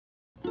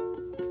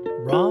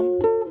Rom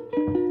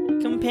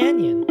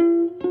Companion.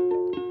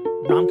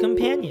 Rom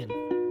Companion.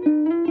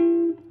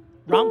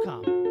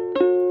 Rom-com.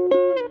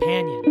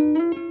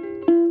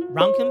 Companion.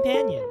 Rom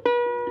Companion.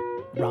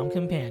 Rom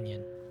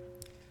Companion.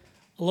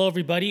 Hello,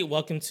 everybody.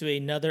 Welcome to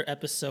another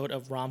episode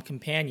of Rom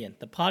Companion,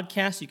 the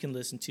podcast you can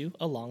listen to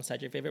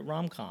alongside your favorite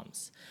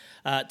rom-coms.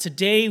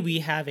 Today,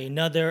 we have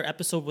another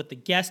episode with the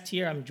guest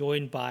here. I'm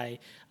joined by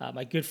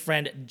my good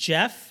friend,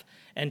 Jeff.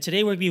 And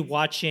today, we're going to be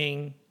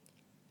watching,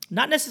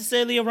 not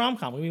necessarily a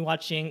rom-com, we're going to be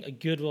watching a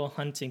Good Will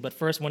Hunting. But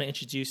first, I want to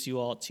introduce you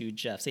all to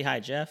Jeff. Say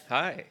hi, Jeff.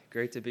 Hi,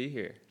 great to be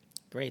here.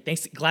 Great.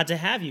 Thanks. Glad to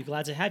have you.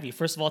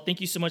 First of all,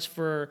 thank you so much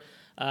for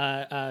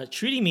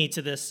treating me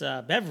to this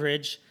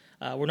beverage.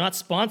 We're not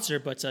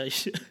sponsored, but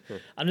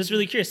I'm just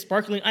really curious.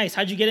 Sparkling ice,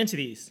 how'd you get into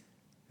these?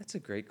 That's a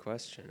great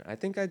question. I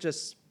think I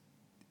just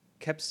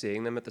kept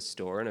seeing them at the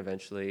store, and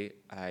eventually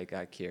I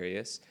got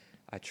curious.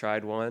 I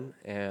tried one,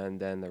 and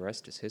then the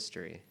rest is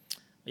history.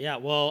 Yeah,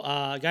 well,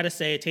 I got to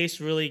say, it tastes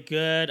really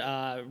good.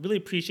 Really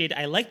appreciate it.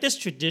 I like this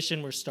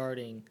tradition we're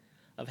starting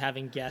of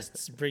having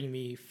guests bring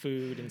me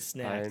food and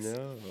snacks. I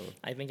know.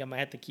 I think I might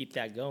have to keep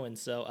that going.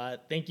 So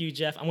thank you,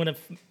 Jeff. I'm going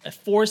to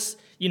force,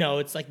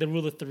 it's like the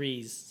rule of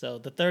threes. So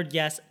the third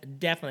guest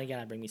definitely got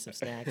to bring me some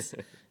snacks,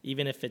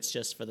 even if it's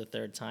just for the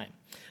third time.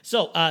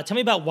 So tell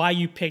me about why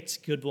you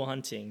picked Good Will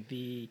Hunting,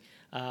 the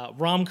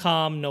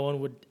rom-com no one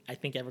would, I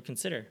think, ever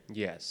consider.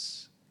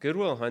 Yes. Good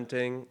Will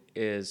Hunting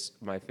is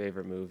my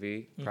favorite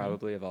movie,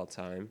 probably of all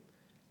time.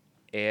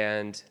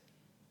 And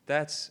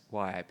that's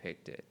why I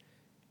picked it.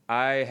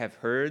 I have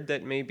heard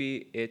that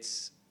maybe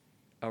it's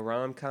a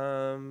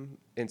rom-com.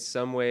 In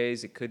some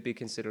ways, it could be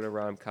considered a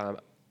rom-com.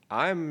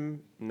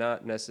 I'm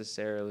not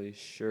necessarily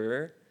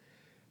sure,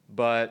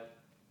 but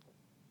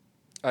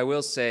I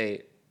will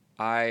say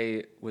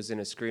I was in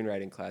a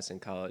screenwriting class in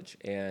college,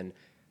 and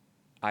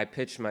I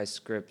pitched my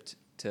script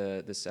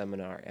to the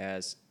seminar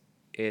as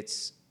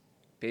it's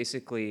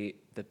basically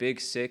The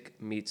Big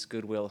Sick meets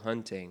Good Will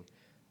Hunting,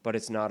 but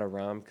it's not a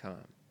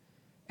rom-com.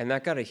 And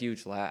that got a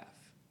huge laugh.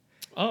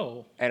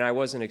 Oh. And I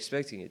wasn't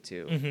expecting it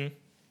to.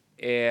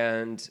 Mm-hmm.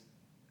 And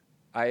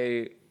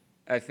I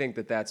think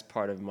that that's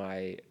part of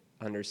my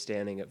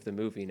understanding of the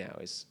movie now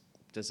is,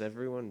 does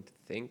everyone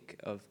think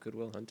of Good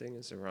Will Hunting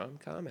as a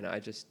rom-com? And I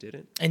just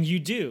didn't. And you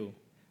do.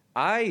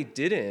 I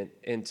didn't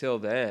until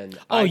then.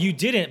 You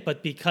didn't,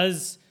 but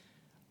because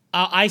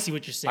I see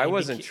what you're saying. I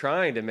wasn't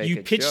trying to make a joke.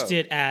 You pitched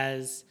it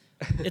as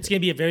it's going to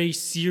be a very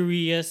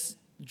serious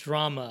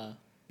drama,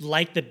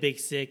 like The Big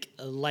Sick,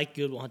 like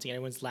Good Will Hunting.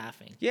 Everyone's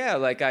laughing. Yeah,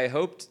 like I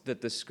hoped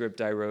that the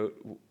script I wrote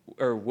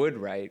or would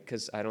write,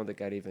 because I don't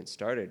think I'd even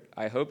started.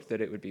 I hoped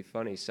that it would be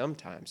funny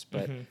sometimes,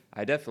 but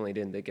I definitely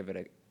didn't think of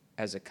it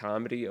as a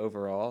comedy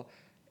overall.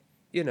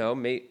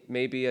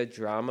 Maybe a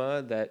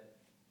drama that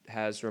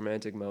has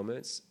romantic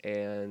moments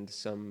and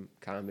some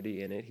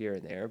comedy in it here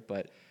and there,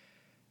 but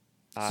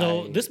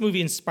So this movie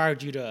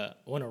inspired you to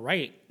want to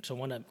write, to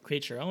want to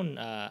create your own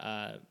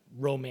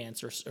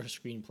romance or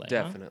screenplay.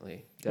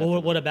 Definitely. Huh?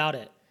 Well, what about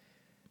it?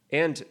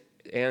 And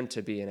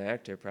to be an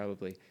actor,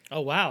 probably.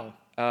 Oh, wow.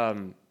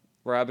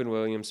 Robin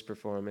Williams'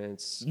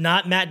 performance.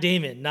 Not Matt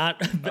Damon, not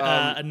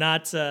Ben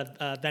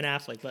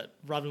Affleck, but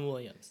Robin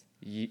Williams.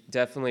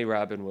 Definitely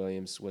Robin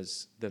Williams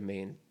was the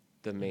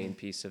main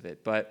piece of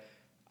it. But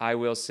I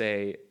will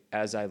say,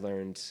 as I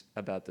learned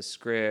about the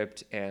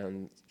script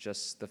and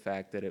just the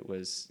fact that it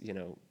was,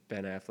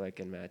 Ben Affleck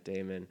and Matt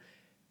Damon,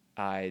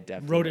 I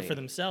definitely wrote it for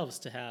themselves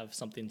to have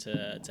something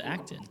to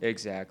act in.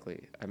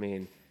 Exactly. I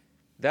mean,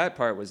 that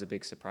part was a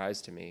big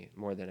surprise to me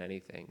more than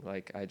anything.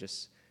 Like,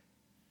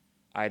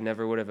 I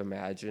never would have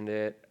imagined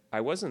it. I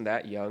wasn't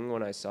that young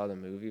when I saw the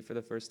movie for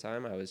the first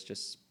time. I was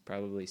just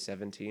probably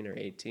 17 or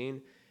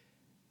 18.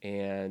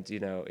 And,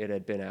 it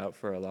had been out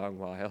for a long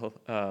while.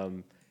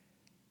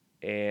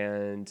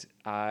 And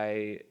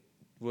I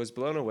was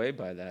blown away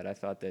by that. I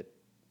thought that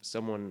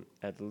someone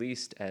at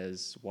least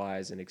as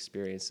wise and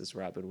experienced as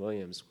Robin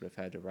Williams would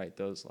have had to write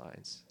those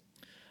lines.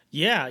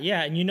 Yeah.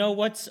 And you know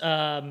what?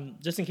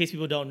 Just in case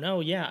people don't know,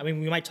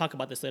 we might talk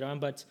about this later on,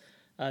 but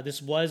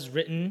this was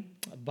written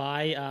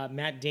by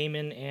Matt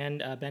Damon and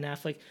Ben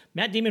Affleck.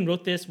 Matt Damon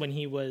wrote this when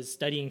he was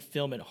studying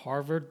film at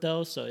Harvard,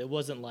 though, so it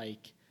wasn't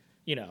like,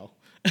 it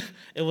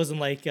wasn't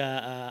like,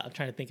 I'm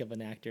trying to think of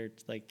an actor,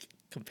 like,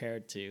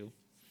 compared to...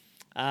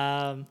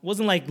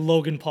 wasn't like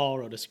Logan Paul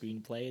wrote a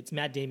screenplay. It's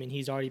Matt Damon.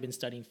 He's already been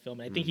studying film.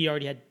 And I think he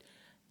already had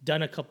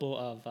done a couple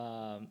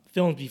of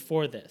films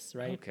before this,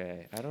 right?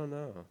 Okay, I don't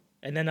know.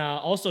 And then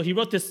also he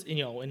wrote this,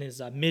 in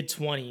his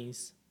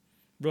mid-20s.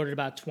 Wrote it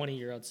about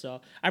 20-year-old. So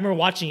I remember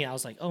watching it. I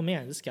was like, oh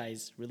man, this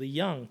guy's really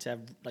young to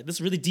have like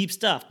this really deep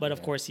stuff. But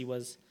of course, he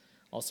was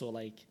also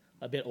like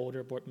a bit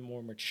older,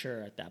 more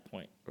mature at that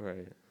point.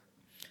 Right.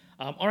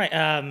 All right.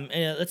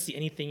 Let's see.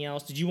 Anything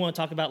else? Did you want to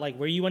talk about like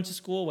where you went to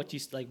school? What you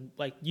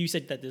like? You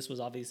said that this was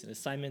obviously an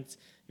assignment.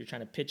 You're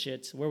trying to pitch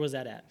it. Where was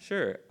that at?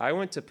 Sure. I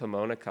went to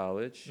Pomona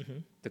College,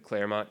 the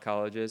Claremont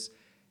colleges,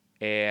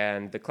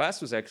 and the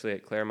class was actually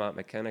at Claremont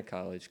McKenna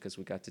College because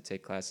we got to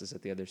take classes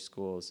at the other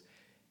schools.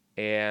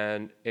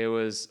 and it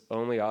was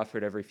only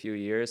offered every few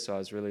years, so I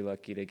was really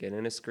lucky to get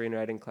in a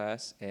screenwriting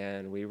class,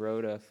 and we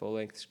wrote a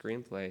full-length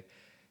screenplay.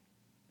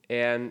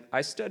 And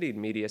I studied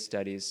media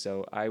studies,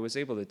 so I was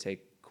able to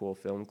take cool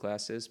film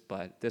classes,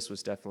 but this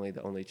was definitely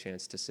the only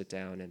chance to sit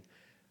down and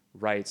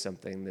write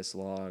something this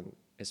long,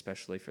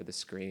 especially for the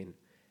screen.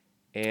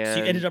 So you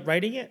And ended up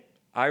writing it?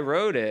 I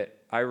wrote it.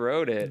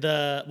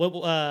 The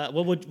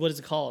what is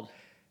it called?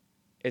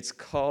 It's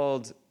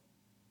called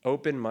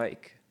Open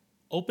Mic.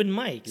 Open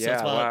mic. So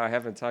Yeah, wow, I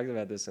haven't talked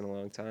about this in a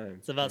long time.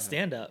 it's about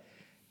stand up.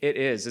 It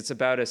is. It's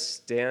about a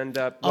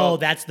stand-up. Oh,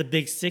 that's the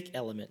big sick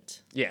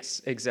element.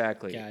 Yes,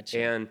 exactly. Gotcha.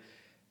 And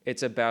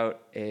it's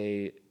about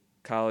a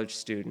college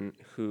student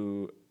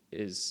who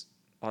is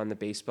on the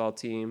baseball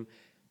team,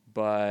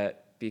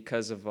 but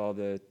because of all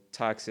the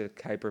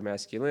toxic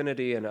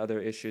hypermasculinity and other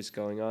issues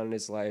going on in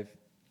his life,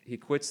 he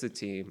quits the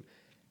team,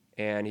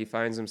 and he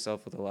finds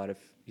himself with a lot of,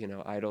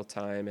 idle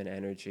time and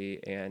energy,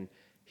 and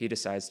he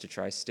decides to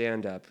try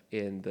stand-up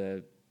in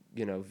the,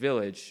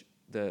 village,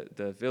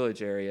 the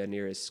village area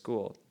near his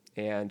school.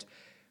 And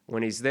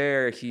when he's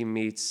there, he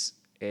meets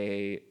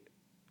a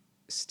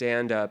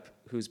stand-up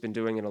who's been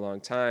doing it a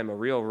long time, a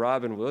real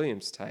Robin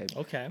Williams type.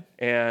 Okay.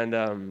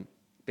 And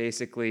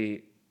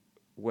basically,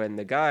 when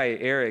the guy,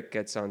 Eric,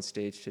 gets on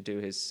stage to do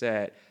his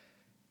set,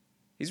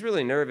 he's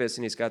really nervous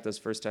and he's got those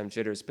first-time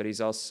jitters, but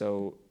he's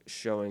also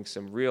showing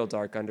some real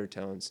dark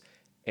undertones.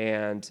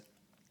 And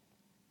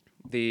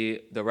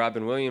the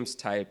Robin Williams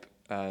type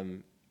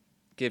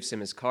gives him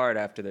his card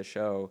after the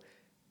show,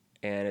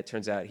 and it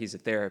turns out he's a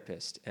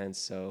therapist. And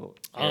so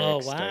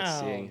Eric starts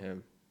seeing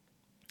him.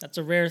 That's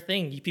a rare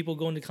thing. People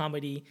go into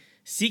comedy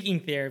seeking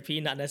therapy,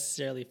 not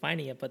necessarily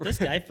finding it, but this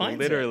guy finds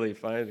Literally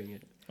finding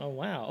it. Oh,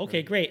 wow.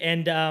 Okay, great.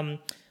 And the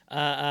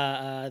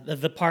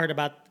part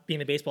about being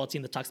the baseball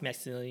team, the toxic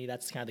masculinity,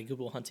 that's kind of the Good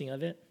Will Hunting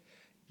of it?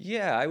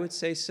 Yeah, I would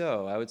say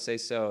so.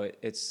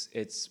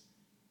 It's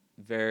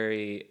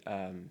very,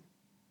 I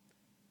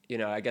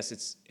guess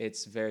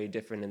it's very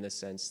different in the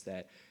sense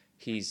that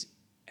he's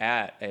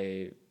at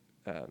a,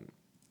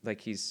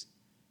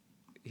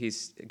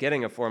 he's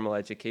getting a formal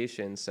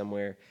education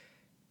somewhere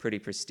pretty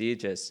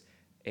prestigious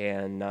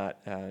and not,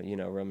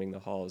 roaming the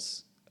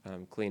halls,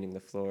 cleaning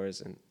the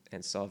floors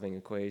and solving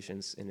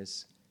equations in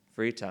his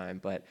free time.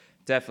 But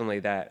definitely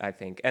that, I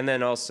think. And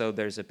then also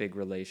there's a big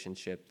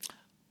relationship.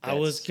 I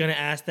was going to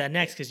ask that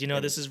next because,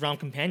 this is Rom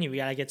Companion. We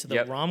got to get to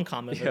the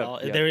rom-com of it all.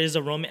 Yep. There is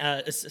a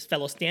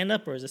fellow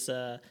stand-up, or is this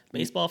a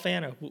baseball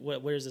fan, or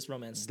where is this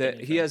romance?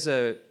 He has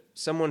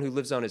someone who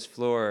lives on his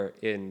floor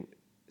in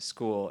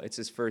school. It's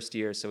his first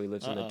year, so he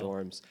lives in the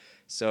dorms.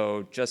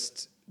 So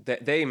just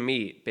they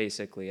meet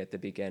basically at the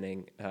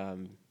beginning,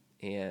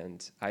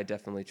 and I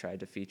definitely tried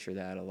to feature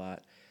that a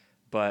lot.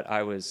 But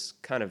I was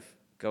kind of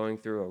going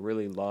through a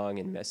really long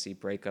and messy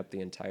breakup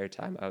the entire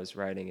time I was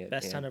writing it.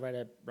 Best time to write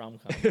a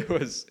rom-com. It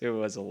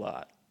was a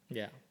lot.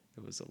 Yeah.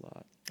 It was a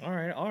lot.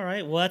 All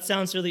right. Well, that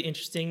sounds really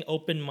interesting.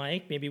 Open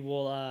mic. Maybe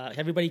we'll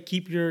everybody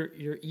keep your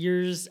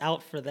ears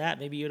out for that.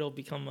 Maybe it'll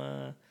become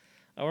a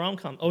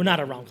rom-com. Oh, not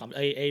a rom-com.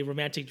 A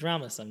romantic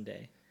drama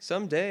someday.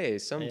 Someday,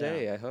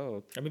 Yeah. I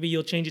hope. Or maybe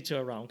you'll change it to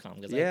a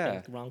rom-com because I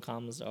think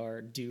rom-coms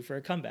are due for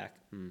a comeback.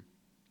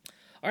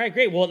 All right,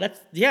 great. Well,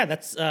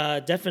 that's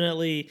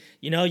definitely,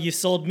 you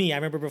sold me. I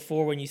remember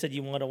before when you said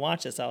you wanted to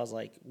watch this, I was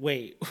like,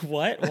 wait,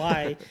 what?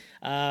 Why?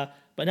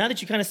 But now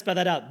that you kind of spell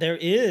that out, there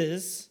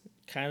is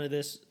kind of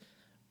this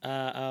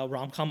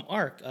rom-com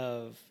arc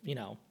of,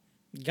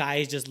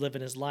 guys just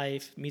living his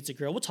life, meets a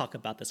girl. We'll talk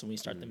about this when we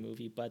start the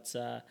movie, but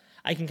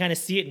I can kind of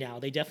see it now.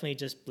 They definitely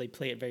they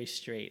play it very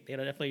straight. They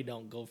definitely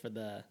don't go for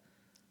the...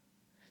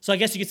 So I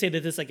guess you could say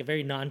that this is like a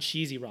very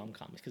non-cheesy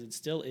rom-com because it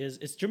still is.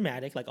 It's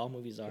dramatic, like all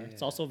movies are. Yeah.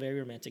 It's also very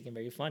romantic and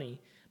very funny,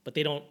 but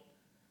they don't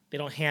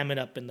ham it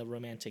up in the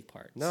romantic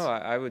parts. No,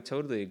 I would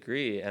totally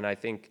agree, and I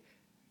think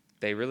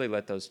they really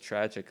let those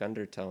tragic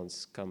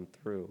undertones come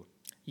through.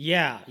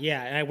 Yeah,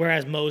 and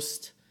whereas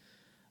most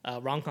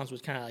rom-coms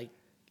would kind of like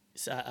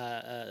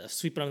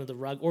sweep it under the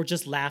rug or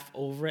just laugh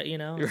over it,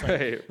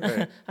 It's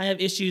right. I have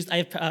issues. I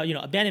have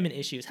abandonment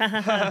issues.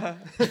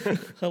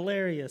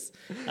 Hilarious.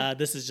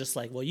 This is just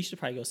like, well, you should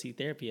probably go see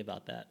therapy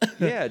about that.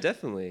 Yeah,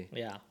 definitely.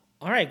 Yeah.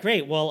 All right,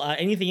 great. Well,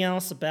 anything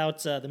else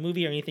about the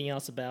movie or anything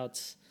else about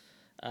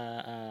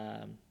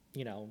your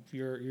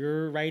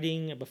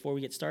writing before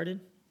we get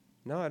started?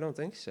 No, I don't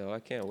think so. I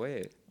can't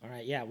wait. All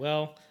right, yeah.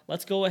 Well,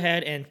 let's go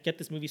ahead and get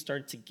this movie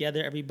started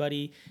together.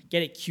 Everybody,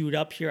 get it queued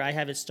up here. I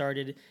have it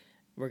started.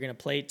 We're going to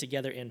play it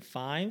together in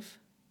 5,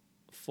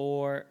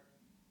 4,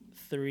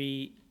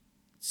 3,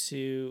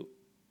 2,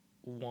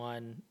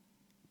 1,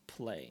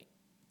 play.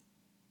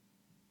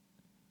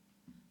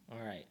 All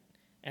right.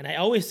 And I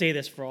always say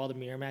this for all the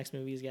Miramax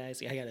movies,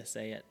 guys. I got to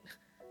say it.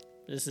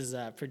 This is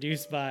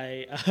produced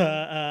by,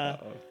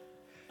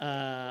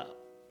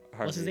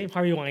 what's his name?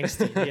 Harvey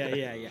Weinstein.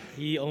 Yeah.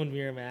 He owned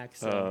Miramax.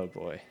 So. Oh,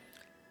 boy.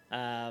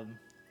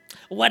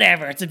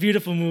 Whatever. It's a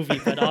beautiful movie,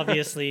 but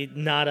obviously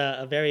not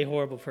a very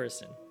horrible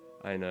person.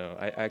 I know.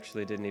 I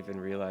actually didn't even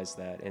realize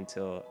that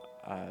until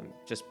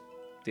just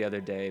the other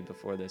day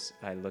before this.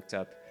 I looked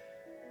up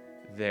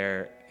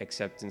their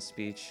acceptance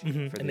speech for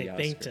and the they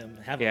Oscar. thanked him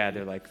heavily. Yeah,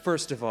 they're like,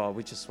 first of all,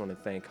 we just want to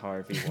thank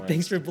Harvey Weinstein.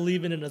 Thanks for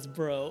believing in us,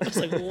 bro. It's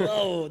like,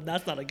 whoa,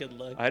 that's not a good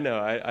look. I know.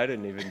 I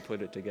didn't even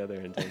put it together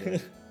until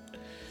then.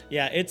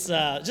 Yeah, it's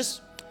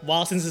just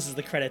while since this is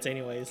the credits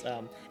anyways,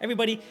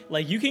 everybody,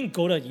 like, you can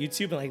go to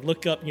YouTube and like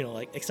look up,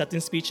 like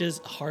acceptance speeches.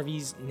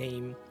 Harvey's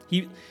name,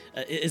 he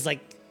is like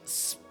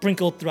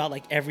sprinkled throughout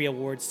like every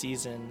award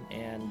season,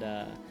 and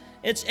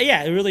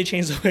it really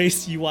changed the way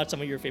you watch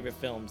some of your favorite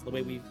films, the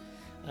way we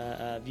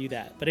view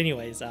that. But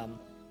anyways,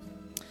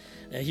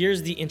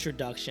 here's the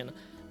introduction,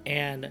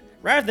 and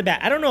right off the bat,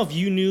 I don't know if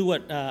you knew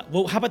what.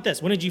 Well, how about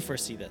this? When did you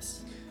first see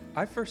this?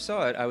 I first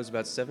saw it, I was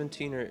about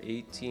 17 or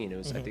 18. It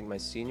was, I think, my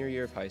senior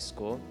year of high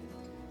school.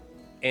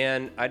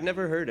 And I'd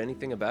never heard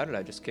anything about it.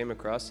 I just came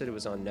across it. It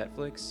was on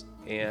Netflix,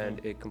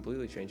 and it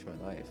completely changed my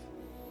life.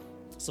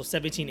 So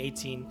 17,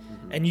 18.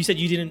 And you said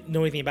you didn't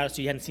know anything about it,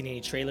 so you hadn't seen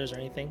any trailers or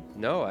anything?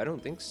 No, I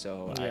don't think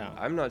so. Yeah.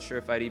 I'm not sure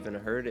if I'd even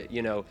heard it,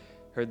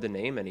 heard the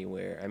name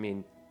anywhere. I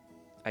mean,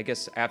 I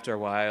guess after a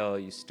while,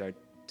 you start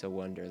to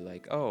wonder,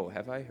 like, oh,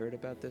 have I heard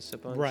about this a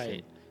bunch?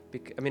 Right.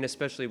 I mean,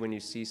 especially when you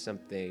see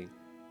something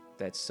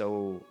that's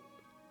so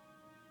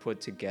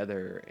put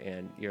together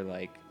and you're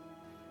like,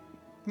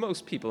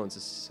 most people in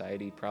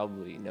society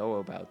probably know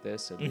about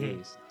this at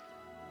least.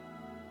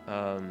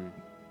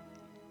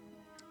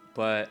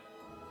 But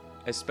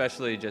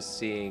especially just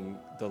seeing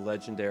the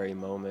legendary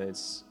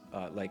moments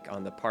like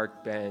on the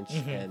park bench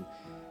and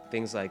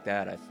things like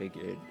that, I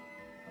figured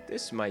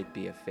this might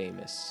be a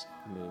famous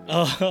movie.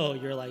 Oh,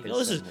 you're like, oh,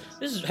 this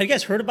is. Have you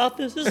guys heard about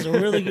this? This is a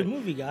really good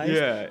movie, guys.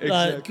 Yeah,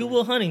 exactly. Good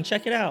Will Hunting,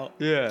 check it out.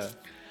 Yeah.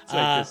 It's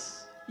like this.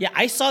 Yeah,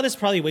 I saw this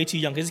probably way too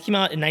young because it came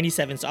out in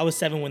 '97, so I was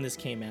 7 when this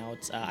came out.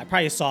 I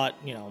probably saw it,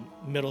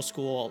 middle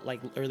school,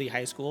 like early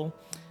high school,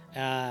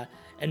 and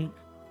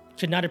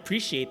could not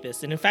appreciate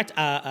this. And in fact,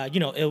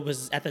 it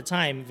was at the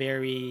time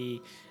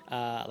very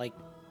like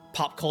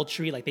pop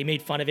culture. Like they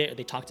made fun of it, or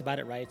they talked about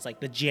it, right? It's like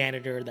the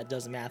janitor that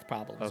does math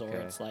problems, or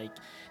it's like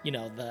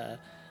the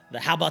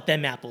how about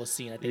them apples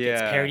scene. I think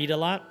it's parodied a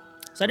lot.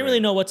 So I didn't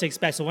really know what to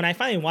expect. So when I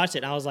finally watched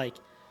it, I was like,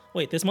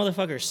 wait, this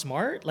motherfucker's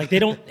smart? Like, they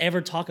don't ever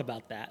talk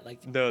about that.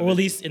 Like, or at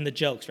least in the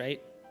jokes, right?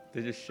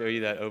 They just show you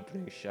that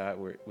opening shot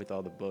with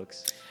all the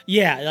books.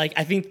 Yeah, like,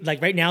 I think,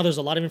 like, right now there's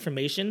a lot of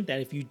information that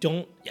if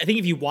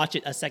you watch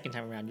it a second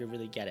time around, you'll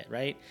really get it,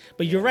 right?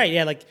 But you're right,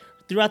 yeah, like,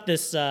 throughout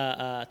this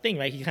thing,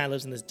 right, he kind of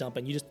lives in this dump,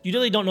 and you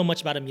really don't know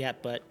much about him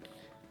yet, but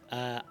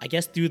I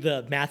guess through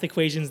the math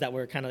equations that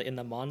were kind of in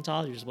the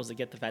montage, you're supposed to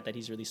get the fact that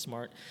he's really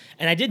smart.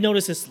 And I did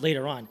notice this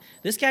later on.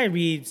 This guy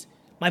reads...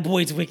 My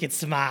boy's wicked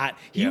smart.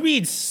 He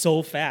reads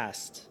so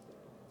fast.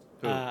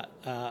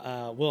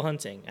 Will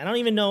Hunting. I don't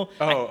even know.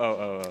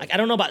 Like, I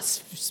don't know about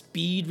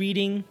speed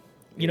reading.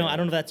 I don't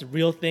know if that's a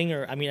real thing,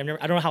 or I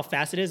don't know how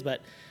fast it is.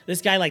 But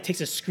this guy like takes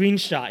a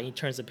screenshot and he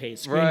turns the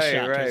page. Turns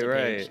the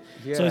page.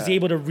 Yeah. So he's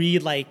able to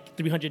read like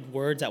 300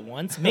 words at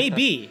once.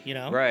 Maybe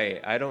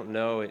Right. I don't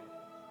know it,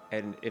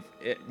 and if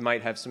it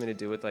might have something to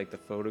do with like the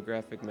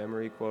photographic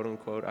memory, quote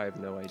unquote. I have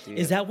no idea.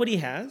 Is that what he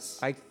has?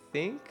 I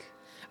think.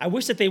 I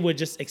wish that they would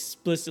just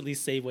explicitly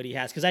say what he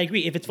has, because I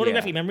agree. If it's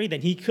photographic memory, then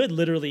he could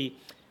literally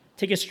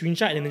take a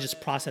screenshot and then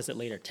just process it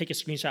later. Take a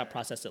screenshot,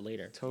 process it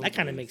later. Totally. That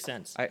kind of makes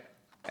sense.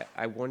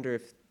 I wonder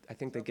if I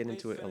think they get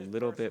into it a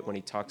little bit when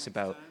he talks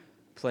about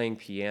playing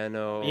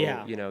piano.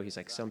 Yeah. He's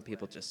like, some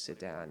people just sit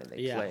down and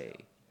they play.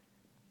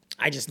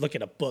 I just look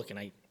at a book and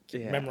I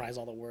memorize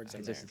all the words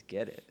in there. I just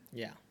get it.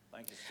 Yeah.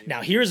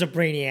 Now here's a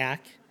brainiac.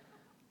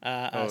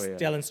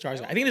 Stellan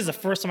Skarsgård. I think this is the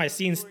first time I've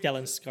seen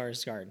Stellan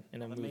Skarsgård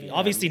in a movie.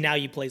 Obviously, now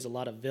he plays a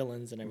lot of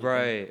villains and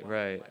everything.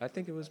 Right. I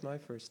think it was my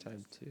first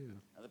time too.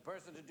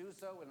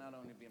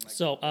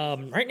 So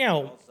right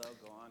now,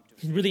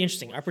 really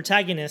interesting. Our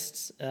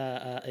protagonist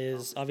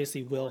is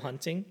obviously Will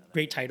Hunting.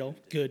 Great title,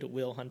 Good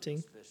Will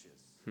Hunting.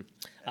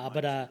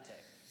 But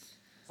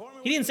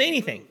he didn't say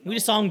anything. We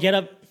just saw him get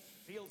up,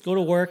 go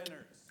to work,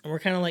 and we're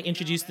kind of like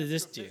introduced to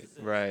this dude.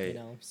 Right.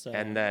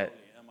 And that.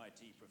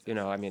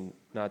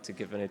 Not to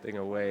give anything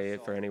away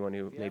for anyone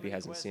who maybe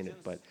hasn't seen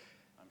it, but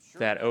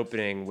that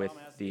opening with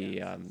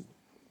the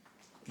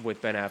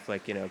with Ben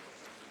Affleck,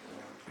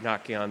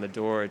 knocking on the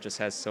door, it just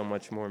has so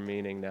much more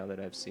meaning now that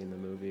I've seen the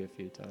movie a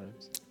few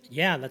times.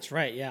 Yeah, that's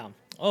right. Yeah.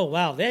 Oh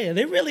wow, they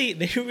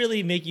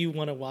really make you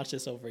want to watch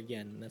this over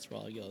again. And that's where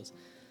all it goes.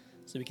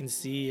 So we can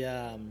see.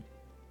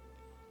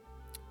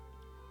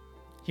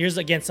 Here's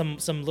again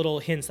some little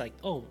hints like,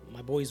 oh,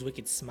 my boy's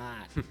wicked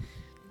smart.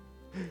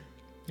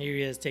 Here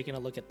he is taking a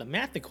look at the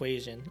math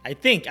equation. I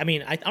don't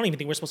even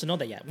think we're supposed to know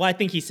that yet. Well, I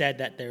think he said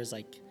that there's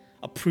like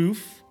a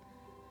proof.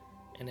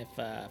 And if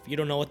you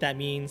don't know what that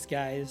means,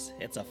 guys,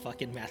 it's a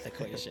fucking math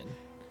equation.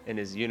 And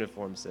his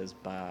uniform says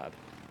Bob.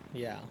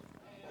 Yeah.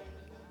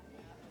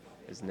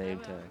 His name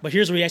tag. But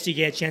here's where you actually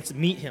get a chance to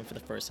meet him for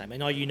the first time.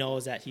 And all you know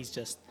is that he's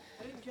just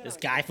this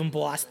guy from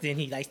Boston.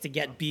 He likes to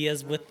get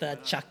beers with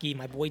Chucky,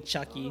 my boy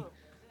Chucky.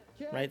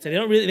 Right? So they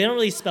don't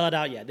really spell it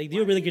out yet. They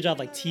do a really good job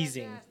like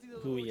teasing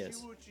who he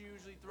is.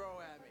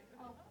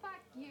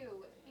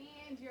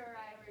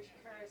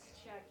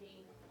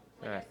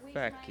 Ah, at least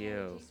fuck 9 you.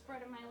 energy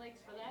spread in my legs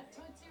for that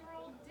Tootsie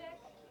Roll, dick.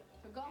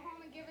 So go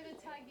home and give it a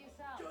tug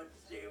yourself.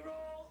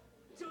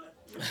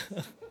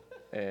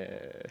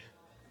 Uh,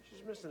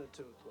 She's missing a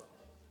tooth, well.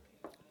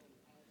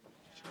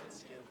 She has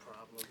skin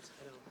problems.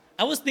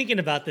 I was thinking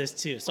about this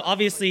too. So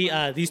obviously,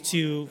 these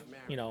two,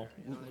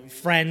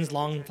 friends,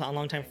 long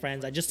time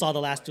friends. I just saw The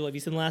Last Duel. Have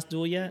you seen The Last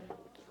Duel yet?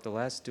 The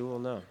Last Duel,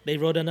 no. They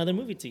wrote another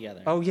movie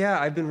together. Oh yeah,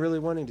 I've been really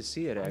wanting to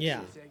see it actually.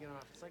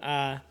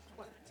 Yeah.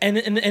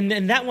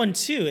 And that one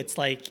too. It's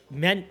like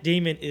Matt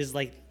Damon is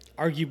like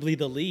arguably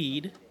the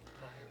lead,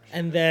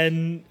 and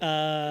then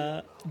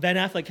Ben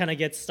Affleck kind of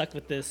gets stuck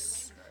with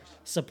this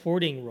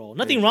supporting role.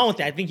 Nothing wrong with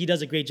that. I think he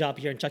does a great job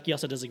here, and Chucky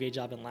also does a great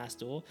job in Last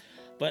Duel.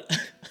 But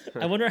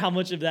I wonder how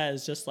much of that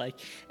is just like,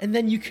 and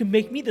then you can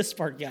make me the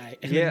spark guy,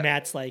 and Yeah. then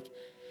Matt's like,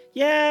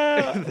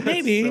 yeah, That's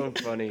maybe. so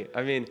funny.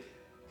 I mean,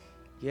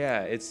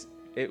 yeah,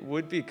 it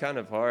would be kind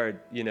of hard,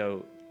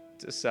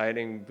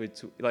 deciding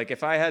between, like,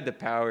 if I had the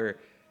power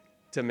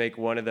to make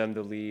one of them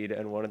the lead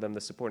and one of them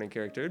the supporting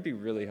character, it'd be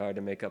really hard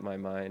to make up my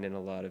mind in a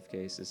lot of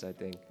cases, I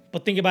think.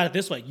 But think about it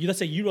this way: let's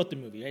say you wrote the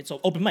movie, right? So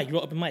open mic, you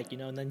wrote open mic,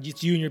 and then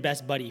it's you and your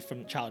best buddy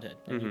from childhood,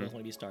 and you both want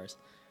to be stars.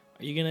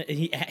 Are you gonna? And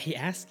he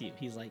asks you,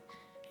 he's like,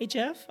 "Hey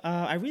Jeff,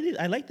 I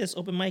like this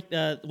open mic.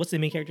 What's the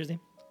main character's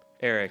name?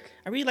 Eric,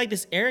 I really like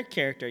this Eric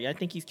character. I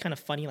think he's kind of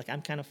funny. Like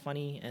I'm kind of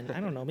funny, and I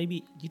don't know. Maybe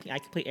do you think I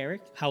could play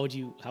Eric? How would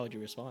you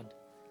respond?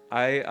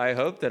 I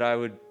hope that I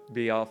would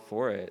be all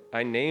for it.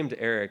 I named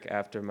Eric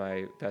after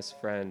my best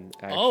friend,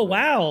 actually. Oh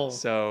wow!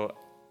 So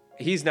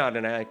he's not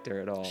an actor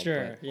at all.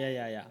 Sure.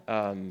 Yeah.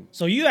 But,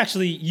 So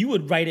you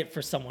would write it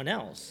for someone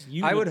else.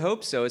 I would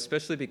hope so,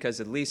 especially because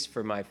at least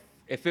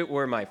if it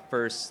were my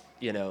first,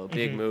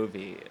 big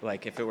movie,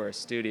 like if it were a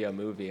studio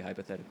movie,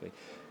 hypothetically,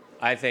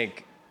 I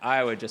think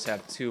I would just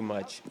have too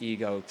much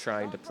ego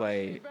trying to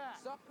play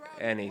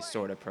any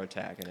sort of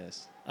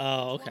protagonist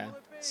Oh okay.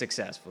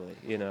 successfully,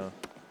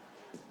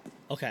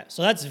 Okay,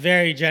 so that's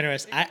very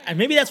generous. I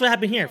maybe that's what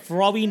happened here.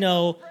 For all we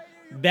know,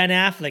 Ben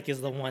Affleck is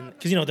the one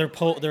because they're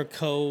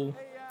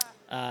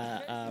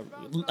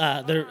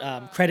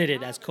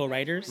credited as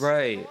co-writers.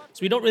 Right.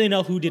 So we don't really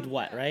know who did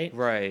what, right?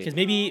 Right. Because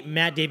maybe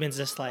Matt Damon's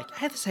just like, I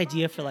had this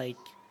idea for like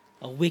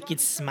a wicked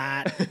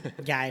smart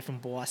guy from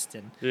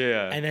Boston.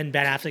 Yeah. And then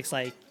Ben Affleck's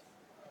like,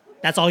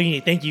 that's all you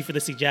need. Thank you for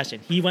the suggestion.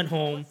 He went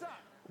home,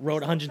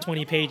 wrote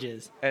 120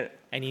 pages,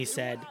 and he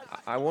said,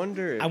 I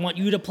wonder. I want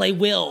you to play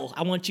Will.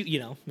 I want you,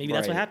 maybe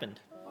that's what Right. happened.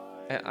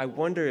 I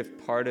wonder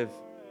if part of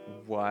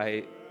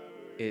why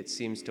it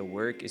seems to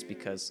work is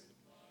because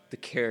the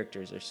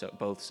characters are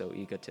both so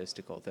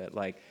egotistical that,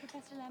 like,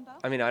 Professor Lambeau?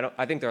 I mean,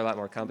 I think they're a lot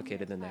more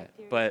complicated than that,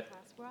 but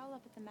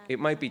it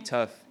might be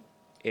tough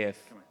if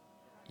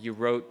you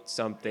wrote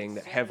something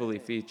that heavily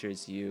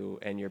features you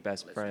and your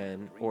best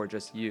friend, or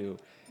just you,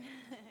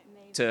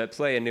 to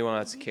play a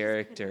nuanced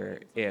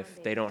character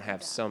if they don't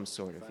have some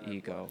sort of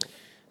ego.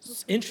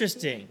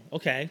 Interesting.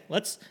 Okay,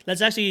 let's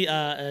actually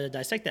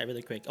dissect that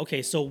really quick.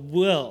 Okay, so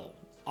Will,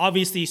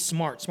 obviously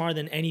smarter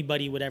than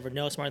anybody would ever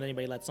know, smarter than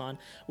anybody lets on.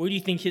 How do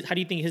you think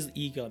his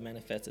ego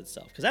manifests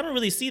itself? Because I don't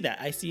really see that.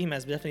 I see him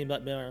as definitely a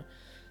bit more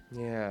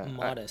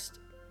modest.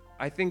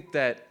 I think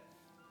that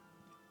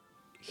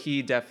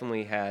he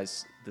definitely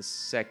has the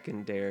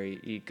secondary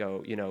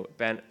ego.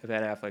 Ben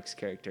Affleck's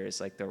character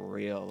is like the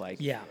real, like,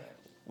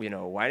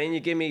 why didn't you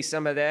give me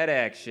some of that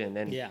action?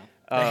 And the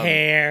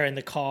hair and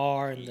the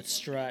car and the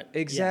strut.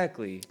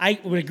 Exactly. Yeah. I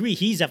would agree.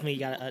 He's definitely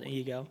got an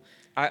ego.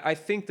 I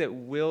think that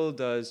Will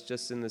does,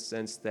 just in the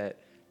sense that,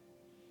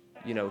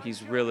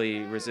 he's really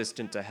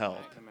resistant to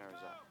help.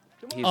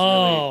 He's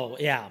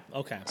yeah.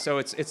 Okay. So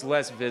it's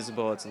less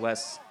visible.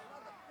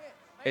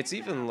 It's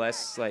even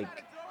less,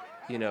 like,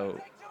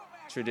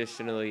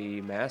 traditionally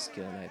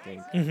masculine, I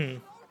think. Mm-hmm.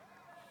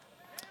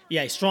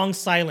 Yeah, strong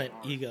silent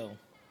ego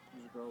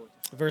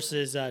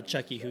versus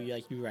Chucky, who,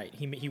 like you're right,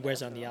 he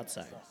wears it on the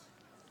outside.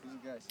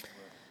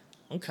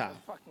 Okay.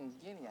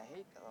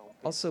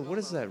 Also, what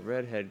is that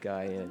redhead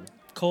guy in?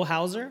 Cole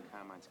Hauser.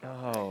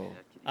 Oh.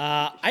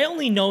 I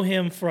only know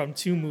him from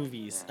two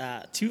movies,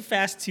 Too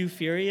Fast, Too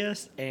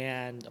Furious,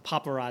 and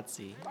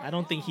Paparazzi. I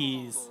don't think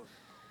he's...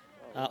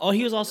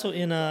 he was also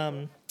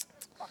in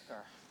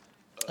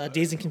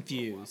Dazed and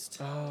Confused.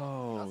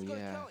 Oh,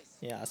 yeah.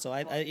 Yeah, so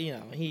I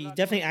he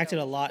definitely acted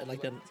a lot in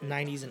like the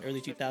 90s and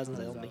early 2000s.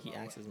 I don't think he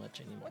acts as much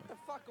anymore.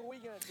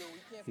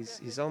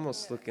 He's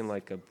almost looking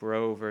like a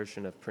bro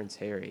version of Prince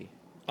Harry.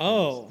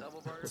 Oh,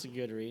 that's a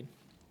good read.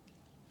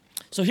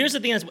 So here's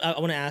the thing I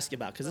want to ask you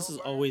about, because this has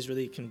always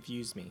really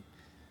confused me.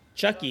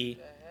 Chucky,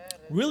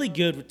 really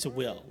good to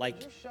Will.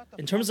 Like,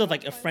 in terms of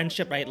like a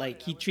friendship, right?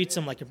 Like, he treats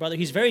him like a brother.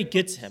 He's very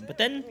good to him. But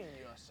then,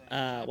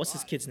 what's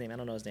his kid's name? I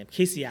don't know his name.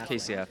 Casey Affleck.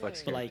 Casey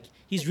Affleck's But like,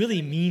 he's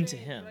really mean to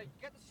him.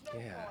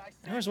 Yeah.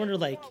 I always wonder,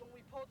 like,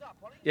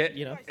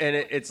 Yeah, and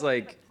it's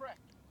like,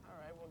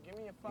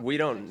 we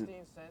don't,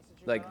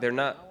 like, they're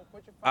not,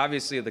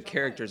 obviously the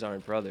characters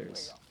aren't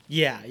brothers.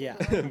 Yeah.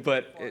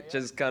 But it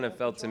just kind of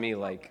felt to me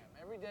like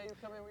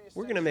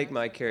we're gonna make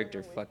my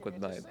character fuck with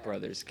my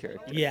brother's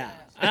character. Yeah.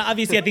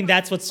 Obviously, I think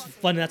that's what's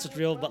fun and that's what's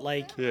real. But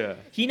like, Yeah.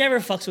 he never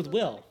fucks with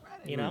Will.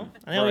 You know,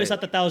 and I always Right.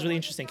 thought that that was really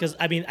interesting because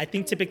I mean, I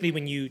think typically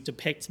when you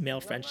depict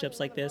male friendships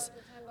like this,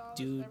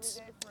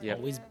 dudes Yep.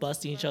 always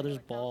busting each other's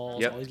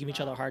balls, Yep. always giving each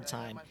other a hard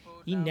time.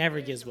 He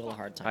never gives Will a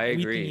hard time. I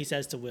Everything agree. he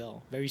says to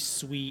Will, very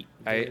sweet.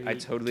 I very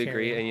totally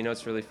agree. caring. And you know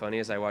what's really funny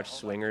is I watched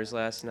Swingers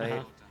last night,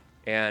 Uh-huh.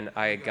 and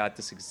I got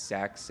this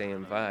exact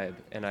same vibe,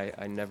 and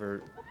I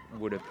never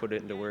would have put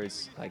it into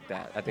words like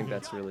that. I think Mm-hmm.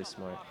 that's really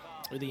smart.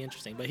 Really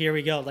interesting. But here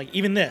we go. Like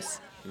even this,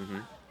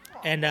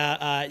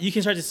 and you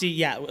can start to see.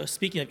 Yeah.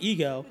 Speaking of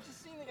ego,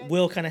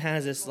 Will kind of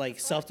has this like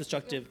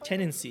self-destructive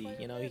tendency.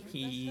 You know,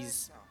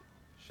 he's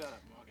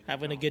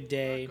having a good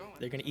day.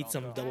 They're gonna eat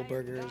some double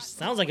burgers.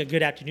 Sounds like a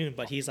good afternoon,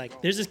 but he's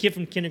like, "There's this kid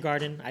from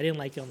kindergarten. I didn't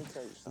like him.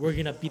 We're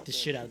gonna beat the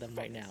shit out of them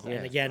right now." Yeah.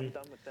 And again,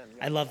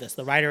 I love this.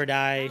 The ride or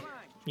die.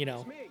 You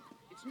know,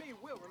 It's me,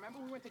 Will. Remember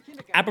we went to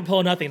kindergarten? apropos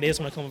of nothing, they just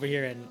want to come over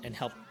here and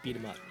help beat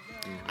him up.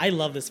 I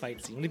love this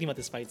fight scene. What do you think about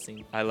this fight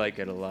scene? I like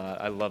it a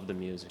lot. I love the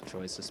music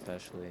choice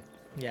especially.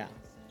 Yeah.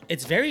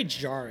 It's very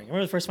jarring. I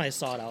remember the first time I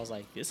saw it, I was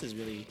like, this is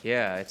really.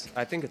 Yeah,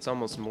 I think it's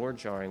almost more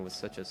jarring with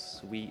such a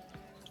sweet,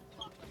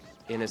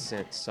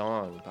 innocent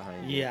song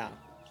behind it. Yeah.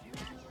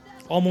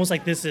 Almost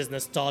like this is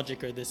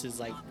nostalgic or this is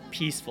like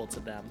peaceful to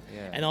them.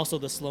 Yeah. And also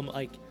the slow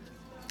like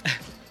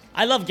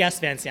I love Gus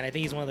Van Sant. I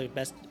think he's one of the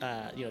best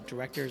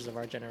directors of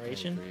our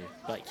generation, agree.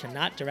 but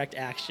cannot direct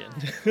action.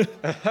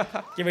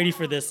 Get ready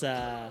for this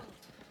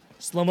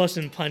slow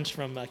motion punch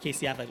from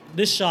Casey Affleck.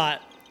 This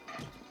shot,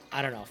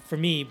 I don't know, for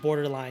me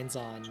borderlines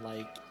on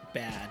like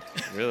bad.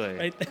 Really?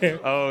 Right there.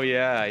 Oh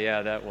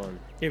yeah, that one.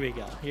 Here we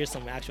go. Here's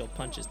some actual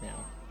punches now.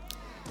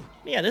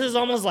 Yeah, this is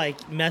almost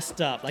like messed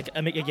up. Like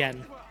I mean,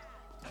 again,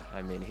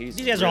 I mean, he's.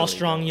 these guys are all really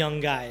strong good. young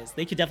guys.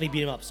 They could definitely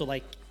beat him up. So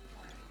like,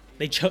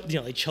 they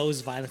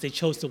chose violence. They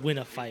chose to win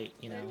a fight.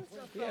 You know.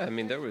 Yeah, I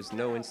mean, there was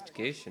no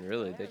instigation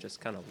really. They just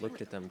kind of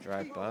looked at them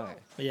drive by.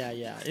 Yeah.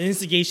 An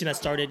instigation that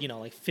started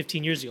like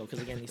 15 years ago.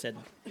 Because again, he said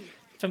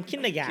from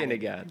kindergarten.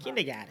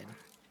 Kindergarten.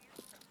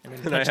 And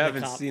then And I punching the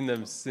haven't cop. seen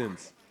them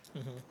since.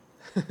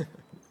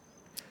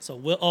 So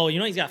Will, oh,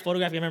 he's got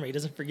photographic memory. He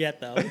doesn't forget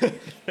though.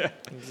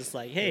 He's just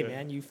like, hey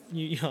man, you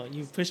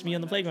pushed me on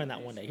the playground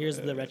that one day. Here's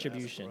the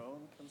retribution. Grown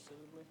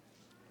considerably?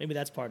 Maybe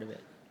that's part of it.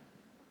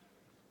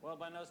 Well,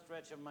 by no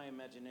stretch of my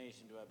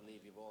imagination do I believe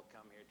you've all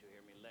come here to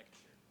hear me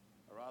lecture,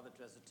 or rather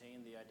to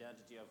ascertain the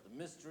identity of the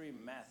mystery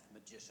math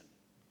magician.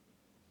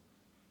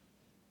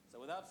 So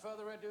without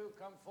further ado,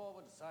 come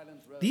forward, silent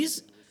Rose, These,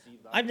 and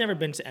receive thy I've never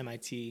been to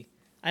MIT.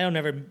 I don't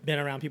never been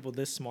around people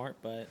this smart,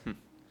 but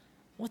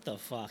what the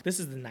fuck? This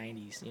is the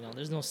 90s.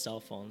 There's no cell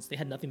phones. They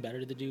had nothing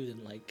better to do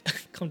than like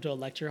come to a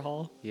lecture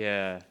hall.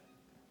 Yeah.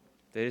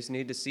 They just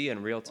need to see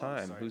in real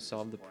time who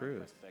solved the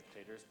proof.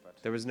 spectators, but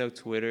There was no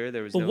Twitter.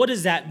 There was But no. what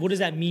does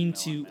that mean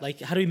to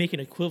like? How do we make an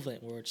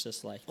equivalent where it's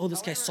just like, oh,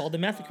 this guy solved the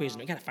math equation.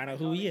 We gotta find out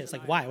who he is.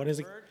 Like, why? What is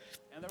it?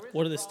 and there is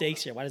What are the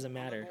stakes here? Why does it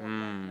matter?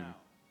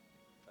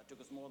 that took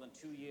us more than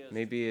 2 years.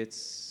 Maybe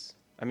it's.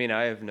 I mean,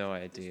 I have no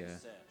idea.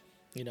 said.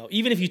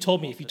 Even if you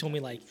told me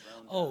like,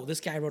 oh, this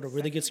guy wrote a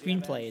really good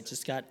screenplay, it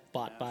just got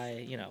bought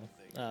by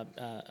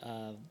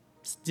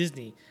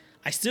Disney,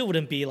 I still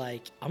wouldn't be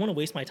like, I want to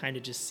waste my time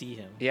to just see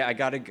him. Yeah, I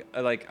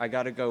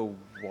gotta go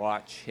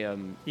watch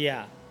him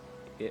Yeah,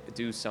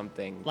 do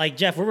something. like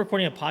Jeff, we're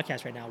recording a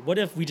podcast right now. What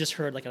if we just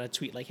heard like on a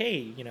tweet like,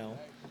 hey,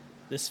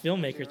 this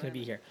filmmaker is gonna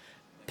be here.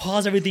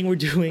 Pause everything we're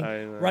doing,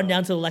 I know. run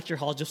down to the lecture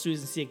hall just so we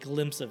can see a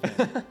glimpse of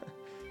him.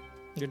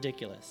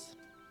 Ridiculous.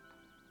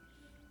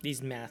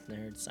 These math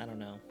nerds, I don't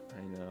know.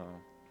 I know.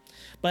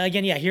 But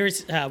again, yeah,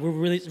 here's we're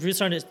really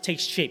starting to take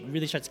shape. We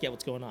really start to get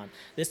what's going on.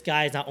 This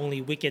guy is not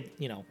only wicked,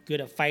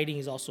 good at fighting.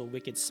 He's also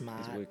wicked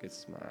smart. He's wicked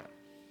smart.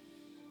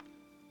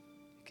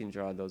 He can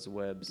draw those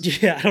webs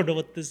Yeah, I don't know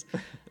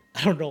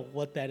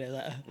what that is.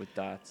 with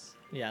dots.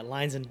 Yeah,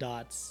 lines and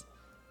dots.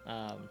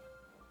 But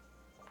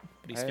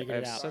he's I figured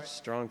have it out. such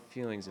strong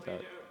feelings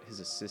about his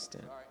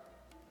assistant.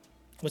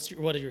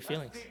 What are your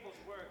feelings?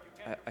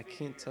 I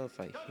can't tell if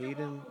I hate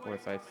him or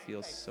if I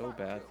feel so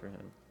bad for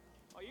him.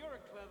 Oh, you're a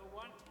clever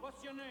one.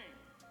 What's your name?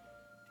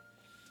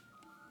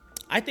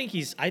 I think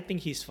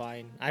he's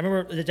fine. I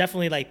remember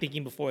definitely like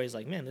thinking before he's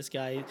like, man, this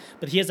guy.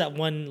 But he has that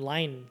one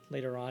line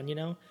later on.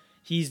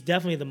 He's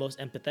definitely the most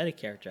empathetic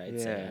character I'd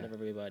say Yeah. out of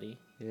everybody.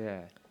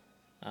 Yeah.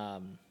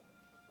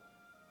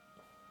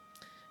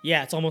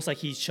 Yeah, it's almost like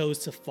he chose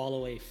to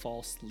follow a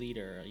false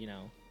leader,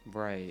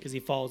 Right. because he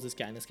follows this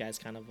guy, and this guy's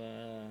kind of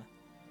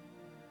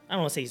I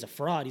don't want to say he's a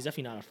fraud. He's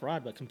definitely not a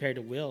fraud, but compared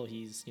to Will,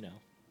 he's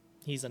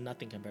a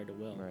nothing compared to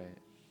Will. Right.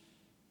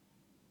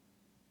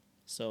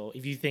 So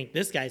if you think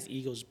this guy's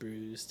ego's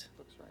bruised,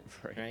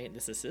 Right. right?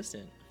 This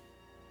assistant.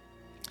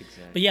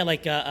 Exactly. But yeah,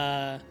 like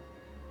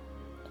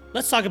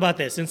let's talk about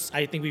this since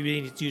I think we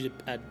really need to do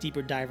a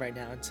deeper dive right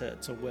now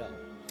into Will.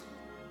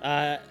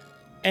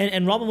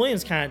 And Robin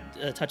Williams kind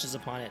of touches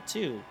upon it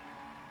too.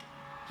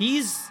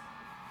 He's,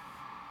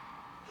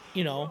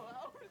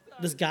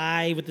 this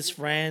guy with his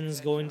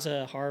friends going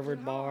to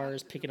Harvard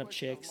bars, picking up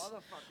chicks.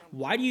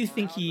 Why do you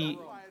think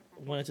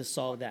wanted to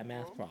solve that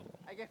math problem.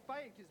 I got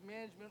fired because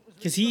management was.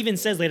 Because he even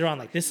says later on,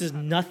 like, this is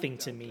nothing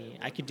to me.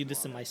 I could do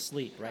this in my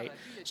sleep, right?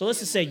 So let's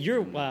just say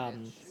you're, where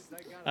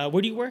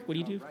do you work? What do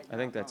you do? I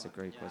think that's a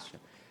great question.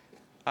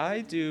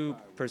 I do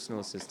personal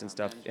assistant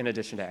stuff in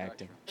addition to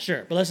acting.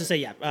 Sure, but let's just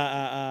say,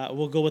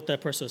 we'll go with the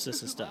personal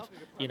assistant stuff.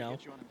 You know,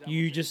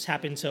 you just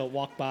happen to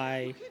walk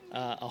by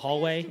a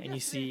hallway and you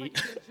see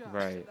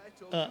Right.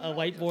 a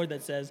whiteboard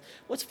that says,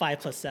 "What's 5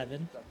 plus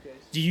 7?"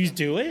 Do you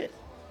do it?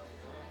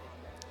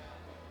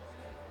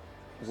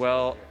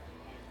 Well,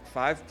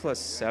 5 plus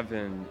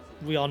 7.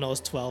 We all know it's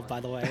 12, by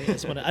the way. I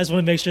just want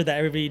to make sure that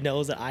everybody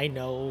knows that I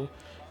know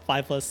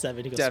 5 plus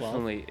 7 equals 12.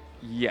 Definitely.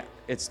 Yeah,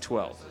 it's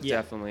 12. Yeah.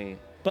 Definitely.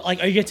 But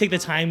like, are you gonna take the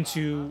time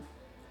to,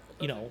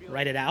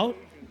 write it out?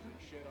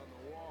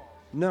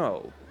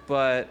 No,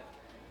 but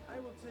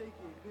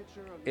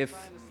if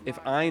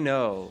I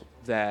know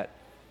that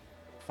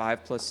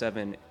 5 plus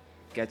 7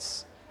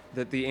 gets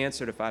the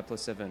answer to 5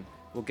 plus 7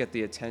 will get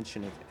the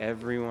attention of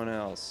everyone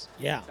else,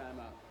 Yeah.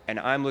 and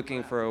I'm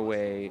looking for a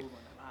way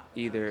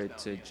either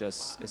to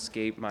just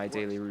escape my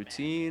daily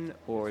routine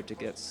or to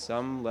get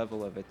some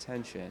level of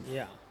attention,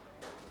 Yeah.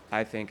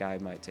 I think I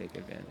might take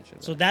advantage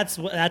of So that.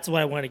 that's what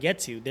I want to get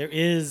to. There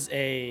is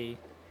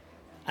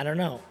I don't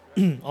know,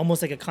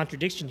 almost like a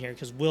contradiction here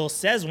because Will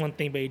says one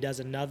thing but he does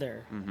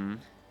another. Mm-hmm.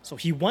 So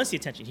he wants the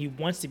attention. He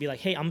wants to be like,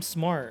 hey, I'm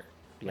smart.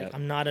 Like Yep.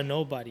 I'm not a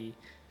nobody,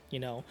 But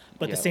at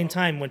Yep. the same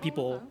time, when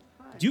people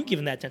do give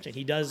him that attention,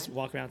 he does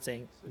walk around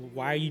saying,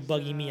 why are you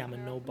bugging me? I'm a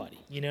nobody.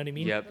 You know what I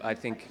mean? Yep, I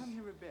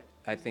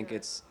think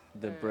it's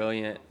the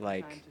brilliant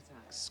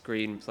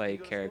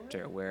screenplay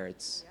character where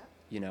it's,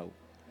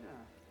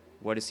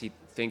 what does he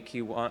think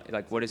he want?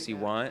 Like, what does he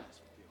want?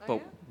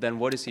 But then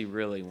what does he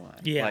really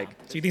want? Yeah. Like,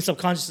 So you think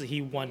subconsciously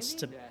he wants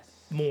to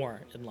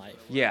more in life?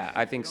 yeah,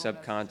 I think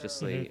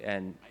subconsciously,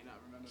 and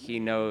he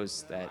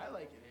knows that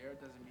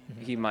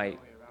he might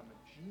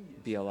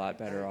be a lot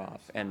better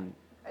off, and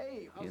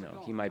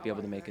he might be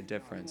able to make a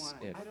difference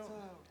if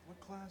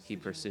he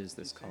pursues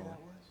this call.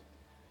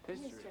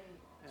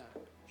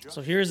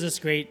 So here's this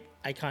great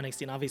iconic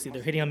scene. Obviously,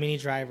 they're hitting on Minnie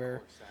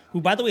Driver, who,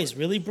 by the way, is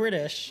really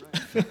British.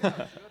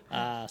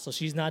 So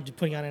she's not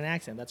putting on an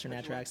accent. That's her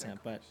natural accent.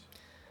 But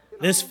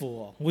this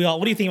fool,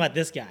 what do you think about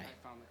this guy?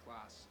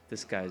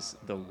 This guy's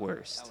the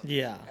worst.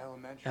 Yeah.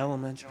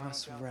 Elementary,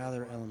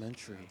 rather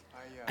elementary.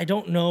 I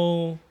don't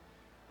know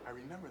I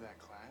remember that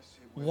class.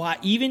 It was, why,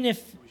 even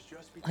if,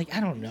 I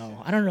don't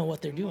know. I don't know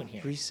what they're doing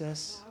here.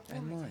 Recess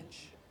and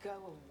lunch.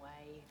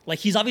 Like,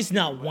 he's obviously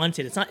not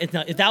wanted. It's not. If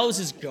that was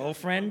his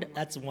girlfriend,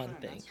 that's one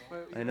thing.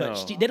 I know.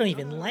 But they don't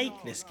even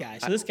like this guy.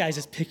 So this guy's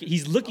just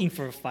he's looking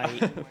for a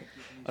fight.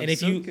 I'm And if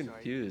so you,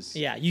 confused.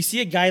 yeah, you see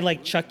a guy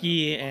like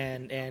Chucky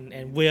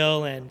and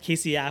Will and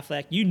Casey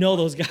Affleck,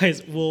 those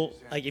guys will,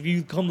 like, if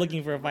you come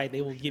looking for a fight,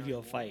 they will give you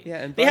a fight. Yeah,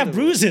 and they by have the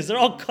way- bruises. They're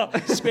all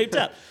scraped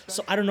up.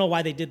 So I don't know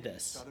why they did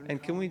this.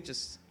 And can we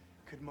just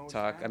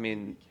talk? I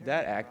mean,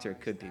 that actor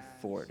could be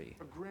 40.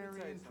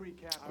 agrarian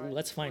pre-capital. Ooh,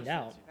 let's find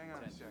out. Hang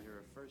on a second. You're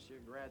a first-year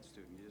grad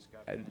student. You just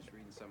got I- finished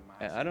reading some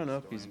of my I don't know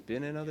if he's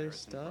been in other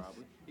stuff.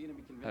 Probably. You're gonna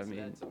be convinced I of mean-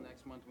 that until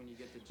next month when you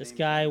get to This James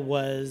guy Bond.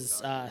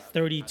 was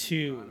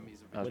 32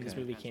 when this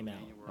Okay. movie came out.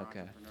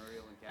 Okay.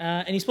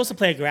 And he's supposed to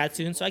play a grad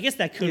student, so I guess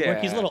that could work.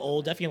 He's a Yeah. little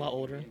old, definitely a lot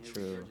older.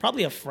 True.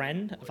 Probably a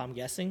friend, if I'm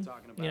guessing.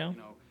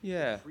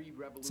 Yeah.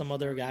 Some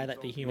other guy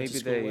that he went to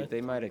Maybe school with.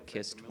 they might have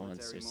kissed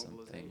once or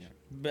something.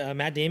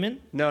 Matt Damon?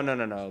 No.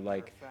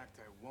 Like In fact,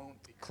 I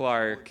won't be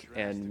Clark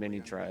and Minnie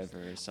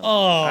Driver or something.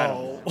 I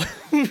don't know.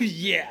 Oh,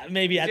 yeah,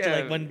 maybe after Yeah.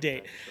 like one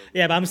date.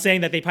 Yeah, but I'm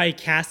saying that they probably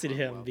casted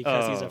him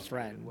because he's Oh. a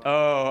friend.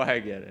 Oh, I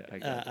get it.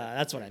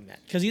 That's what I meant.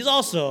 Because he's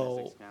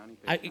also,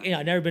 I've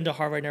never been to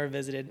Harvard, never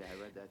visited.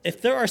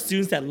 If there are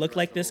students that look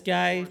like this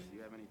guy, Do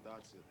you have any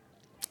thoughts?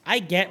 I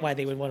get why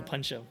they would want to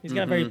punch him. He's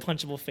got a very Mm-hmm.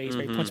 punchable face,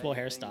 very punchable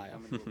hairstyle.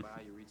 Come and go by,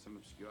 you read some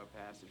obscure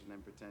passage and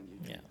then pretend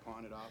you Yeah.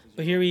 pawn it off as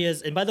But your here he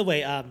is. And by the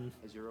way, as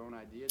your own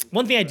idea. Just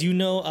one thing I do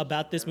know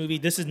about this movie,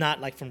 this is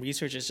not like from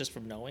research, it's just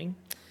from knowing,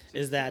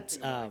 is that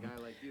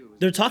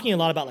they're talking a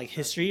lot about like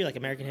history, like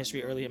American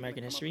history, early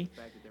American history.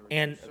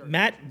 And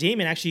Matt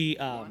Damon actually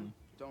don't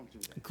do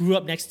that. grew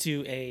up next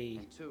to a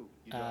Two,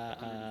 you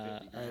dropped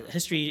a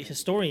history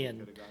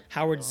historian,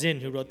 Howard Zinn,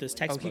 who wrote this Oh,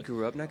 textbook. he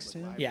grew up next to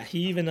him? Yeah, he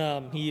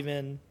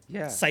even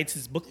Yeah. cites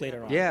his book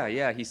later on.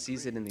 Yeah, he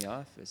sees it in the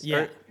office.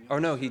 Yeah. Or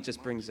no, he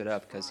just brings it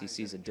up because he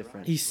sees a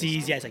different. He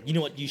sees, yeah, it's like, you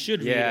know what, you should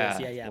read Yeah,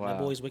 this. Yeah, my wow.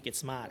 boy's wicked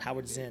smart,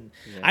 Howard Zinn.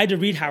 Yeah. I had to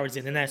read Howard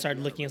Zinn, and then I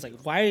started looking, it's like,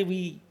 why are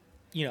we,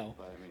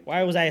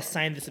 why was I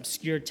assigned this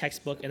obscure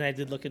textbook? And I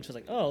did look into it,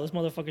 like, oh, this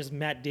motherfucker's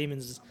Matt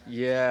Damon's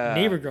Yeah.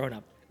 neighbor growing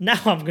up. Now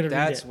I'm going to read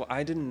That's it. why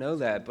I didn't know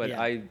that, but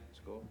Yeah.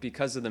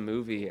 because of the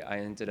movie, I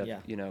ended up,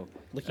 Yeah.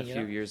 Looking a it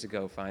few up. years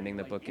ago finding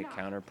the book at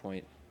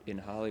Counterpoint in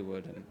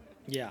Hollywood, and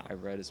Yeah, I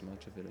read as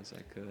much of it as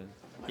I could.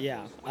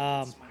 yeah.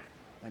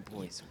 My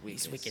boy's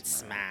He's wicked. wicked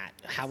smart.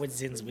 Howard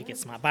Zinn's wicked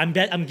smart. But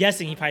I'm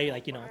guessing he probably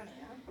like,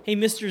 hey,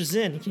 Mr.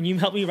 Zinn, can you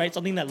help me write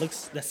something that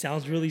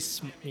sounds really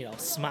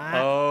smart?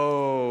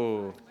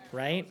 Oh,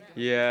 right?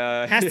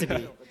 Yeah. Has to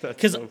be. That's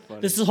Because so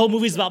funny. this whole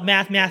movie's about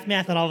math,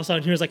 and all of a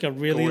sudden here's like a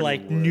really Gordon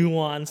like Wood.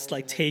 nuanced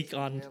like take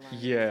on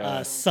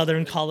Yeah.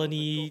 Southern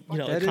colony,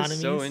 That economies.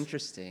 is so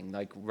interesting.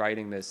 Like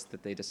writing this,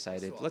 that they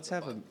decided, let's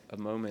have a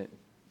moment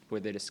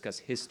where they discuss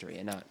history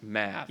and not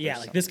math. or Yeah, like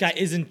something. this guy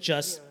isn't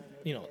just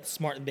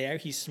smart there.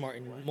 He's smart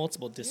in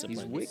multiple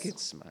disciplines. He's wicked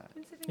smart.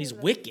 He's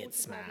wicked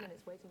smart.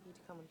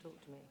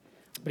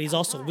 But he's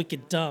also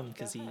wicked dumb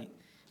because he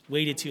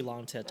waited too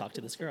long to talk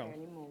to this girl.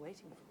 Any more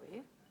waiting for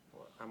you?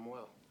 I'm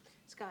well.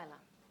 Skylar.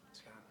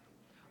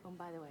 Oh, and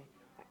by the way,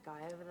 that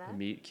guy over there. A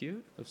meet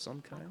cute of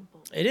some kind.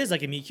 It is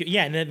like a meet cute.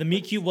 Yeah, and then the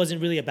meet cute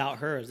wasn't really about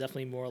her. It was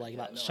definitely more like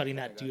about shutting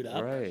that dude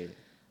up. Right.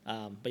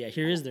 But yeah,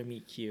 here is their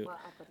meet cute.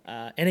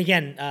 And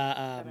again,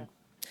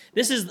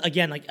 this is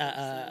again like Money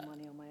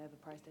on my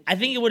overpriced I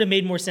think it would have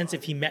made more sense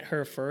if he met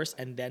her first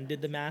and then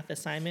did the math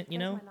assignment, Where's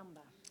my number?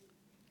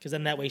 because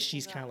then that way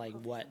she's kind of like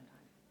what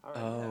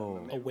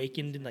Oh,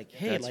 awakened and like,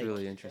 hey, that's like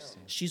really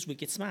interesting. she's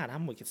wicked smart.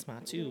 I'm wicked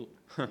smart too,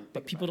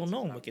 but people don't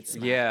know I'm wicked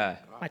smart. Yeah.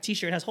 My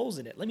T-shirt has holes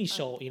in it. Let me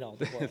show the world.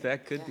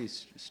 That could be a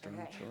strong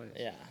choice.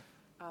 Yeah.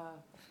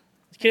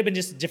 It could have been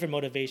just different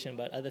motivation,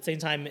 but at the same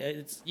time,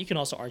 you can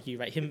also argue,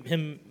 right?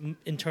 Him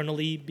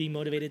internally being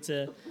motivated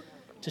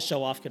to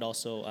show off could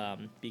also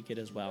be good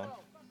as well.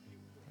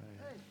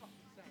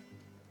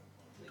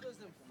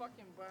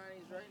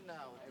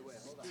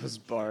 Those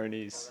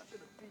Barneys.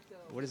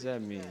 What does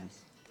that mean?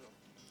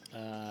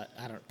 I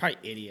don't know, probably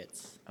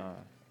idiots.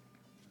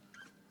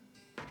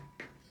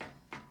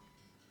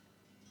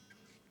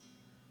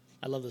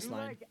 I love this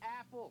line.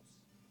 apples.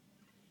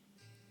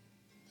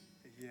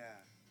 Yeah.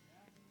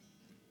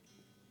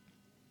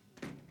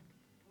 Well,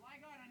 I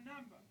got a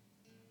number.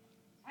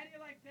 How do you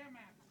like them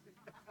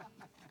apples?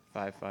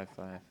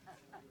 555.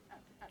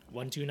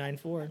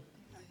 1294.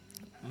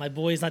 My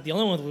boy's not the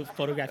only one with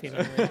photographic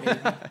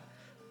memory.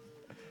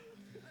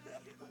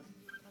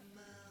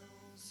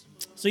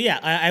 So yeah,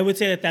 I would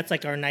say that that's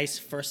like our nice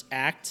first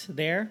act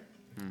there.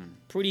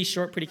 Pretty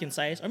short, pretty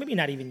concise, or maybe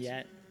not even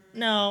yet.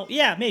 No,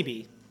 yeah,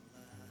 maybe.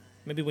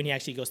 Maybe when he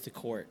actually goes to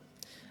court.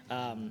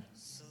 But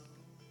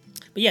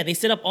yeah, they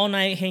sit up all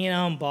night hanging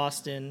out in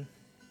Boston.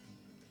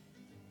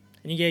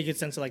 And you get a good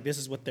sense of like this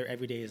is what their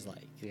everyday is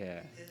like.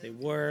 Yeah. They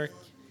work,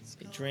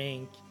 they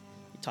drink,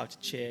 they talk to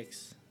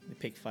chicks, they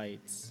pick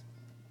fights.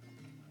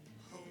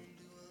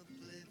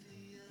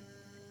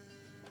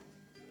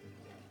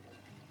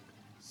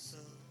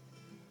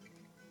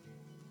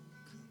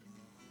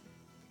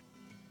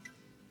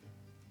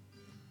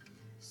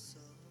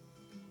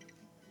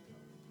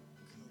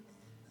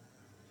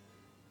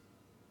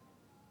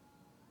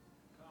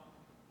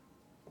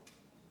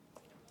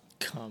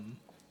 Come.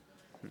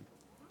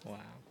 Wow.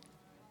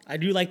 I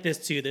do like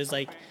this too. There's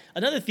like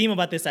another theme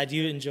about this I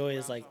do enjoy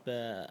is like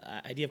the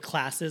idea of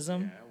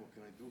classism.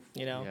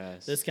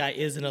 Yes. This guy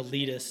is an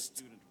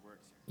elitist,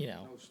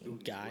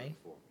 guy.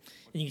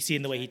 And you can see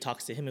in the way he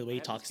talks to him, the way he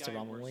talks to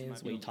Robin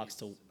Williams, the way he talks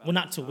to, well,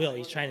 not to Will.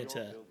 He's trying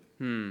to,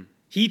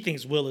 he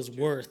thinks Will is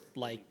worth,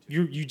 like,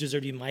 you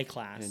deserve to be in my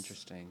class.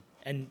 Interesting.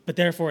 But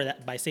therefore,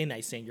 by saying that,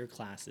 he's saying your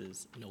class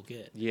is no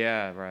good.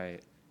 Yeah,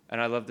 right. And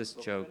I love this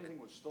joke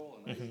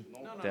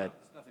that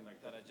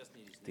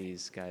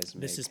these guys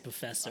make. This is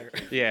Professor.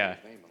 Yeah.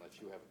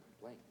 Unless you have a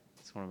complaint.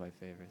 It's one of my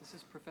favorites.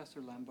 This is Professor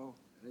Lambeau.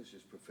 This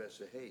is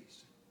Professor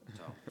Hayes.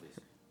 Tom, please.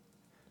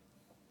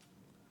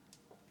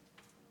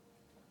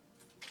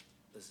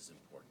 This is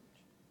important.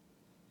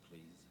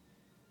 Please.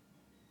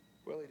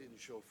 Well, he didn't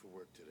show for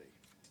work today.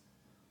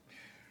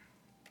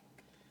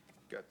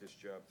 Got this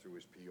job through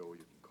his PO, you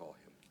can call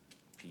him.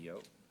 P.O.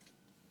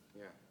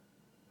 Yeah,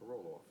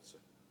 parole officer.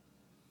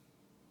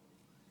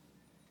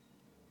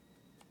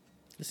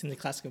 Listen to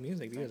classical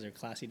music. These guys are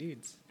classy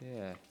dudes.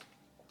 Yeah.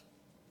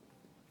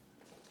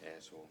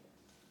 Asshole.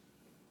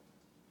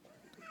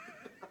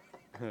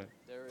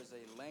 There is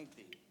a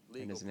lengthy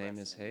legal And his name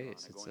is precedent,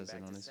 Hayes. Your It Honor, says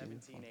going it on back his to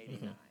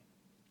uniform.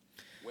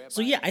 1789,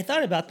 So yeah, I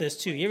thought about this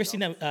too. You ever seen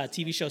that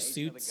TV show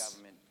Suits?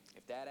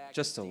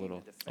 Just a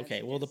little.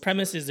 Okay, well the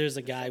premise is there's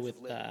a guy with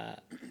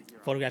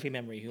photographic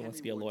memory who wants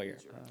to be a lawyer,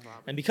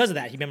 and because of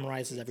that he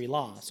memorizes every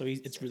law. So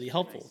it's really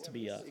helpful to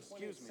be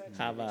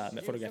have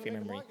photographic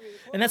memory,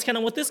 and that's kind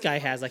of what this guy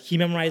has. Like he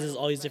memorizes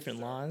all these different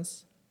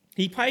laws.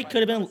 He probably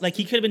could have been like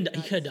he could have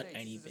done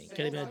anything.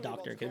 Could have been a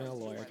doctor. Could have been a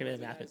lawyer. Could have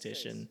been a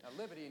mathematician.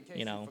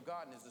 You know.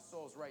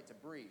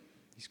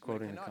 He's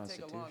quoting the cannot take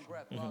a long Constitution.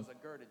 breath, laws are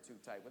girded too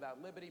tight.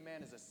 Without liberty,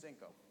 man is a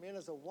cinco. Man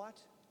is a what?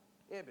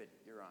 Ibid,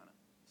 Your Honor.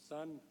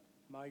 Son,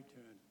 my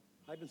turn.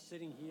 I've been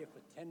sitting here for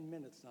 10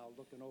 minutes now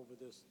looking over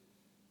this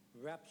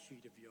rap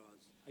sheet of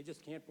yours. I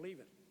just can't believe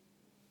it.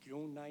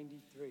 June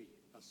 93,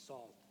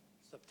 assault.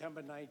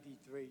 September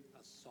 93,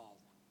 assault.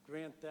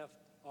 Grand theft,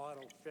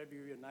 auto,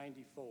 February of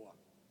 94.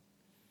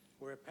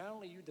 Where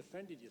apparently you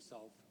defended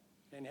yourself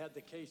and had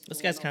the case. This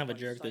thrown guy's kind out of a by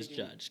jerk, this citing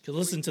judge. 'Cause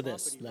listen to free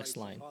this property next rights of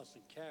line. horse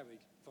and carriage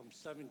from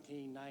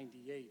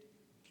 1798.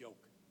 Joke.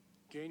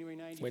 January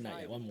 95, Wait, not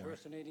yet, one more.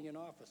 impersonating an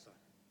officer.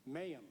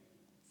 Mayhem,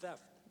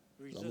 theft,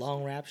 The resistance,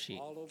 long rap sheet.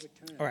 all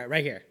overturned. All right,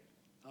 right here.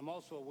 I'm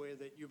also aware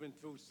that you've been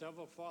through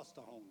several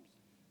foster homes.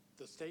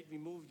 the state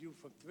removed you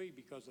from 3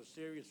 because of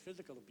serious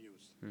physical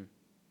abuse.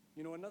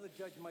 You know, another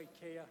judge might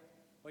care,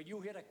 but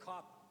you hit a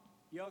cop,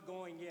 you're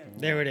going in.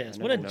 There it is.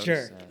 What a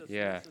jerk.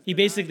 Yeah. He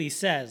basically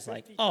says,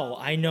 like, oh,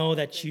 I know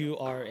that you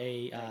are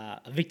a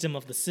victim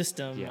of the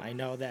system. Yeah. I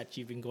know that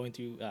you've been going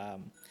through,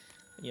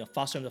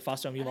 foster home to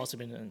foster home. You've also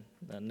been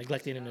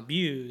neglected and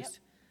abused.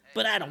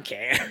 But I don't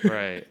care.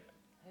 Right.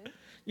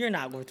 You're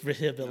not worth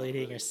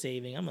rehabilitating or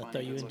saving. I'm going to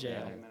throw you in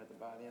jail.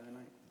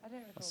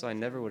 So I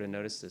never would have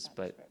noticed this,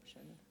 but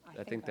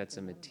I think that's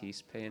a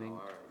Matisse painting,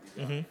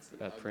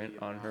 a print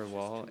on her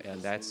wall,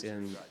 and that's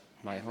in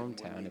my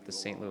hometown at the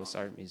St. Louis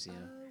Art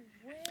Museum.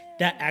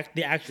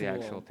 The actual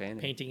actual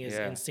painting. is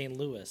Yeah. in St.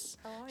 Louis.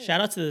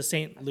 Shout out to the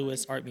St.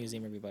 Louis Art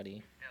Museum,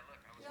 everybody.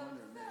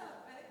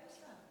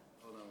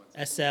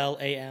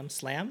 SLAM,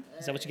 Slam?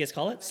 Is that what you guys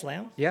call it?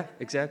 Slam? Yeah,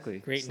 exactly.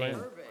 Great Slam.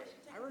 name.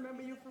 I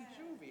remember you from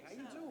Juvie. How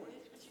you doing?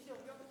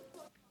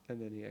 And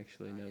then he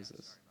actually knows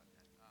this.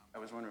 I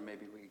was wondering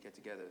maybe we could get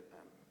together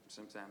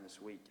sometime this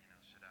week.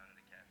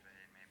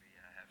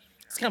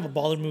 It's kind of a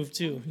baller move,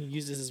 too. He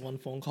uses his one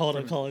phone call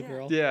to call a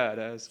girl. Yeah,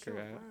 that's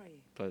correct.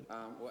 But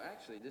Well,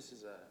 actually, this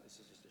is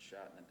just a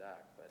shot in the dark,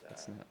 but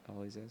that's not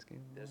all he's asking.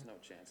 there's no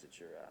chance that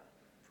you're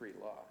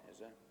pre-law, is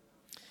there?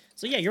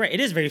 So, yeah, you're right. It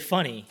is very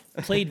funny.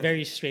 Played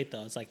very straight,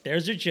 though. It's like,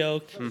 there's your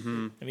joke.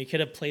 And we could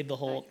have played the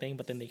whole thing,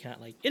 but then they kind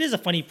of like... It is a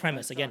funny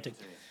premise, again,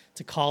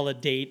 to call a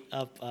date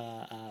up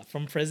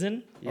from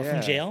prison or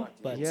from jail.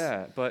 But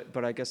Yeah,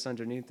 but I guess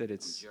underneath it,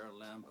 it's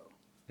Gerald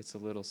Lambo. a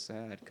little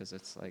sad because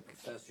it's like,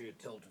 Professor, you're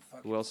told to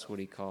fuck who else would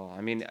he call? I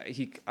mean,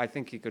 I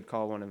think he could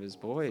call one of his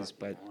boys,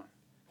 but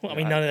well, I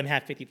mean, none of them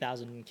have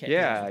 50,000 to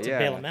Yeah, bail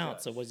yeah. him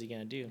out. So what's he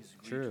gonna do?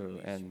 true,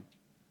 and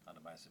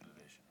under my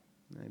supervision.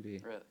 maybe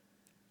Really?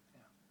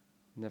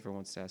 never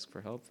wants to ask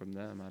for help from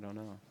them. I don't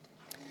know.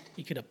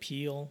 He could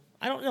appeal.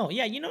 I don't know.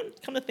 Yeah,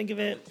 come to think of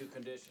it, 2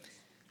 conditions.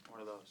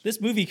 One of those. this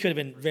movie could have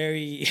been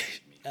very,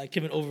 could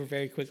have been over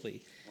very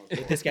quickly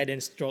if this guy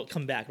didn't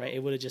come back. Right? It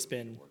would have just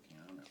been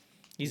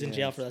he's in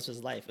jail for the rest of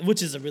his life,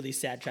 which is a really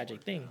sad,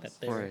 tragic thing that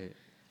they're, Right.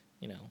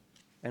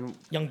 And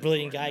young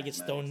brilliant guy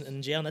gets thrown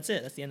in jail and that's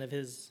it. That's the end of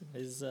his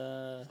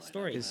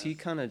story. is he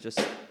kind of just?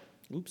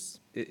 Oops.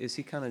 Is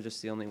he kind of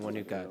just the only one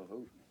who got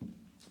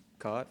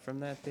caught from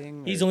that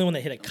thing? He's or- the only one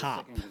that hit a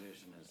cop.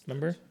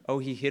 Remember? Oh,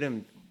 he hit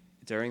him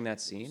during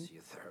that scene.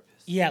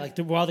 Yeah, like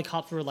while the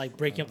cops were like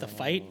breaking up the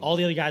fight, all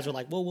the other guys were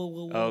like, "Whoa, whoa,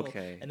 whoa, whoa!"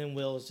 Okay. And then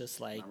Will was just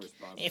like,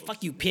 "Hey,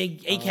 fuck you,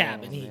 pig,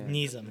 ACAB," and he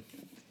knees him.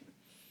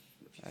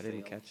 I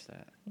didn't catch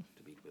that.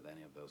 To meet with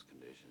any of those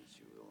conditions,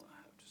 you will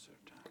have to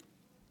serve time.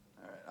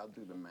 All right, I'll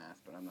do the math,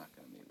 but I'm not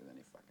going to meet with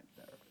any fucking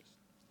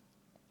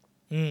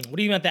therapist. What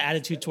do you mean about the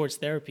attitude towards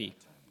therapy?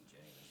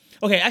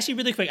 Okay, actually,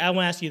 really quick, I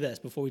want to ask you this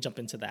before we jump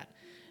into that.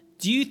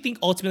 Do you think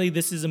ultimately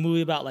this is a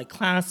movie about like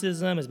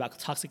classism? Is about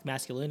toxic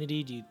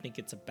masculinity? Do you think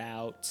it's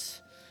about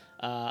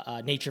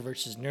nature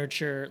versus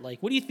nurture?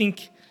 Like, what do you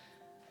think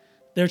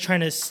they're trying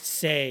to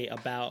say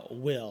about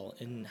Will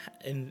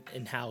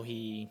and how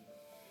he?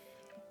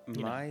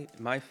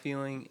 My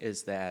feeling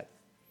is that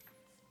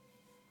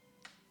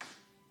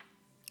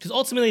Because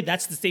ultimately,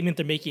 that's the statement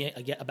they're making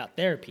about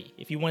therapy.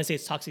 If you want to say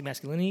it's toxic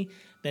masculinity,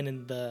 then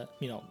in the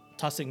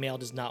toxic male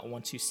does not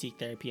want to seek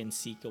therapy and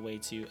seek a way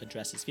to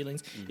address his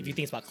feelings. If you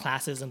think it's about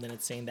classism, then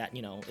it's saying that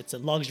it's a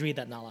luxury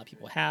that not a lot of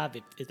people have.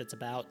 If it's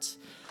about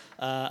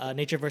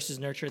nature versus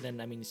nurture, then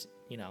I mean,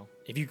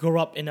 if you grow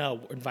up in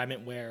an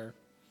environment where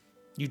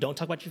you don't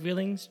talk about your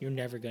feelings, you're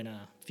never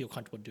gonna feel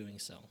comfortable doing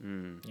so.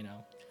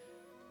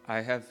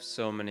 I have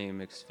so many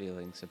mixed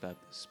feelings about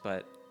this,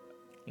 but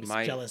I'm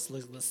my jealous,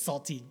 look, the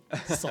salty.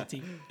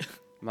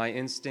 my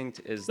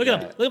instinct is Look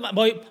at him. Look at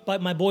my boy.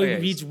 My boy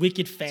Okay, reads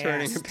wicked fast.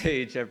 turning a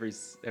page every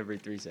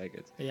 3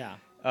 seconds. Yeah,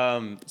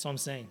 Um, that's what I'm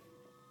saying.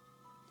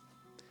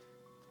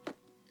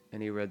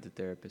 and he read the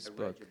therapist's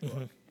book.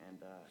 And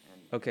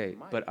Okay,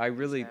 Mike but I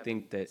really is having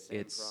think the that same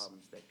it's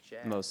problems that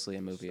Jack mostly a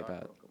in movie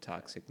about Starbucks had.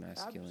 toxic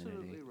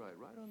masculinity. Right,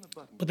 right on the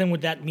button. But then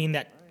would that mean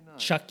that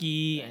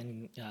Chucky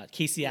and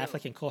Casey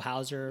Affleck and Cole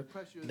Hauser,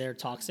 they're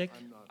toxic?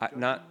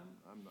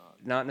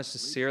 Not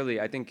necessarily.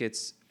 I think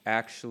it's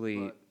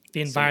actually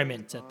The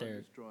environment that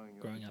they're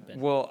growing up in.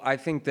 well. I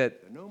think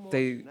that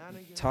they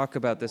talk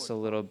about this a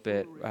little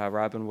bit.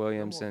 Robin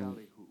Williams and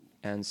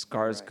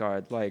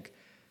Skarsgård, like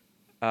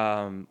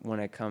when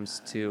it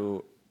comes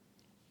to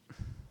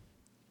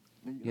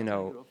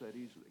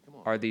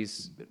are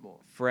these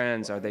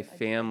friends? Are they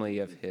family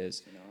of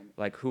his?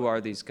 Like, who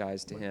are these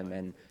guys to him?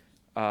 And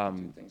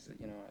Things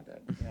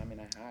that, I mean,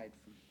 I hide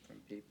from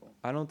people.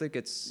 I don't think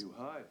it's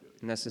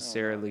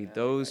necessarily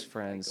those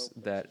friends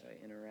that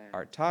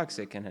are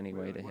toxic in any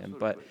way to him.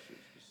 But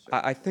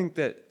I think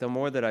that the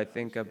more that I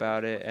think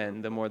about it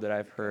and the more that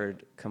I've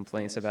heard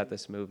complaints about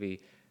this movie,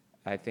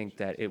 I think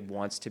that it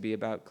wants to be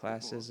about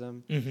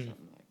classism.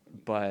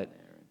 But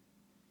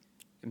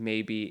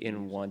maybe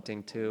in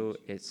wanting to,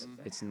 it's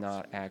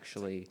not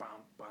actually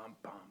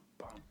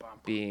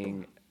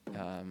being,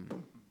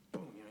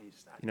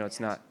 it's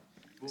not,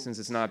 since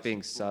it's not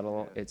being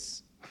subtle,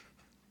 it's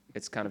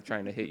kind of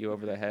trying to hit you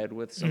over the head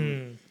with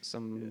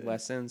some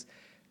lessons.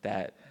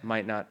 that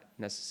might not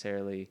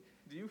necessarily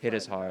hit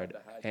as hard.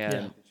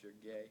 And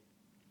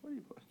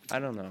I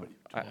don't know.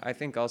 I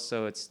think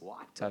also it's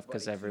tough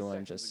because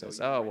everyone just says,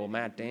 "Oh, well,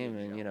 Matt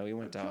Damon, you know, he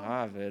went to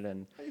Harvard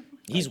and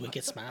He's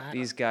wicked smart.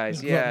 these guys,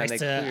 He grew up yeah, and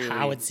next they to clearly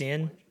Howard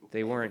Zinn.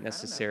 they weren't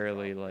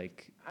necessarily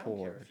like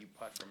poor."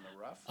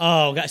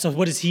 Oh, God. So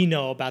what does he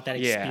know about that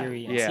Yeah,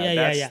 experience?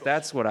 yeah,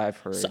 that's what I've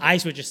heard. So I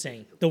see what you're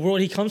saying. The world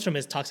he comes from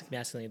is toxic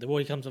masculinity. The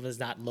world he comes from is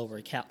not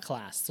lower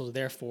class. So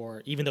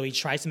therefore, even though he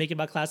tries to make it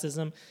about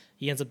classism,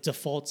 he ends up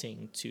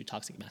defaulting to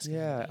toxic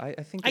masculinity. Yeah,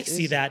 I think I it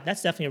see is- that.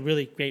 That's definitely a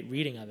really great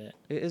reading of it.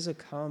 It is a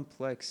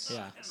complex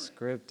Yeah.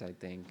 script, I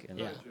think. And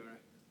Yeah.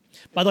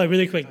 By the way,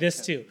 really quick,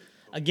 this too.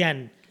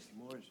 Again,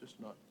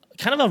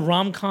 kind of a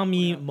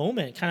rom-com-y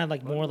moment. Kind of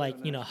like more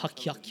like, you know, huck,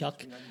 yuck,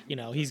 yuck. You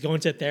know, he's going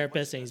to a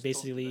therapist and he's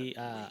basically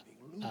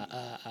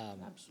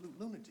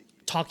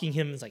talking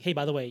him. It's like, hey,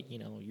 by the way, you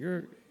know,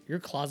 you're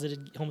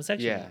closeted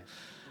homosexual. Yeah.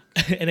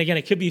 And again,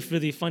 it could be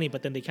really funny,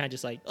 but then they kind of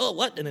just like, oh,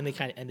 what? And then they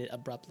kind of end it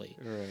abruptly.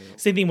 Right.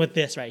 Same thing with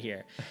this right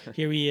here.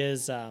 Here he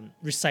is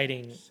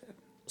reciting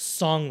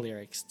song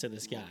lyrics to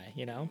this guy,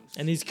 you know?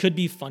 And these could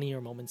be funnier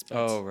moments, but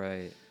Oh,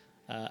 right.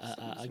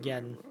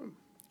 again,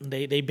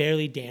 they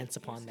barely dance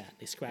upon that.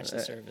 They scratch the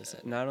surface.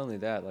 Not only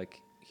that, like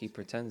he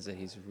pretends that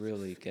he's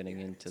really getting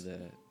into the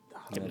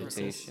Hypnosis.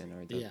 meditation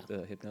or the, Yeah.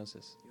 the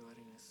hypnosis. You are in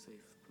a safe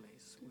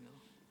place, Will.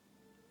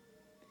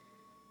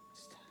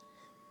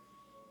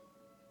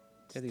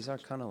 Yeah, these are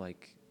kind of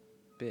like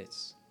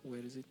bits. Where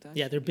is it at?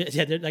 Yeah,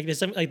 they're like there's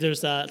some like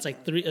there's it's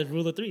like three a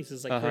rule of threes.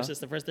 It's like Uh-huh. first it's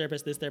the first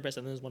therapist, this therapist,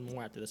 and then there's one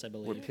more after this, I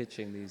believe. We're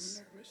pitching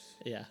these.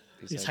 Yeah,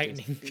 these he's ideas.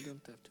 heightening. You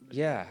don't have to.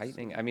 Yeah,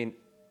 heightening. I mean,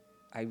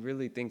 I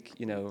really think,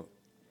 you know,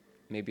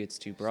 maybe it's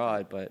too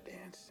broad, but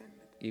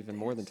even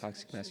more than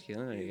toxic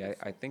masculinity,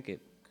 I think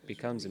it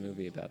becomes a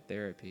movie about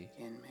therapy.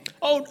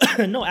 Oh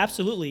no,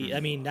 absolutely. I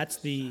mean, that's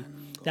the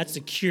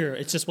cure.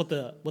 It's just what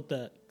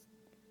the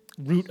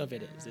root of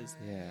it is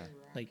Yeah.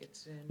 like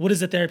what is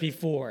the therapy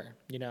for?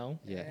 You know.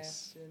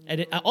 Yes.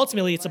 And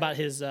ultimately, it's about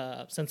his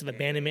sense of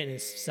abandonment and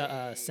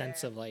his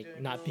sense of like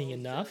not being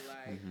enough.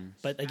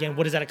 But again,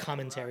 what is that a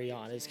commentary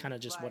on? It's kind of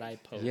just what I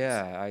pose.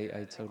 Yeah,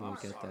 I totally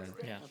get that.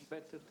 Yeah.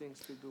 Better things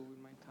to do with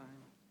my time.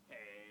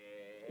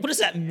 What does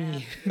that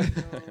mean?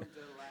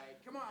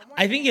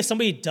 I think if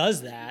somebody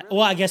does that,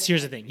 well, I guess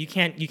here's the thing: you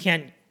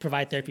can't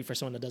provide therapy for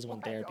someone that doesn't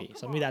want therapy.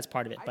 So maybe that's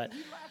part of it. But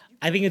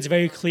I think it's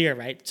very clear,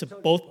 right, to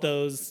both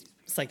those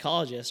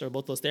psychologists or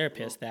both those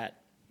therapists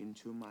that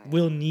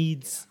Will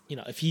needs, you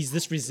know, if he's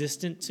this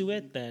resistant to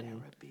it,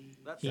 then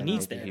he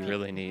needs Maybe therapy. he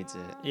really needs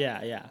it.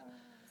 Yeah.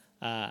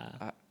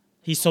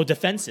 He's so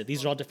defensive.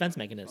 These are all defense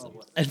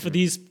mechanisms. And for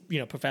these, you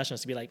know,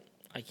 professionals to be like,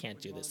 I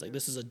can't do this. Like,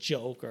 this is a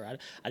joke, or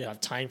I don't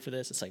have time for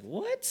this. It's like,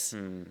 what?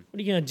 What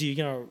are you gonna do?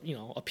 You're gonna, you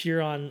know,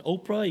 appear on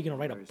Oprah? You're gonna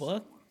write a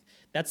book?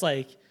 That's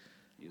like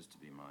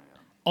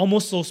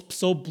almost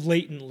so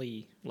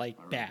blatantly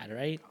like bad,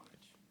 right?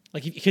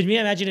 Like, could you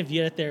imagine if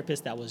you had a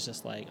therapist that was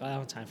just like, oh, I don't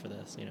have time for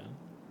this, you know?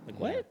 Like,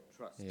 what?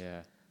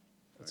 Yeah.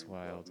 That's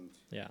wild.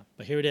 Yeah,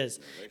 but here it is.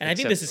 And I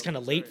think this is kind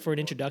of late for an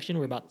introduction.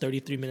 We're about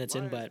 33 minutes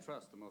in, but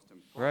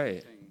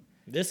Right.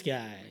 this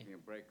guy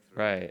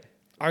Right.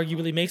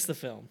 arguably makes the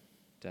film.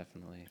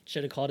 Definitely.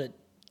 Should have called it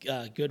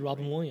Good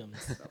Robin Williams.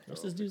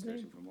 What's this dude's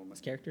name?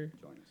 His character?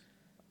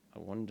 I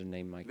wanted to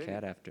name my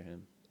cat after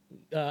him.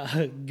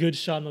 Good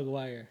Sean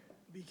McGuire.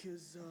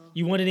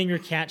 You want to name your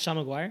cat Sean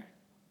McGuire?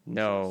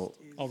 No.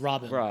 Oh,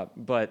 Robin. Rob,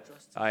 but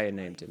I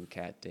named him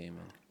Cat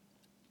Damon.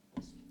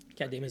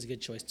 Cat Damon's a good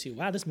choice too.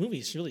 Wow, this movie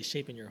is really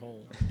shaping your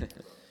whole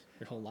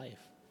life.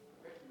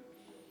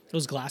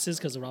 Those glasses,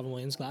 because of Robin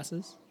Williams'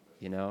 glasses.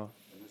 You know,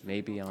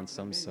 maybe on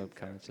some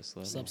subconscious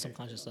level.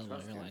 Subconscious level.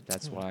 You're like,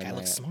 That's oh, why guy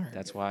looks smart.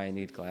 That's why I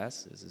need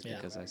glasses. Is Yeah.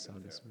 because I saw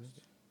this movie.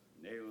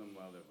 Nail them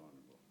while they're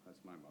vulnerable.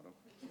 That's my motto.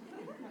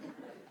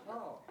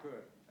 Oh,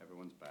 good.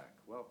 Everyone's back.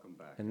 Welcome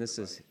back. And this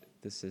is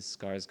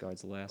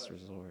Skarsgård's last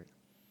resort.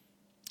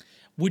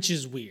 Which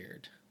is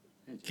weird,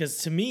 because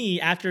to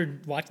me, after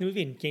watching the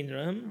movie and getting to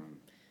know him,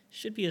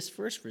 should be his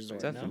first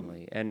resort.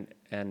 Definitely. And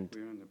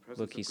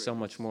look, he's so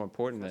much more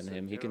important than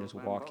him. He can just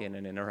walk in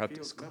and interrupt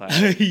his class.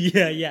 No?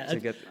 yeah. To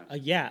get,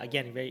 Yeah.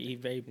 Again, he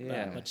very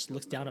Yeah. much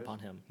looks down upon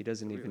him. he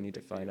doesn't even need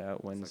to find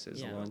out when's his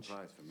Yeah. lunch.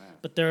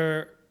 But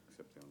they're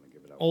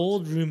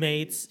old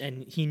roommates,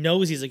 and he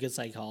knows he's a good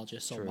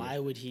psychologist. So True. why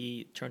would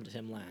he turn to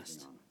him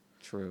last?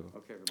 True.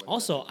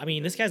 Also, I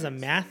mean, this guy's a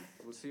math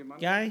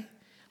guy.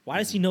 Why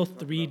does he know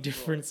 3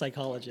 different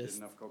psychologists?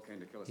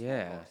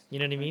 Yeah. You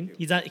know what I mean?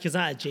 He's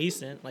not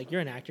adjacent. Like, you're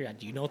an actor.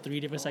 Do you know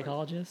 3 different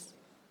psychologists?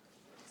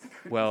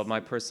 Well, my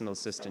personal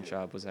assistant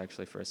job was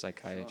actually for a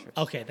psychiatrist.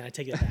 Okay, then I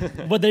take it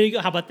back. But there you go.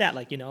 How about that?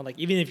 Like, you know, like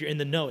even if you're in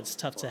the know, it's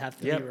tough to have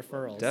 3 Yep,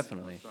 referrals.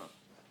 Definitely.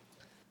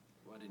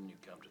 Why didn't you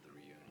come to the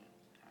reunion?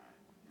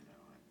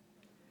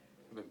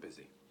 I've been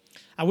busy.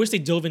 I wish they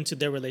dove into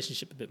their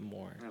relationship a bit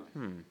more.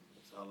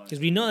 Because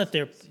we know that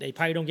they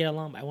probably don't get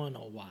along, but I want to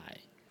know why.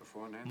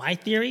 My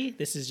theory,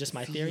 this is just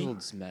my theory.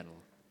 Fields medal.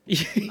 Yeah.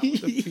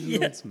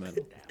 Fields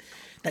medal.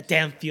 That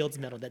damn Fields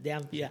medal.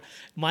 Yeah.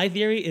 My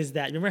theory is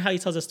that, remember how he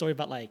tells a story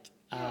about like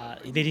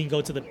they didn't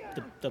go to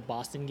the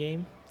Boston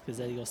game because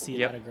they go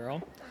see about a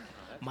girl.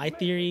 My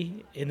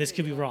theory, and this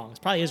could be wrong,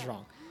 it probably is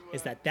wrong,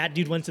 is that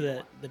dude went to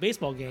the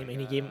baseball game and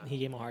he gave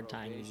him a hard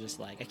time. He's just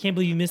like, I can't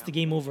believe you missed the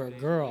game over a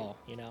girl,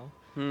 you know?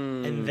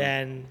 And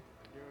then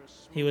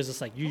he was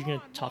just like, you're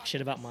gonna talk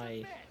shit about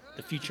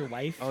the future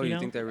wife. Oh, you you know?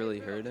 think that really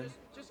hurt him?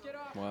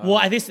 Wow. Well,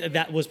 I think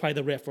that was probably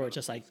the riff where it's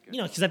just like, you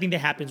know, because I think that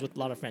happens with a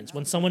lot of friends.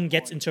 When someone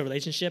gets into a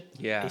relationship,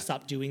 they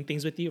stop doing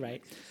things with you,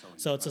 right?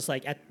 So it's just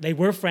like they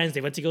were friends.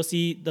 They went to go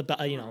see the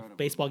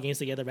baseball games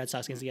together, Red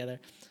Sox games together,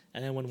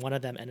 and then when one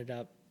of them ended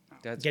up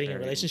getting a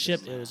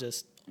relationship, it was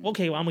just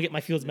okay. Well, I'm gonna get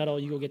my Fields medal.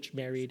 You go get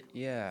married.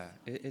 Yeah,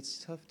 it's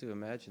tough to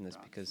imagine this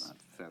because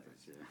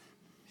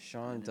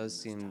Sean does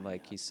seem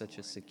like he's such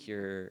a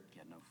secure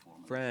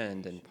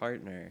friend and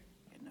partner.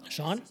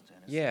 Sean?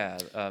 Yeah,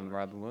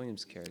 Robin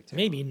Williams' character.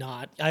 Maybe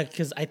not,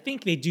 because I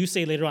think they do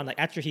say later on, like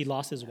after he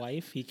lost his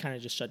wife, he kind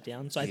of just shut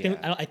down. So I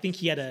think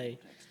he had a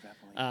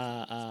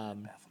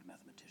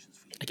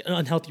like an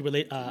unhealthy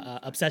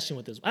obsession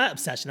with his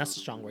obsession. That's a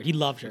strong word. He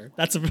loved her.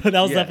 That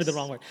was definitely the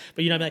wrong word.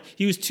 But you know, like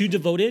he was too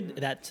devoted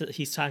that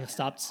he's kind of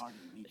stopped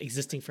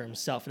existing for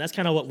himself, and that's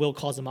kind of what Will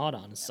calls him out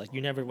on. It's like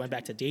you never went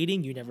back to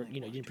dating. You never, you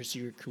didn't pursue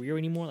your career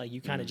anymore. Like you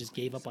kind of just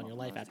gave up on your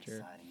life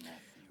after.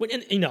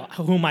 And you know,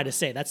 who am I to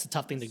say? That's a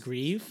tough thing to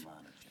grieve.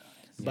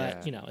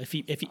 But you know, if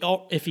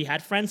he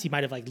had friends, he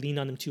might have like leaned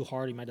on them too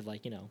hard. He might have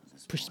like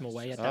pushed them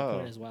away at that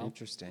point as well.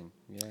 Interesting.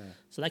 Yeah.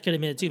 So that could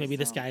have been it too. Maybe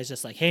this guy is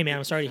just like, hey man,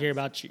 I'm sorry to hear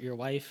about your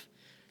wife.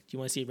 Do you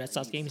want to see a Red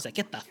Sox game? He's like,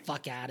 get the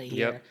fuck out of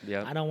here.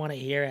 Yep. I don't want to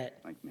hear it.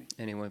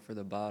 And he went for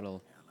the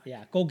bottle.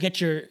 Yeah. Go get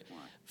your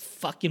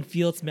fucking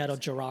Fields medal,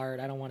 Gerard.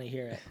 I don't want to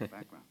hear it.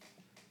 Background.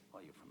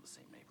 Well, you're from the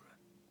same neighborhood.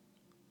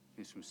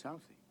 He's from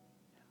Southie.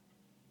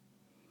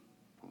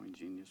 Yeah. Boy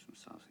genius from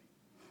Southie.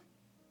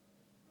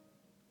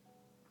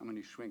 How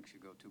many shrinks you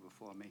go to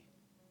before me?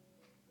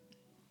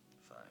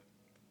 5.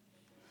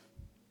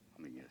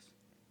 Let me guess.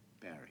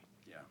 Barry.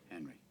 Yeah.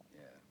 Henry.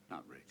 Yeah.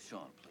 Not Rick.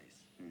 Sean,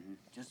 please.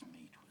 Just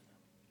meet with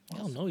them. They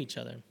all know each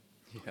other.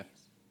 Yeah.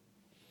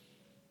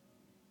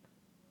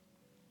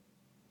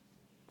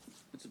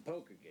 It's a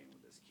poker game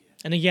with this kid.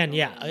 And again,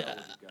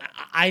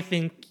 I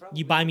think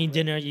you buy me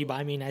dinner, you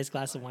buy me a nice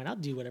glass of wine. I'll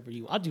do whatever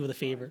I'll do with a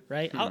favor,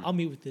 right? I'll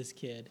meet with this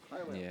kid.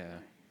 Yeah.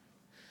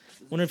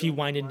 Wonder if he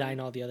wined and dined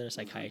all the other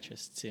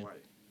psychiatrists too.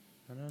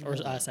 Or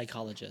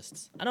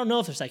psychologists. I don't know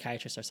if they're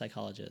psychiatrists or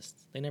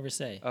psychologists. They never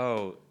say.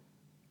 Oh.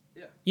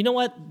 Yeah. You know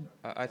what?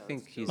 I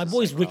think he's. My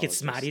boy's wicked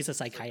smart. He's a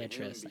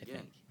psychiatrist, I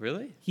think.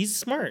 Really? He's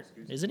smart,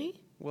 isn't he?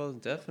 Well,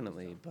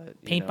 definitely,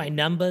 but paint by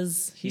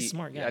numbers. He's a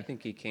smart guy. I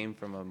think he came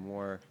from a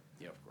more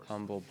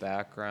humble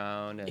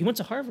background. And he went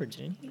to Harvard,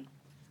 didn't he?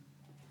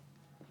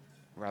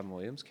 Robin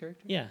Williams'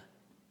 character? Yeah.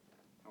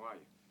 How are you?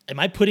 Am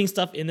I putting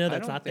stuff in there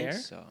that's not think there?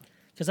 So.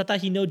 Because I thought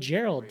he knew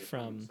Gerald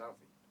from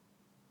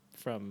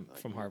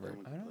Harvard.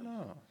 I don't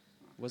know.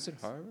 Was it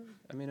Harvard?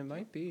 I mean, it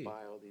might be.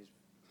 Buy all these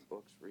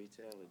books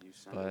retail and you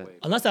send But- away.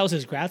 Unless that was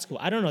his grad school.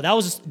 I don't know. That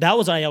was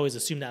what I always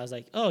assumed. I was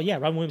like, oh yeah,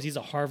 Robin Williams. He's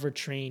a Harvard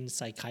trained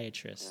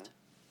psychiatrist.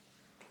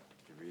 Did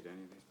you read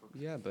any of these books?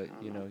 Yeah, but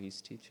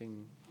he's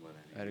teaching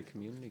at a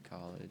community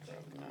college.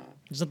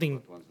 There's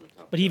nothing,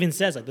 but he even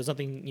says like there's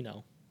nothing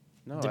No,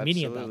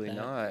 demeaning about absolutely that.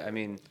 not. I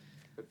mean,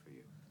 Good for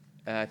you.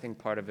 and I think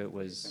part of it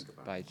was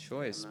by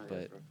choice,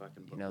 but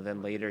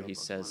then later he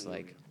says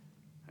like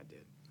I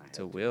did. I had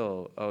to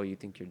Will, "Oh, you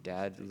think your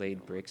dad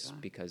laid bricks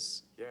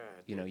because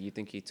Yeah, you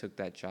think he took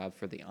that job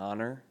for the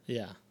honor?"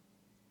 Yeah.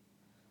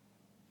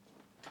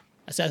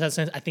 I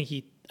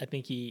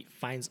think he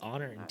finds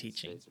honor in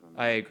teaching.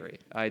 I agree.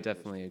 I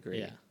definitely agree.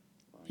 Yeah.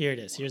 Here it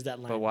is. Here's that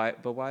line.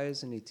 But why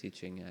isn't he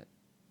teaching at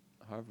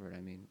Harvard?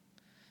 I mean,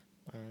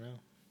 I don't know.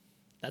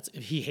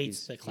 He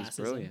hates the classism. He's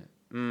brilliant.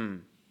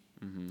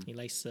 Mm-hmm. He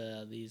likes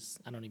these.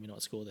 I don't even know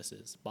what school this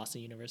is.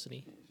 Boston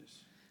University.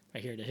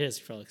 Right here it is,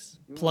 folks.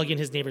 Plug in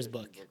his neighbor's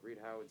book. Read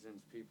Howard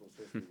Zinn's People's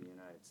History of the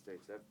United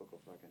States. That book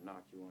will fucking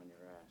knock you on your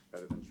ass.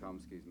 Better than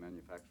Chomsky's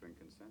Manufacturing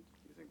Consent?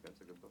 You think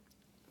that's a good book?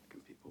 But can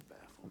people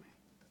baffle me?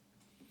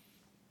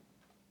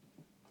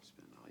 You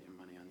spend all your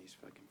money on these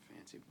fucking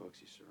fancy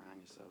books. You surround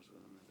yourselves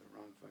with them. They're the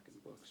wrong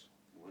fucking books.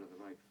 What are the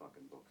right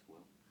fucking books,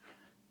 Will?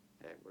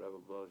 Hey,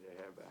 whatever blows your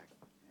hair back.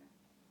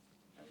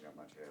 I haven't got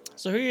much hair left.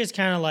 So here is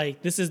kind of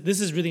like this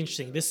is really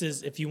interesting. This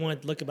is if you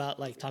want to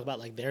talk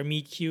about their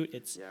meet cute.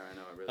 It's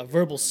a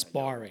verbal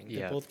sparring.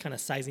 They're both kind of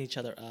sizing each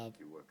other up,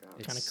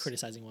 kind of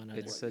criticizing one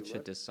another. It's such a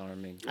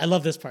disarming. I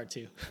love this part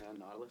too.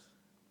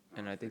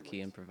 And I think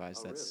he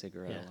improvised that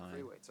cigarette line.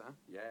 Free weights, huh?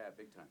 Yeah,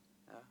 big time.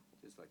 Yeah,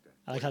 just like that.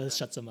 I like how this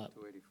shuts him up.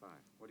 285.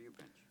 What do you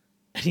bench?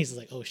 And he's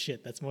like, "Oh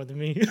shit, that's more than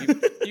me."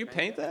 You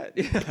paint that?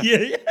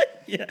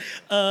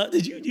 yeah.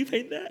 Did you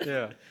paint that?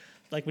 Yeah.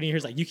 Like when he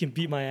hears like, "You can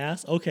beat my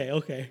ass." Okay.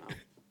 Like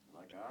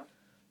art?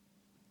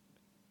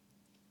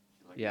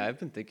 Yeah, I've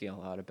been thinking a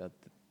lot about.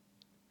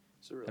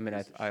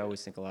 I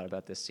always think a lot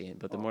about this scene,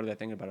 but the more that I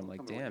think about it, I'm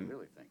like, damn,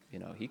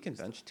 he can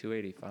bench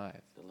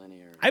 285.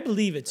 I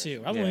believe it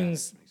too. Robin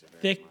Williams,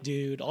 thick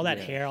dude, all that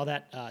hair, all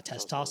that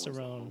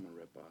testosterone.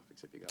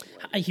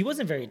 He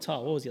wasn't very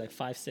tall. What was he, like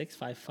 5'6",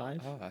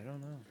 5'5"? Oh, I don't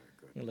know.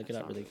 I'm gonna look it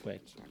up really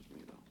quick. Concerns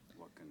me, though.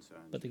 What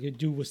concerns But the you? good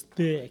dude was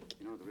thick.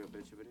 You know what the real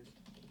bitch of it is?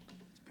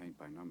 It's paint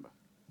by number.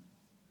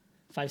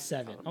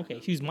 5'7". Okay,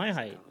 he's my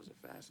height. Colors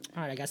are fascinating.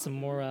 All right, I got some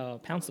more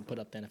pounds to put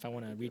up then if I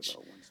want to reach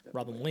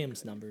Robin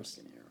Williams numbers.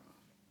 Fucking ear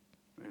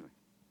off. Really?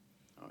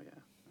 Oh, yeah.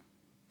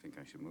 I think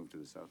I should move to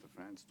the south of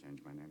France, change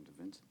my name to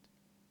Vincent.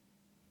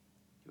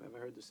 You ever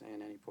heard the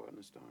saying, any port in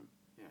a storm?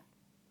 Yeah.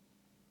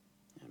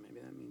 Yeah, maybe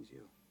that means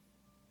you.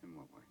 In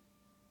what way?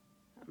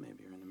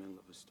 Maybe you're in the middle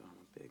of a storm,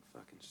 a big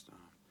fucking storm.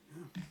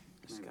 Yeah.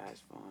 The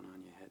sky's falling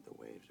on your head, the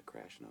waves are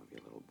crashing over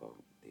your little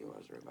boat, the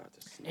oars are about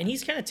to snap. And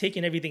he's kind of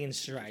taking everything in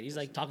stride. He's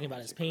like talking about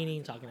his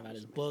painting, talking about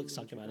his books,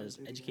 talking about his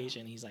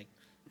education. He's like,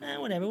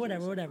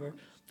 whatever.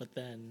 But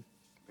then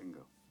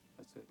Bingo.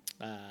 That's it.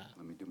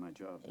 Let me do my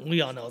job.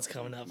 we all know what's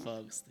coming up,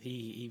 folks.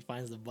 He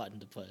finds the button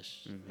to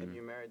push. Maybe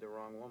you married the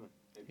wrong woman.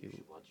 Maybe you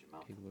should watch your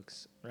mouth. He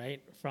looks.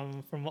 Right?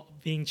 From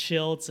being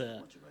chill to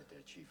Watch it right there,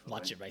 Chief.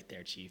 watch it right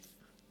there, Chief.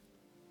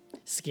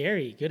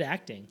 Scary. Good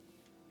acting.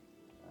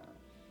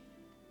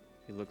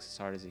 He looks as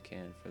hard as he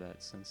can for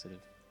that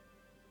sensitive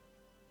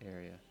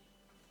area.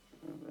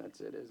 Well, that's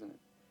it, isn't it?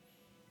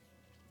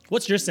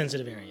 What's your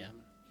sensitive area?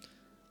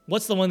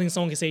 What's the one thing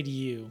someone can say to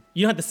you?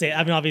 You don't have to say it.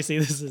 I mean, obviously,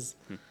 this is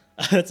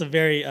that's a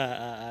very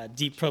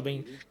deep,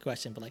 probing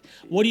question. But like,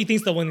 what do you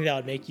think's the one thing that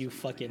would make you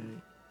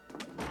fucking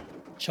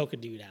choke a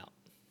dude out?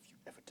 If you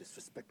ever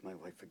disrespect my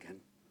wife again,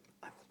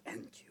 I will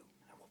end you.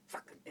 I will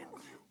fucking end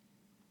you.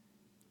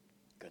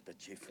 Got that,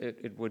 Chief?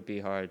 It would be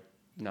hard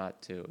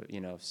not to,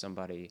 if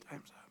somebody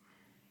Time's up.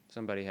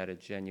 somebody had a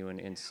genuine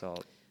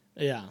insult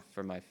Yeah.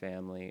 for my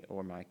family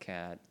or my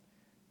cat.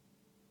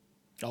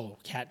 Oh,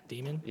 cat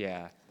demon.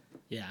 Yeah.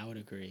 Yeah, I would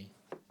agree.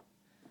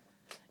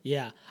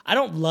 Yeah, I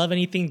don't love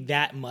anything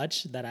that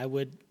much that I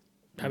would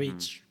probably,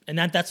 and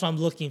that's what I'm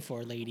looking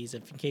for, ladies.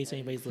 If in case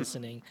anybody's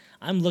listening,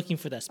 I'm looking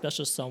for that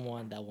special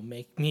someone that will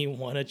make me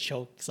want to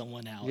choke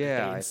someone out.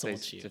 Yeah, if they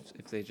insult you.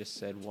 if they just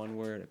said one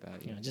word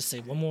about you. Just say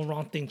one more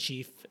wrong thing,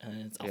 Chief,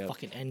 and I'll Yep.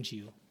 fucking end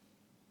you.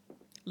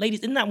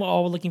 Ladies, isn't that what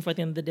all we're looking for at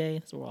the end of the day?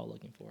 That's what we're all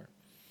looking for.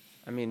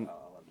 I mean,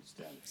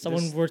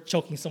 Someone this- worth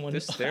choking someone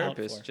this out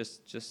therapist for.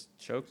 just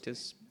choked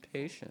his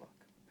patient.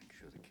 Make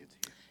sure the kid's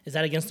here. Is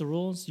that against the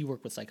rules? You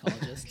work with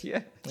psychologists.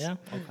 Yeah. Yeah?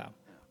 Okay.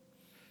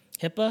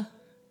 HIPAA?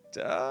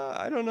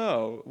 I don't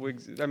know.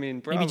 I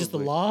mean, probably. Maybe just the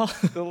law?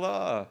 The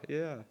law,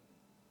 yeah.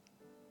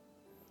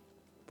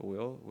 But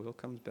Will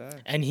comes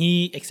back. And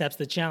he accepts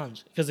the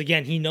challenge. Because,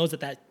 again, he knows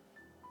that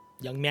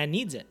young man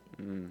needs it.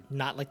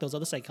 Not like those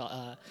other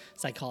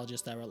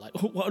psychologists that were like,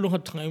 oh, I don't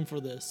have time for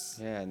this.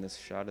 Yeah, and this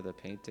shot of the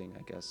painting,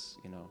 I guess,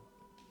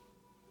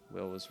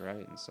 Will was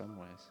right in some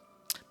ways.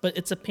 But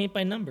it's a paint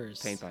by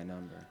numbers. Paint by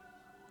number.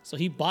 So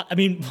he bought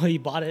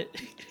it.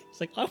 He's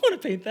like, I want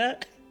to paint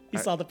that. He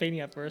saw the painting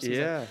at first. He's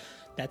like, Yeah.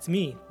 that's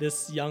me,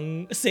 this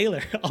young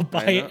sailor. I'll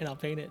buy I it know. and I'll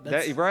paint it.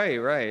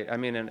 Right. I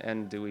mean,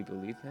 and do we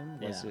believe him?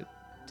 Was Yeah. it?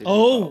 Did he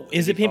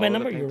Is did it he paint by follow the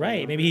number? paint You're by right.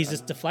 number? Maybe he's I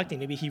just don't- deflecting.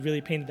 Maybe he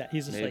really painted that.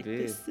 He's just like,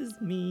 Maybe. this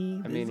is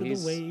me. I These mean, are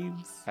he's. the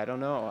waves. I don't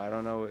know. I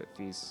don't know if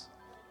he's.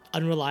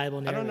 Unreliable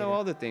I narrator. don't know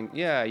all the things.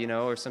 Yeah,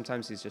 or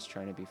sometimes he's just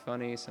trying to be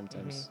funny.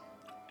 Sometimes.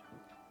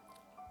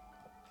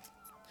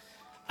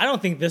 I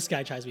don't think this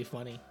guy tries to be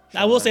funny.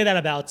 I will say that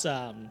about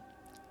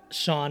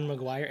Sean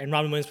McGuire and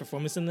Robin Williams'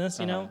 performance in this.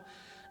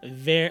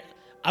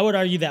 I would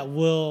argue that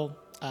Will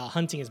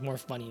Hunting is more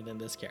funny than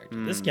this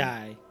character. This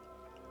guy,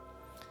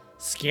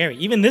 scary.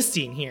 Even this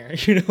scene here,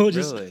 just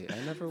Really, I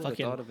never would have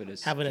fucking thought of it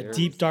as having a scary.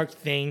 deep dark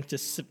thing,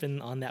 just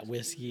sipping on that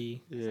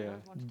whiskey. Yeah.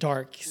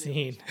 Dark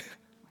scene.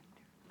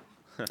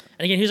 And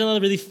again, here's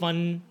another really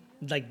fun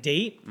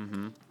date.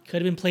 Could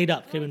have been played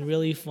up. Could have been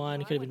really fun.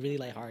 Could have been really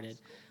lighthearted.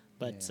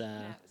 But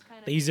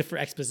they use it for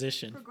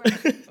exposition.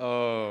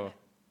 Oh.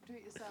 Do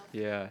it yourself.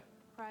 Yeah.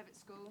 Private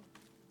school.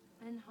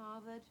 And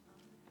Harvard.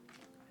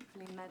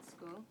 Hopefully med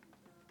school.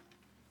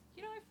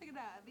 You know, I figured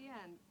out at the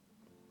end,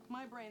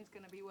 my brain's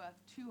going to be worth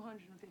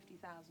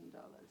 $250,000.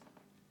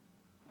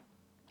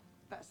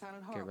 That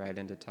sounded horrible. Get right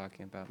into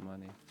talking about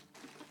money.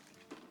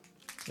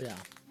 Yeah.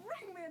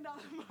 Bring me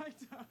another Mai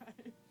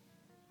Tai.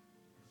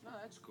 No,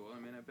 that's cool. I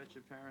mean, I bet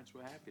your parents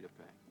were happy to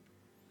pay.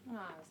 No,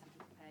 I was happy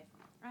to pay.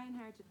 I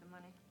inherited the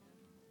money.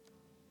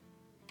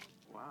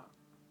 Wow.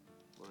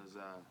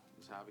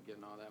 Was Harvard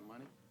getting all that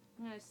money?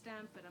 No,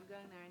 Stanford. I'm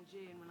going there in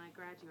June when I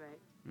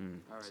graduate.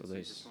 All right, So so you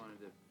there's just wanted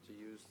to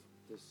use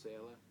this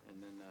sailor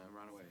and then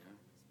run away, huh?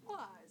 Well,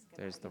 I was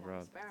gonna, There's the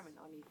rub. experiment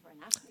on you for an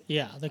athlete.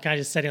 Yeah, they're kind of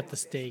just setting up the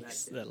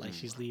stakes that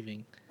she's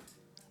leaving.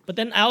 But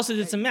then I also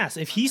did some math.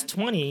 If he's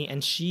 20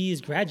 and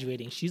she's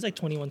graduating, she's like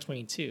 21,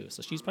 22.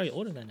 So she's probably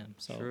older than him.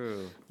 So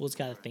True. Will's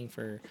got a thing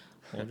for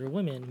older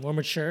women, more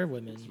mature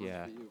women.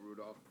 Yeah. You,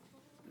 Rudolph.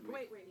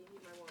 Wait, you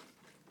need my watch.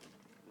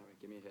 All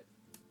right, give me a hit.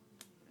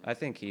 I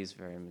think he's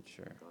very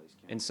mature.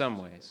 In some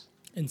ways.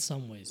 In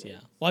some ways, yeah.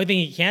 Well, I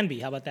think he can be.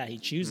 How about that? He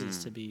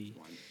chooses to be,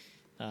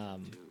 I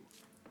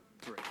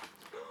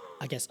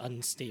guess,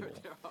 unstable.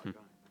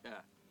 Yeah.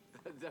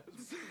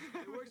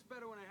 It works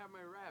better when I have my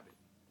rabbit.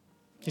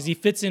 Because he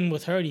fits in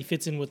with her, and he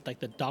fits in with the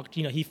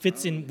doctor. He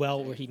fits in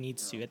well where he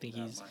needs to. I think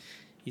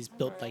he's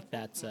built like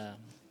that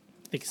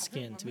thick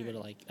skin to be able to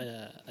like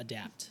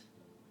adapt.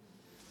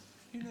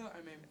 You know what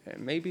I mean?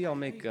 And maybe I'll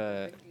make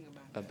a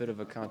bit of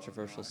a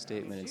controversial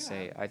statement and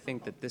say I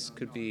think that this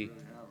could be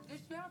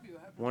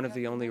one of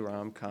the only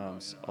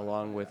rom-coms,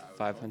 along with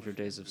 500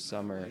 Days of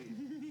Summer,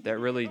 that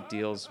really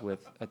deals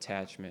with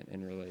attachment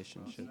in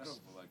relationships.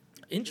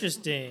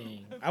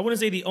 Interesting. I wouldn't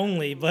say the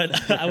only,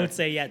 but I would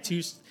say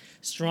two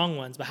strong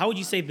ones. But how would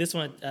you say this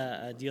one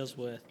deals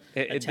with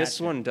This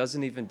attachment? one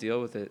doesn't even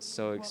deal with it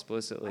so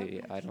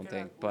explicitly, I don't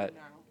think. But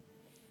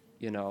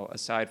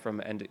aside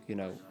from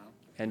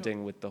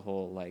ending with the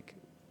whole like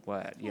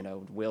what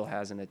Will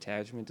has an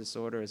attachment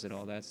disorder, is it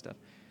all that stuff?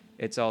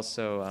 It's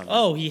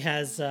also he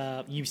has.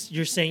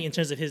 You're saying in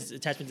terms of his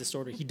attachment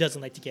disorder, he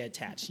doesn't like to get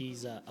attached.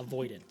 He's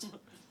avoidant.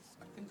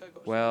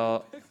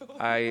 well,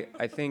 I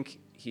think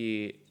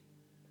he.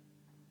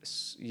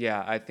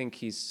 Yeah, I think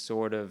he's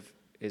sort of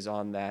is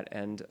on that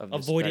end of the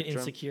Avoidant, spectrum.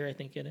 insecure, I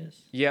think it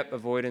is. Yep,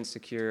 avoidant,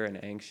 secure,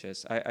 and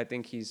anxious. I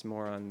think he's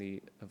more on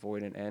the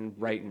avoidant end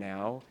right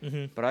now,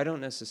 but I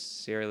don't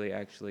necessarily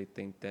actually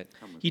think that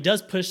He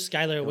does push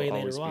Skylar away it'll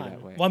always later be on.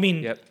 that way. Well, I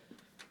mean, Yep.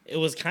 it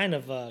was kind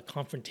of a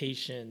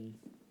confrontation,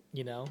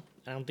 I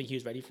don't think he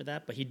was ready for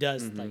that, but he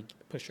does like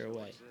push her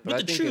away But I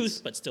with the think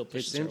truth, but still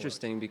pushes It's her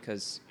interesting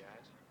because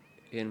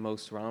in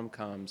most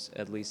rom-coms,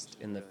 at least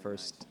in the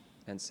first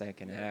and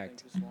second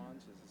act,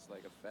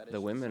 the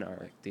women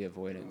are the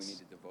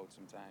avoidance.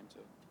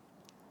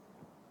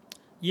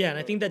 Yeah, and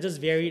I think that does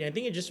vary, and I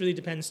think it just really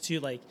depends too.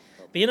 Like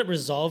they end up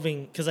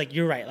resolving because, like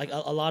you're right, like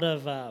a lot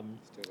of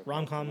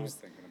rom-coms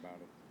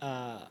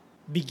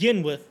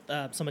begin with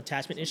some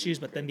attachment issues,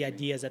 but then the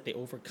idea is that they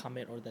overcome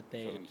it or that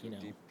they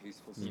can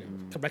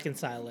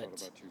reconcile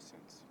it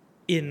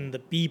in the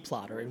B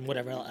plot or in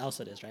whatever else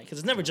it is, right? Because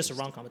it's never just a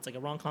rom-com. It's like a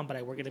rom-com, but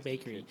I work at a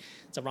bakery.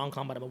 It's a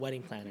rom-com, but I'm a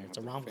wedding planner. It's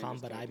a rom-com,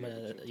 but I'm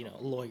a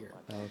lawyer.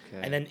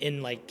 Okay. And then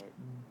in like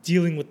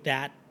dealing with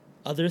that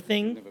other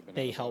thing,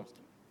 they help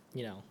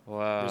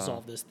Wow.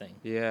 resolve this thing.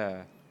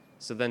 Yeah.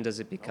 So then does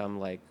it become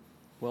like,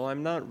 well,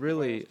 I'm not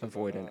really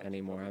avoidant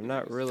anymore. I'm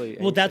not really.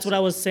 Well, that's anxious what I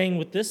was saying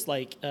with this.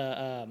 Like,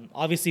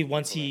 obviously,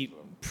 once he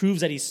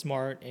proves that he's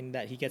smart and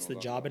that he gets the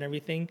job and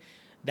everything,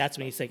 that's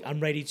when he's like, I'm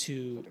ready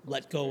to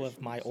let go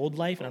of my old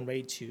life and I'm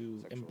ready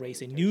to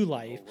embrace a new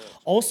life.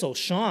 Also,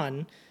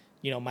 Sean,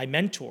 my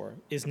mentor,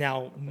 is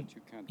now,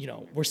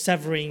 we're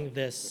severing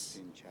this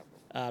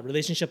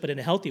relationship, but in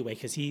a healthy way.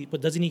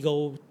 But doesn't he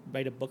go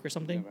write a book or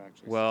something?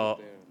 Well,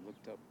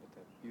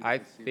 I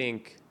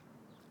think.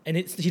 And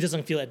he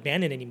doesn't feel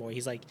abandoned anymore.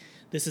 He's like,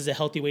 this is a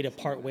healthy way to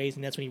part ways.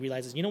 And that's when he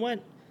realizes, you know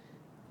what?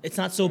 It's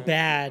not so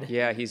bad.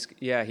 Yeah,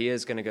 he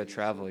is gonna go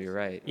travel. You're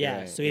right. Yeah.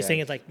 Right, So he's saying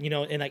it's like,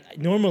 and like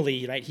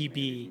normally, right, he'd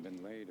be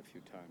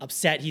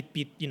upset. He'd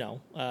be,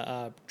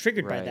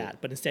 triggered by Right. that.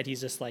 But instead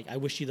he's just like, I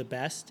wish you the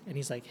best. And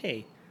he's like,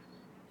 hey,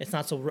 it's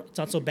not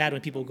so bad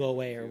when people go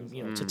away or,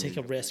 to take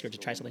a risk or to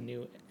try something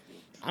new.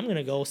 I'm going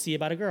to go see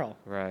about a girl.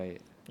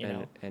 Right. You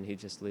know? And he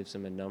just leaves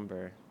him a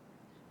number.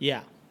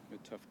 Yeah. You're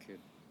a tough kid.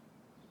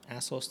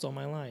 Asshole stole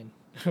my line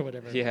or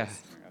whatever. it Yeah.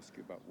 was. I ask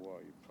you about war,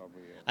 you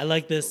probably. I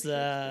like this.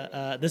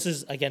 This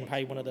is again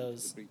probably one of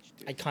those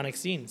iconic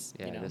scenes.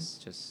 Yeah. This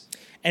just.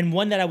 And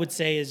one that I would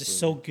say is just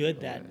so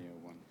good that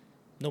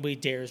nobody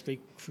dares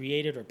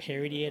recreate it or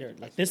parody it, or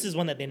like this is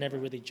one that they never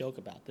really joke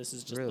about. This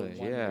is just Really, the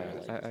one. yeah,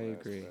 where, like, I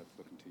agree.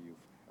 Looking to you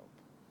for help.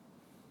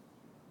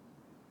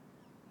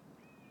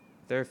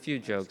 There are a few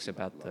jokes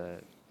about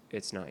the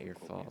 "it's not your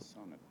fault."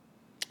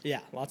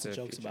 yeah, lots of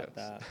There are a jokes few about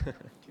that.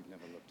 You've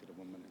never looked at a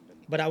woman and been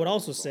But I would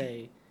also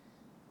say,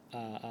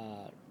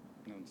 known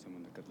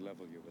someone that could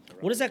level you with her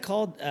what is eyes. that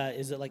called?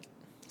 Is it like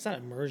it's not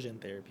immersion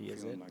therapy,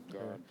 is Feel it? my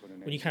Or guard put an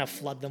when you edge kind of on it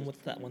flood them just with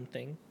for that you. one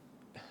thing.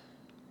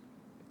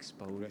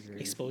 Exposure.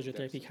 Exposure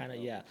therapy, kind of,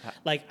 yeah.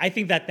 Like I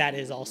think that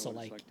is also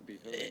like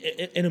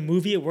in a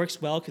movie it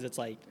works well because it's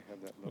like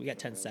we got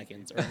 10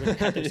 seconds or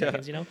half 10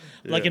 seconds, But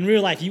like in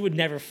real life, you would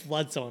never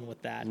flood someone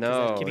with that. 'Cause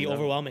No, it can be no.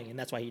 overwhelming, and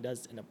that's why he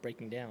does end up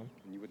breaking down.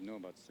 And you would know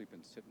about sleeping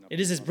sitting up. It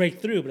is his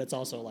breakthrough, but it's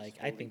also like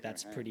I think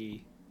that's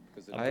pretty.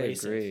 I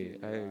abrasive. agree.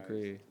 I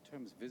agree. The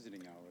terms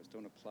visiting hours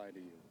don't apply to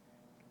you.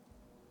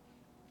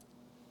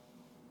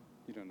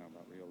 You don't know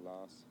about real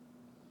loss.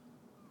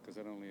 Because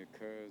that only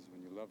occurs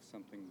when you love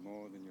something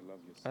more than you love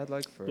yourself. I'd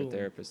like for Boom. a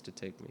therapist to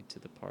take me to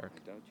the park.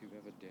 I doubt you've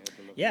ever dared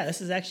to look Yeah, at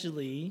this is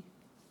actually.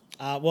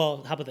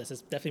 Well, how about this?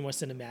 It's definitely more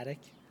cinematic.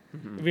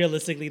 Mhm.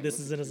 Realistically, this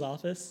is in his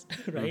office,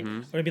 right?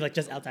 Mhm. Or maybe like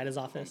just outside his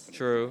office.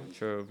 True.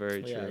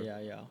 Very Yeah, true.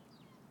 yeah.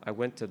 I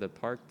went to the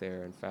park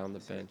there and found the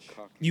bench.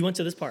 You went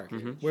to this park.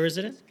 Mhm. Where is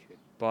it in?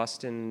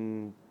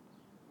 Boston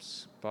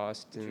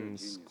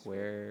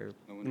Square.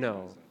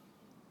 No.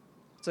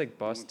 It's like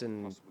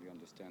Boston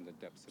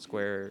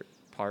Square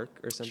Park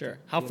or something. Sure.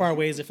 How far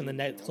away is it from the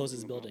net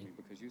closest building?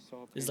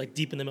 Is it like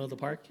deep in the middle of the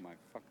park? my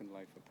fucking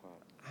life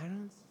apart.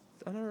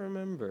 I don't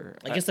remember.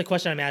 I guess the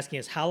question I'm asking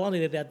is how long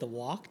did they have to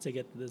walk to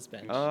get to this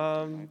bench?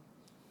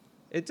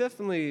 It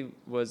definitely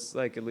was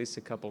like at least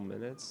a couple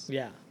minutes.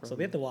 Yeah. So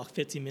they have to walk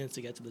 15 minutes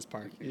to get to this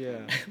park.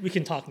 Yeah. We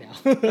can talk now.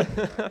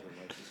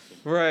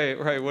 Right,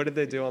 right. What did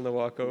they do on the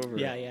walk over?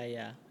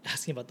 Yeah.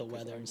 Asking about the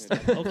weather and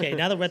stuff. Okay,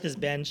 now that we're at this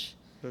bench,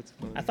 That's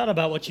funny. I thought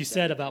about what you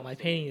said about my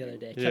painting the other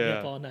day. It kept me Yeah.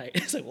 up all night.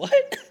 It's like,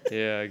 what?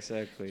 Yeah,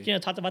 exactly. You know,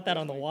 talked about that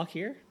on the walk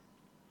here.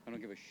 I don't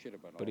give a shit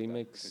about But all he that,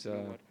 makes, because you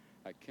know what?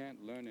 I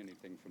can't learn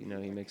anything from you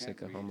know, he I makes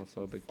can't like a read it,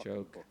 some homophobic fucking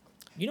joke. book.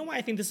 You know why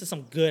I think this is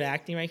some good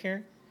acting right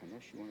here?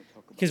 Unless you want to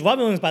talk about Because Robin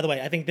Williams, by the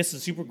way, I think this is a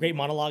super great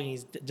monologue, and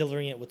he's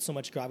delivering it with so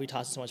much gravitas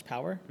and so much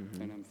power.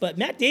 But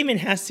Matt Damon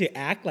has to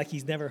act like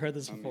he's never heard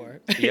this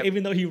before, Yep.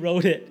 even though he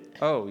wrote it.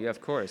 Oh, yeah,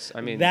 of course.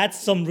 I mean, That's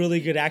some really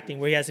good acting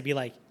where he has to be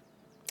like,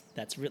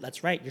 "That's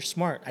right, you're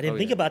smart. I didn't Oh,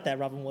 think yeah. about that,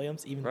 Robin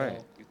Williams." Even right.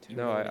 though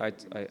No, I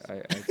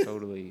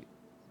totally,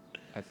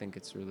 I think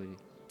it's really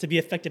to be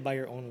affected by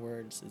your own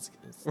words is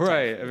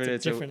right. tough. I mean,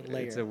 it's a different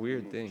layer. It's a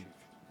weird thing.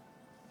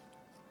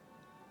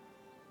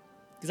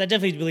 Because I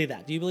definitely believe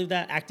that. Do you believe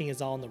that acting is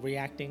all in the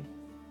reacting?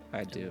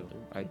 I do.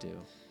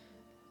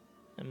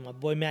 And my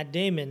boy Matt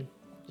Damon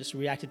just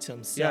reacted to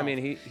himself. Yeah, I mean,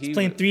 he's he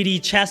playing 3D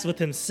chess with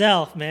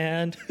himself,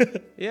 man.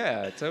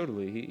 Yeah,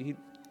 totally.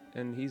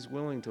 He's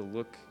willing to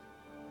look.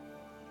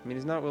 I mean,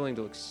 he's not willing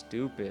to look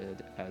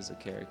stupid as a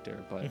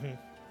character, but Mhm.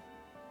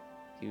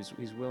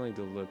 he's willing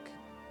to look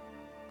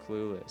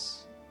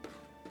clueless,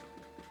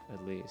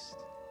 at least.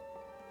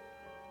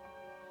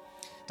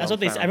 That's what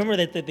they said. I Dumbfounded.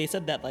 remember that they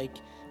said that like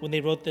when they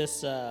wrote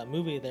this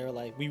movie, they were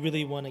like, we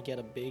really want to get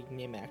a big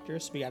name actor,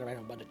 so we got to write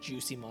a bunch of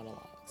juicy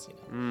monologues, you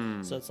know.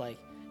 Mm. So it's like,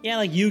 yeah,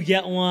 like you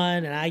get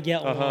one and I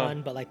get Uh-huh.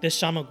 one, but like this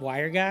Sean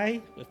McGuire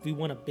guy, if we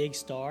want a big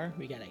star,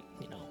 we gotta,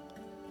 you know,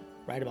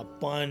 write him a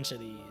bunch of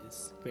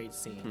these great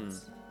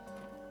scenes.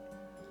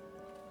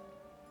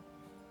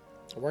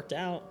 It worked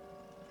out.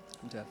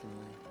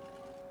 Definitely.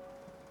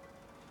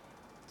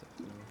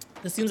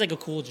 This seems like a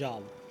cool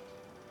job.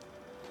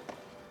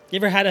 You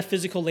ever had a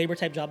physical labor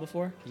type job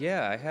before?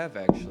 Yeah, I have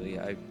actually.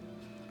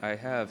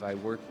 I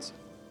worked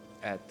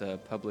at the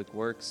public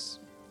works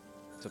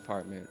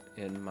department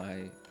in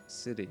my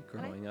city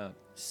growing up.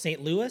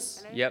 St.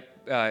 Louis?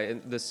 Yep,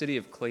 in the city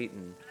of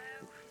Clayton.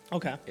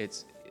 Okay.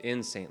 It's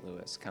in St.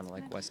 Louis, kind of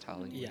like West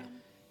Hollywood. Yeah.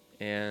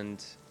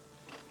 And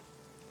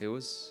it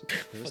was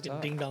Fucking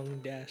tough. Ding Dong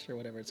Dash or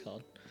whatever it's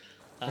called.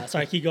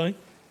 Sorry, keep going.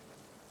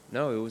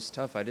 No, it was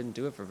tough. I didn't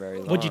do it for very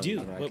long. What'd you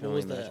do? know, I What can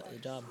was only the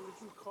imagine. job?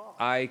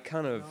 I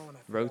kind of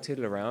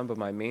rotated around, but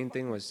my main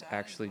thing was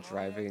actually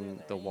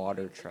driving the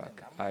water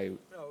truck. I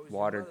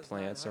watered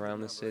plants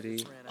around the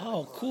city.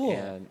 Oh, cool.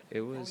 And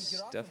it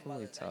was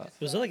definitely tough.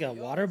 Was it like a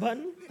water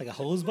button? Like a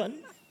hose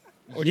button?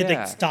 Or did they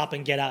Yeah. stop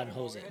and get out and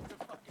hose it?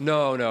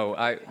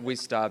 No, we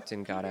stopped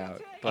and got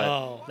out. But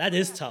Oh, that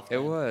is tough. it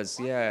was,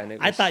 yeah. And it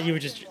I was, thought you were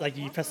just like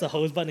you press the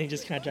hose button and you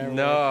just kind of drive away.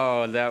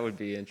 No, that would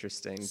be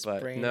interesting. But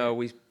Spraying no, it.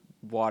 we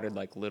watered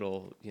like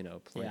little, Yeah.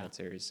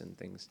 planters and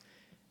things.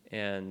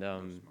 And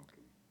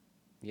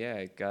yeah,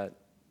 it got.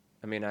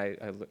 I mean,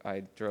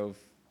 I drove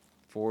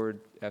Ford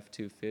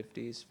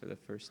F-250s for the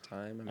first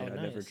time. I mean, Oh,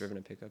 I'd never nice. driven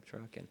a pickup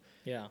truck, and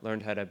Yeah.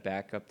 learned how to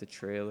back up the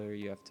trailer.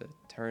 You have to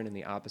turn in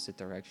the opposite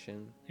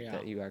direction Yeah.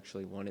 that you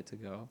actually want it to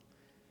go.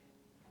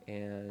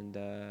 And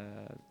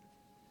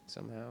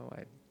somehow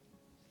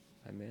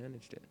I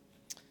managed it.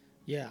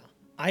 Yeah,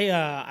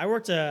 I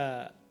worked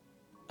a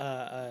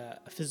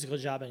physical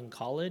job in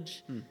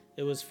college.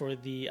 It was for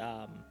the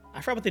I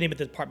forgot what the name of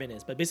the department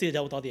is, but basically it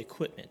dealt with all the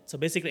equipment. So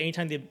basically,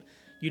 anytime the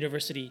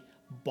university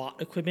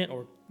bought equipment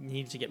or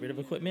needed to get rid of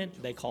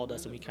equipment, they called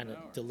us and we kind of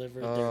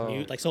delivered their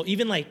new. Oh. Like so,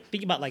 even like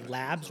think about like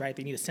labs, right?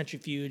 They need a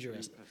centrifuge or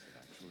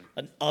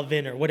an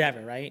oven or whatever,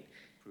 right?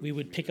 We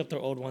would pick up their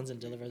old ones and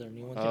deliver their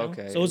new ones. You know?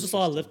 Okay, So it was just a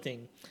lot of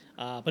lifting,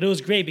 but it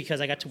was great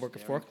because I got to work a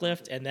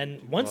forklift, and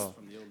then once Oh.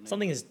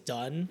 something is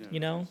done,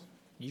 you know,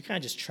 you kind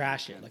of just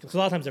trash it. Like 'cause a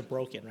lot of times they're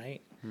broken,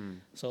 right?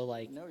 So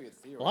like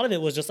a lot of it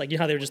was just like you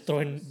know how they were just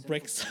throwing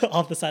bricks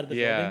off the side of the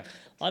Yeah. building.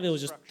 A lot of it was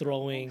just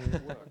throwing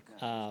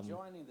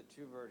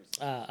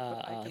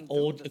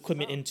old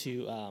equipment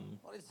into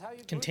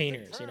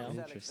containers. You know.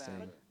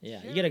 Interesting.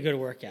 Yeah, you get a good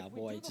workout,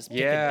 boy. Just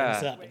picking Yeah.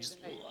 things up and just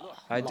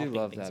I do lopping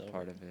love things that over.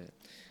 part of it.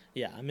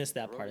 Yeah, I missed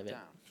that part of it.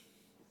 Down.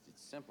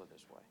 It's simpler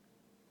this way.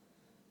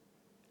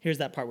 Here's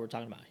that part we're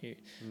talking about. Here,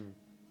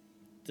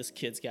 this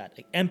kid's got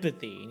like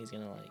empathy, and he's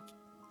gonna like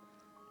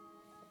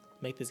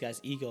make this guy's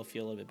ego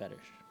feel a little bit better.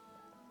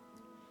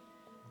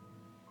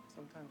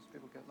 Sometimes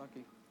people get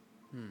lucky.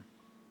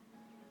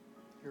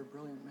 You're a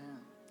brilliant man.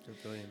 You're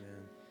brilliant,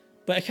 man.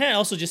 But it kind of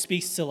also just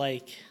speaks to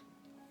like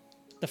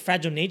the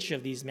fragile nature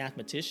of these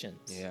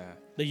mathematicians. Yeah,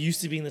 They're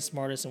used to being the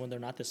smartest, and when they're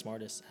not the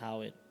smartest,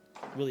 how it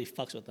really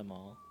fucks with them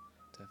all.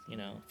 definitely. You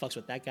know, fucks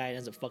with that guy,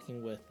 ends up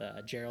fucking with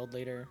Gerald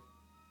later,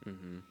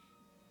 Mm-hmm.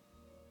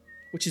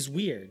 which is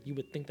weird. You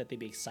would think that they'd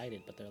be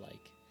excited, but they're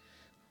like,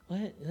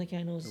 "What? That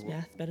guy knows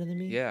math better than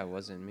me?" Yeah, it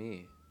wasn't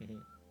me.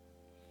 Mhm.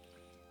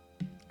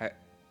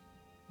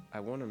 I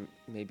want to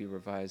maybe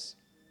revise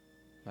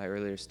my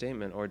earlier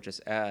statement or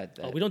just add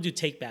that. Oh, we don't do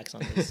takebacks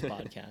on this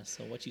podcast,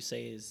 so what you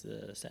say is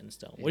set in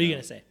stone. What are you Yeah.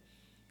 gonna say?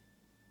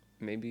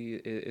 Maybe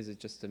is it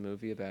just a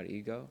movie about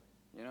ego?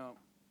 You know,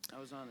 I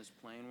was on this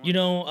plane once. You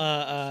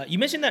know, you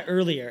mentioned that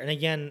earlier, and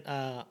again,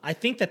 I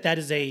think that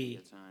is a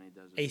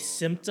a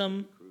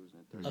symptom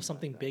of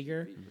something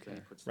bigger,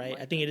 right?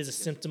 I think it is a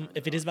symptom.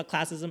 If it is about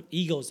classism,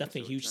 ego is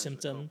definitely a huge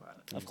symptom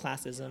of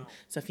classism.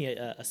 It's definitely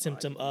a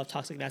symptom of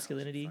toxic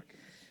masculinity.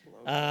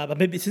 But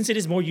maybe since it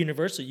is more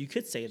universal, you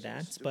could say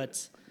that.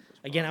 But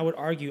again, I would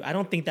argue, I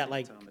don't think that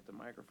like,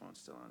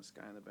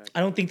 I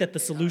don't think that the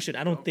solution,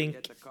 I don't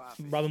think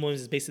Robin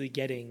Williams is basically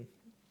getting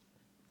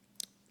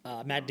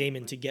Matt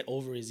Damon to get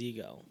over his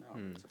ego.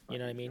 You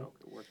know what I mean?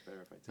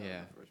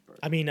 Yeah.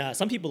 I mean,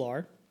 some people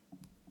are.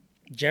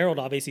 Gerald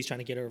obviously is trying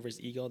to get over his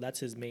ego. That's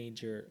his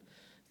major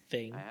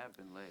thing. I have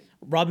been late.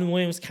 Robin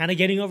Williams kind of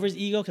getting over his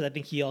ego because I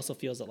think he also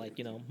feels that, like,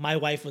 you know, my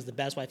wife was the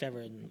best wife ever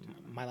and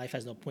my life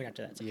has no point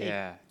after that. So,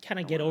 Yeah. kind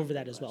of get over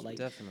that as well. Like,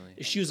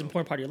 Definitely. she was an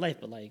important part of your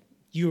life, but like,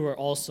 you were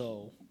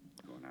also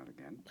Going out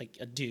again. like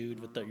a dude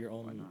with your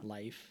own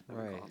life.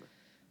 Right.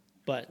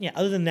 But yeah,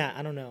 other than that,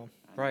 I don't know.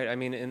 Right. I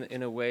mean,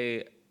 in a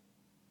way,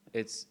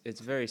 it's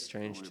very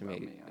strange to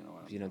me.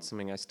 You know, it's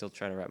something I still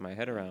try to wrap my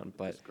head around.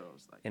 But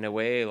in a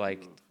way,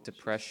 like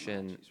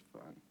depression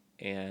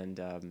and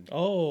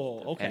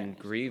and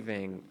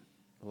grieving,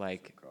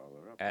 like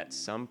at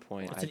some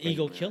point, It's an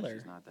ego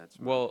killer.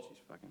 Well,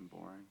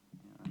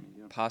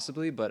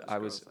 possibly, but I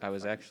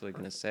was actually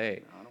gonna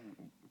say,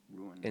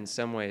 in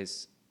some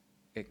ways,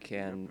 it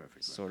can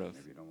sort of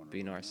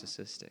be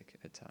narcissistic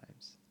at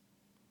times.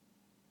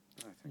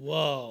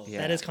 Whoa, Yeah,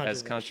 that is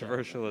as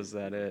controversial as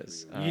that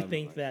is. You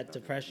think that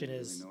depression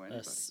is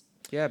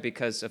Yeah,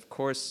 because of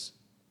course,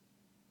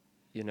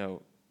 you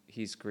know,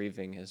 he's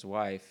grieving his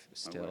wife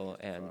still,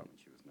 and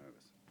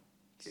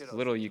there's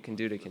little you can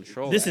do to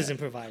control This that. is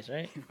improvised,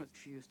 right?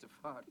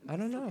 I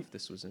don't know if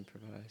this was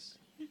improvised.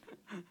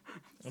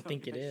 I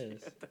think it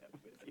is.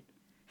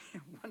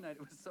 One night it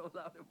was so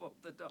loud it woke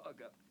the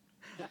dog up.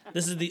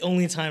 This is the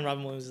only time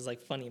Robin Williams is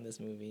like funny in this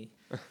movie,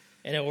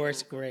 and it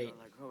works great.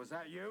 Like, oh, was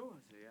that you?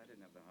 See, I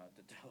didn't have the heart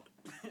to tell.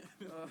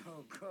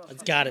 Oh God.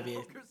 It's gotta be.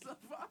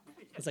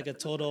 It's like a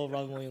total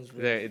Robin Williams.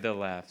 The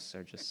laughs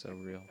are just so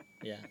real.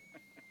 Yeah.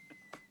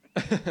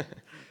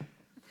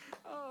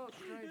 Oh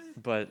Christ.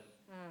 But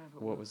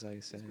what was I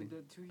saying? It's been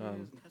dead 2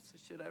 years. That's the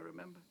shit I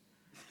remember.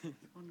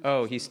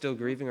 Oh, he's still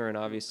grieving her, and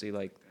obviously,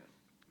 like,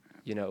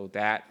 you know,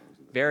 that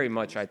very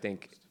much I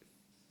think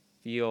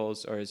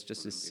feels or is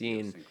just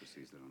seen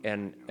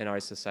in our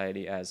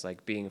society as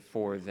like being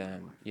for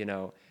them, you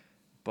know.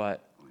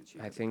 But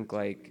I think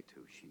like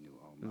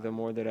the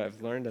more that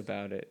I've learned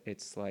about it,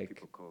 it's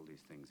like,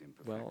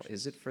 well,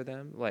 is it for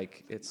them?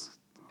 Like it's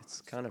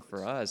kind of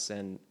for us,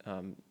 and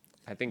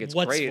I think it's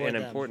What's great for and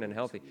them? important and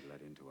healthy.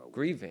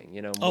 Grieving,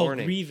 you know, Oh,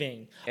 mourning.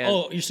 grieving.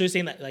 And You're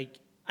saying that like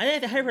I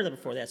heard that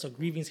before. That so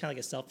grieving is kind of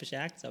like a selfish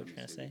act. Is that what you're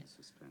trying to say?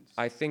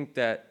 I think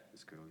that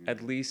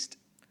at least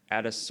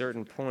at a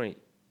certain point,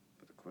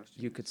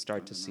 you could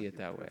start to see it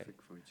that way.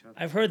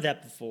 I've heard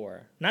that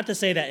before. Not to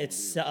say that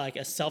it's like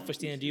a selfish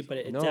thing to do, but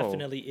it No.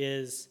 definitely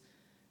is.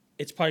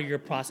 It's part of your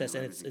process,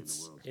 and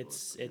it's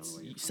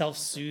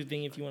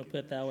self-soothing, if you want to put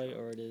it that way,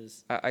 or it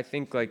is. I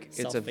think like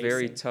it's a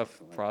very Self-facing.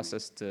 tough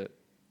process to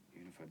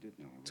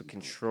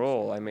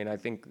control. I mean, I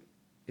think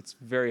it's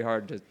very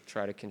hard to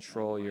try to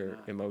control your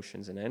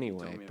emotions in any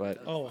way.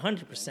 But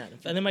 100%.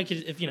 And then, Mike,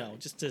 if you know,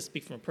 just to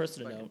speak from a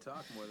personal note,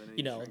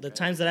 you know, the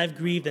times that I've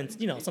grieved, and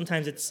you know,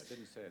 sometimes it's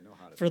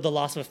for the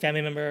loss of a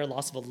family member,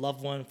 loss of a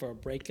loved one, for a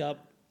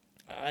breakup.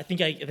 I think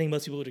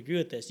most people would agree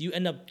with this. You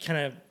end up kind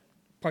of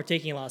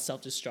partaking in a lot of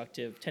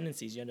self-destructive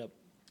tendencies. You end up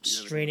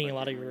straining a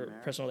lot of your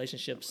personal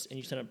relationships, and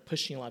you end up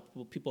pushing a lot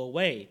of people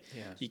away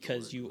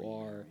because you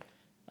are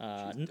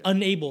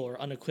unable or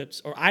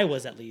unequipped, or I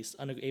was at least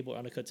unable or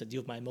unequipped to deal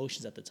with my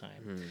emotions at the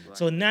time.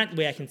 So in that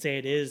way, I can say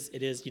it is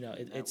you know,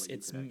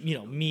 it's you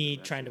know, me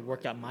trying to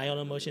work out my own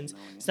emotions.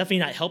 It's definitely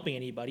not helping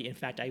anybody. In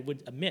fact, I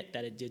would admit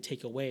that it did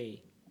take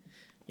away.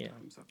 You know,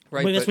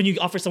 Right, but that's but- when you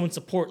offer someone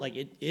support. Like,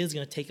 it is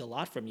going to take a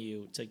lot from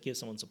you to give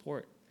someone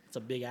support. It's a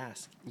big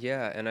ask.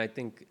 yeah, and I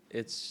think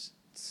it's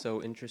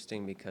so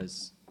interesting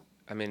because,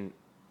 I mean,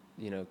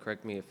 you know,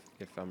 correct me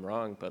if I'm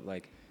wrong, but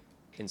like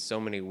in so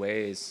many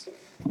ways,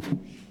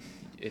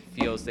 it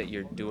feels that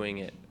you're doing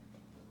it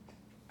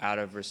out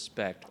of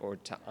respect or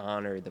to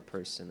honor the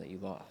person that you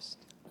lost.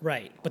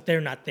 Right, but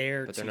they're not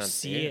there But they're to not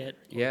see there. it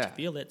or Yeah. to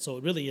feel it. So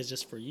it really is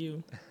just for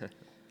you.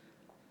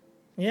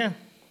 Yeah,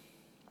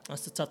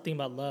 that's the tough thing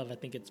about love. I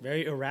think it's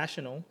very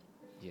irrational.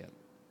 Yeah.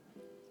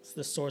 It's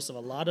the source of a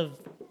lot of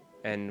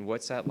And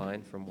what's that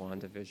line from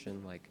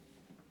WandaVision? Like,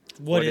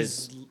 what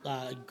is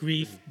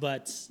grief,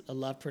 but a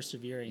love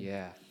persevering.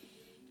 yeah.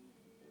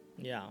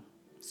 Yeah.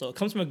 So it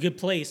comes from a good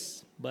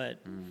place, but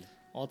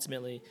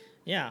ultimately,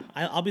 yeah,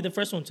 I'll be the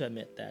first one to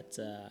admit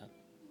that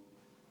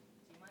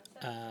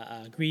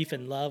grief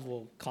and love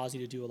will cause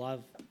you to do a lot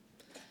of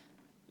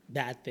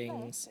bad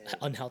things,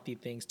 unhealthy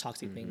things,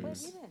 toxic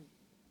things.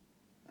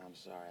 I'm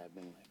sorry, I've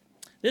been like.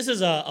 This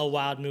is a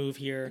wild move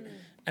here,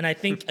 and I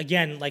think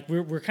again, like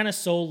we're kind of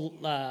so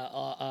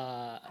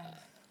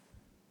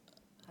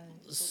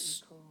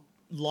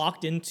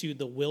locked into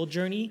the Will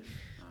journey,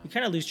 we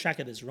kind of lose track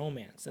of this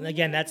romance. And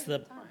again, that's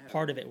the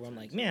part of it where I'm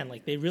like, man,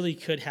 like they really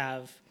could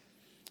have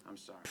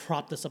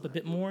propped this up a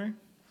bit more.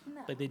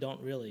 Like they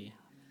don't really.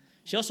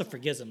 She also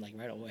forgives him like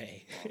right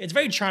away. It's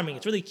very charming.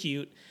 It's really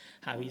cute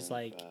how he's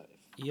like,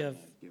 you have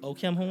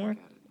OChem homework?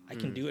 I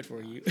can do it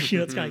for you. You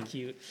know, it's kind of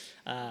cute.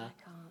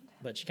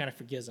 But she kind of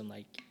forgives him.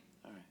 Like,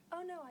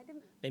 Oh no, I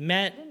didn't. they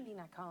met, I didn't mean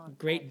I can't.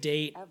 great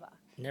date, Ever.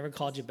 never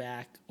called you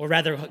back, or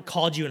rather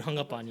called you and hung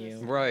up on you.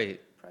 Right.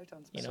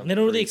 You know, and they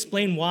don't really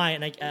explain why.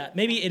 And like,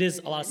 maybe it is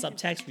a lot of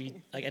subtext.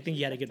 Like, I think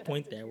you had a good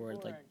point there, where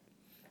like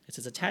it's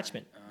his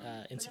attachment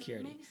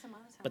insecurity,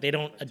 but they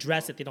don't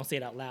address it. They don't say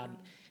it out loud.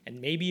 And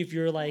maybe if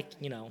you're like,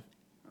 you know,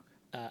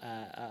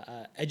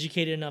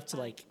 educated enough to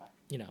like,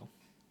 you know,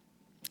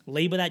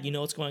 label that, you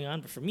know what's going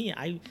on. But for me,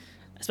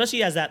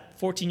 especially as that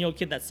 14-year-old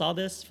kid that saw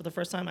this for the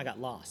first time, I got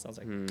lost. I was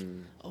like,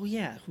 oh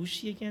yeah, who's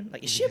she again?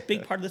 Like, is she a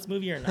big part of this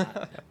movie or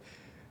not?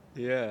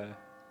 Yeah.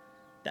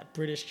 That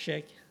British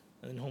chick,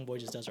 and then homeboy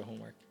just does her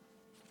homework.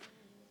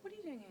 What are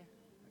you doing here?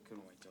 I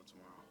couldn't wait till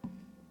tomorrow.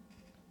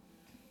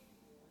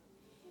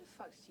 Who the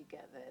fuck did you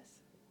get this?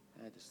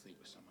 I had to sleep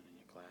with someone in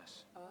your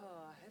class. Oh,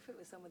 I hope it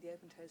was some with the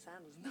open-toe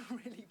sandals and the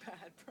really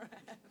bad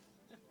breath.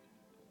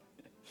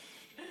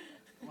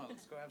 Come on,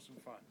 let's go have some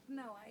fun.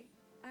 No,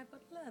 I've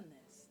got to learn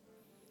this.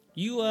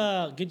 You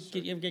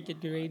you ever get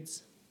good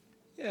grades?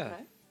 Yeah. Okay.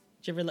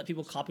 Did you ever let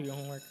people copy your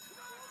homework?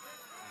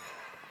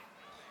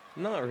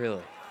 Not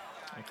really.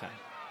 Okay.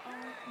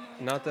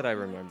 Not that I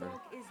remember.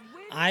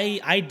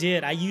 I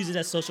did. I use it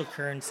as social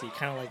currency,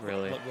 kind of like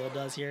Really? what Will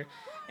does here.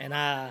 And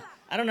I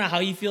don't know how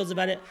he feels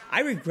about it.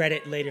 I regret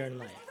it later in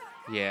life.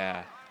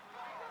 Yeah.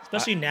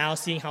 Especially now,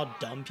 seeing how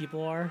dumb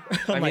people are.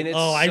 I I'm mean, like, it's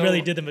oh, I so-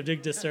 really did them a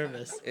big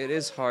disservice. It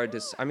is hard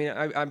to. I mean,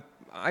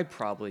 I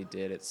probably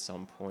did at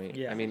some point.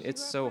 Yeah. I mean,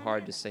 it's so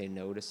hard to say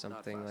no to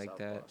something like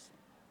that.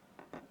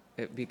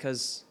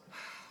 Because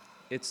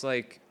it's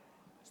like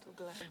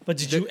But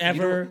did you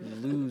ever?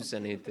 don't lose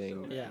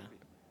anything Yeah.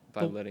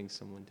 by But- letting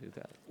someone do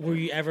that. Were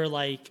you ever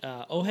like,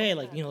 oh hey,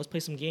 like let's play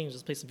some games,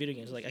 let's play some video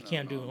games? Like I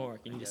can't do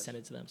homework, and you just send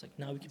it to them. It's like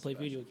now we can play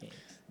video games.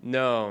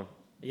 No.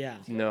 Yeah.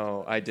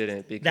 No, I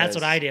didn't because That's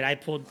what I did. I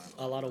pulled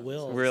a lot of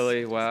Wills.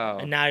 Really? Wow.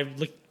 And now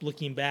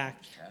looking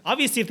back,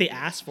 obviously if they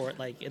ask for it,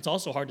 like it's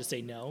also hard to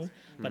say no,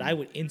 but I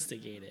would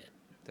instigate it.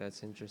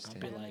 That's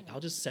interesting. I'll be like, I'll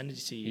just send it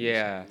to you.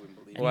 Yeah.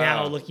 And Wow.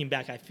 now looking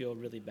back, I feel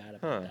really bad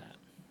about Huh. that.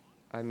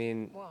 I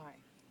mean, Why?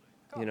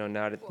 you know,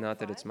 not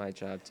that it's my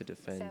job to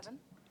defend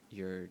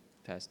your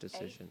past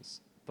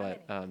decisions,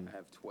 but I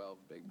have 12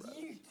 big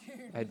brothers.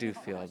 I do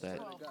feel that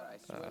I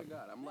swear to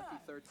God, I'm lucky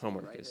 13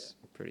 homework right is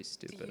pretty Do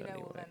stupid you know all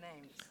anyway. their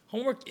names?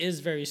 Homework is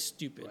very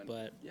stupid,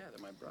 but Yeah,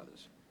 they're my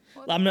brothers.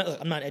 I'm not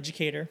an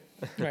educator,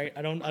 right?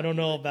 I don't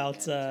know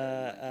about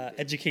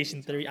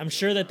education theory. I'm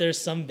sure that there's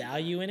some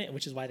value in it,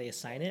 which is why they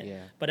assign it.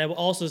 Yeah. But I will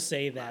also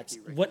say that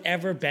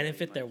whatever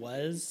benefit there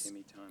was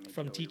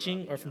from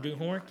teaching or from doing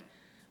homework,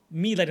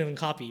 me letting them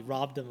copy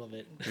robbed them of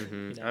it.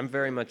 You know? I'm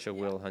very much a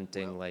Will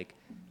Hunting, like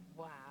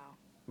Wow.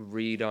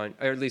 read on,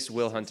 or at least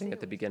Will Hunting at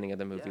the beginning of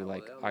the movie.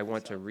 Like I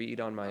want to read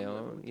on my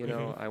own, you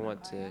know. I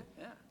want to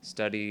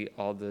study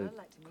all the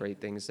great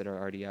things that are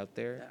already out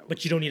there.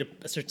 But you don't need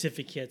a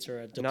certificate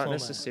or a diploma. Not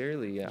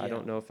necessarily. Yeah. I Yeah.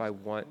 don't know if I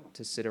want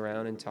to sit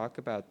around and talk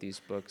about these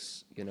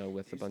books, you know,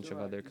 with a bunch of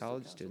other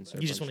college students. Or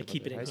You just want wanna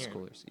keep it in high here.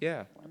 schoolers.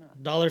 Yeah.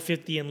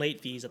 $1.50 in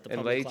late fees at the And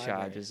public late library.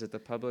 charges at the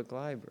public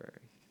library.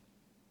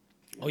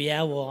 Oh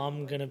yeah, well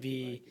I'm gonna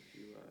be.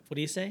 What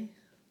do you say?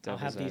 I'll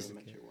have Devil's these.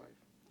 advocate.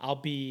 I'll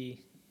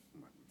be,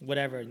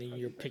 whatever. And then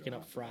you're picking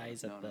up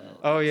fries at the.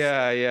 Oh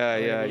yeah,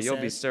 Whatever You'll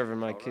be says. serving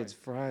my kids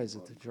fries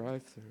at the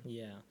drive-thru.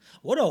 Yeah.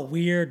 What a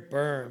weird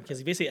burn, because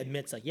he basically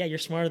admits like, yeah, you're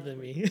smarter than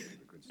me,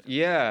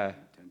 Yeah.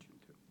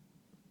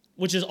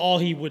 which is all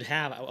he would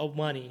have.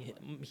 Money.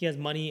 He has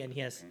money and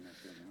he has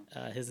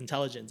his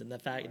intelligence, and the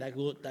fact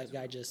that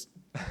guy just,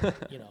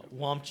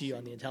 whomped you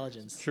on the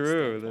intelligence.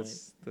 True.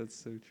 standpoint. That's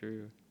so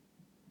true.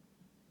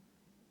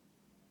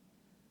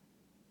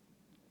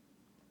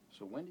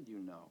 So when did you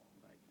know,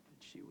 like,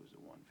 that she was the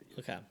one for you?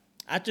 Okay.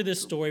 After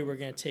this story, we're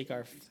gonna take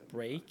our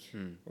break.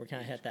 We're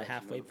kind of at that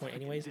halfway point,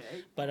 anyways.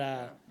 But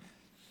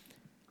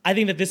I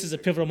think that this is a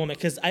pivotal moment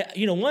because one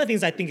of the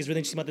things I think is really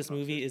interesting about this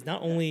movie is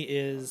not only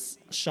is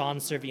Sean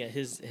serving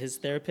as his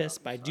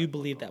therapist, but I do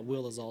believe that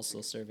Will is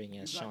also serving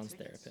as Sean's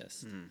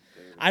therapist.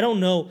 I don't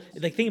know.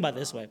 Like, think about it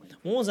this way: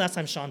 when was the last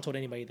time Sean told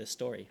anybody this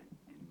story?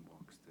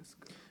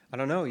 I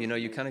don't know.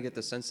 You kind of get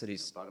the sense that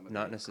he's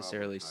not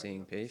necessarily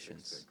seeing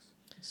patients.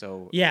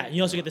 So Yeah, and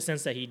you also get the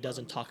sense that he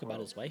doesn't talk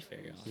about his wife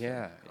very often.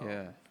 yeah.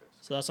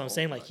 So that's what I'm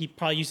saying. Like, he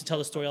probably used to tell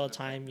the story all the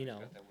time,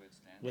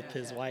 with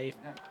his wife,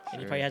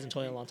 and he probably hasn't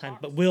told it in a long time.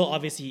 But Will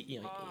obviously,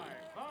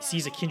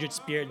 sees a kindred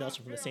spirit and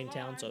also from the same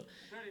town, so it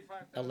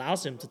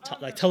allows him to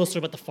tell the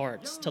story about the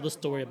farts, tell the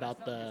story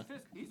about the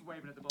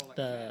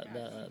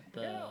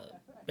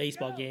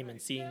baseball game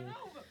and seeing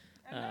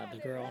the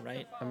girl,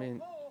 right? I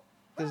mean,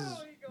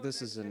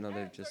 this is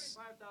another just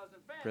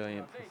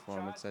brilliant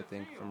performance, I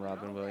think, from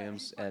Robin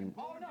Williams, and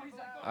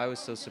I was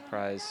so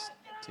surprised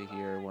to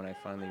hear when I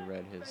finally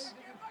read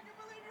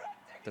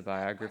the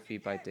biography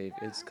by Dave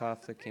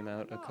Itzkoff that came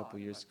out a couple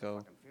years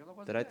ago,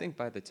 that I think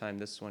by the time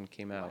this one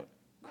came out,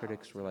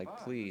 critics were like,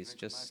 please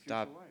just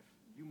stop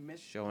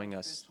showing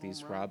us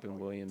these Robin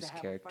Williams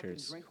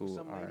characters who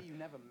are,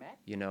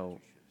 you know,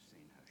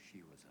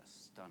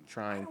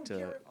 trying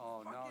to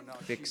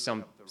fix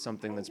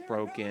something that's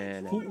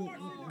broken and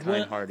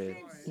kind-hearted.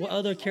 What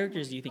other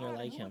characters do you think are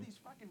like him?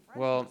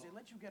 Well,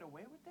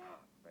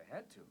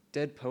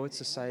 Dead Poet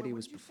Society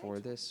was before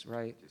this,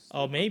 right?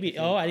 Oh, maybe.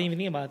 Oh, I didn't even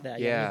think about that.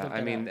 Yeah,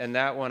 I mean, and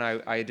that one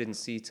I didn't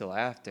see till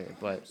after,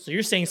 but... So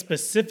you're saying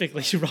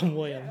specifically Robin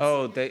Williams?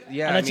 Oh,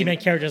 yeah. I thought you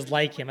meant characters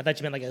like him. I thought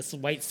you meant like a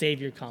white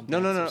savior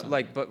complex. No.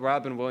 Like, but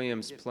Robin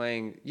Williams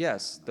playing,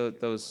 yes,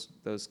 those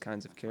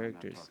kinds of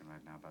characters.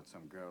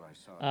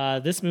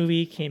 This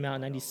movie came out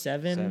in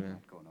 97,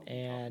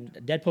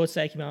 and Dead Poet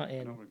Society came out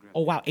in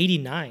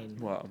 89.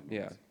 Wow,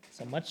 yeah.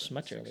 So much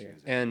earlier.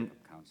 And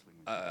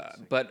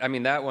but I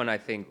mean that one I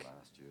think,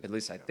 at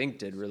least I think,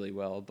 did really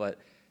well. But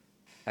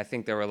I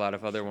think there were a lot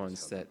of other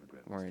ones that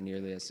weren't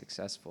nearly as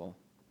successful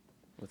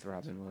with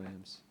Robin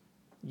Williams.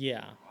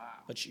 Yeah,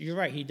 but you're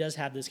right. He does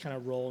have this kind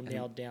of role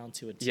nailed down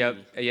to a T.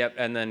 Yep.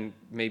 And then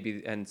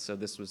and so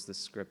this was the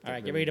script. All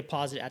right, get ready to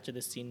pause it after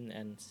this scene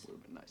ends. It would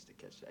have been nice to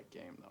catch that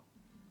game, though.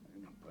 I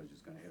didn't know Buzz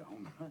was going to hit a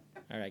home run.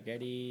 All right,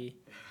 ready,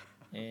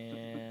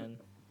 and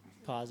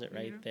pause it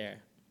right there.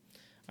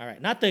 All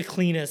right, not the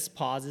cleanest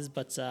pauses,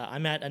 but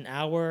I'm at 1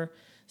 hour,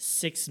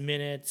 6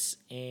 minutes,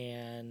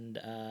 and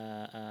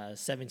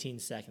 17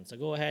 seconds. So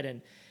go ahead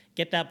and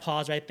get that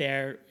pause right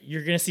there.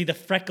 You're going to see the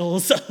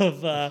freckles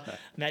of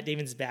Matt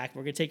Damon's back.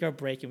 We're going to take our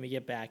break, and when we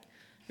get back,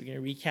 we're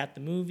going to recap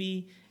the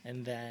movie,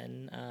 and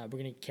then we're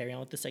going to carry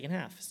on with the second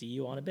half. See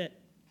you on a bit.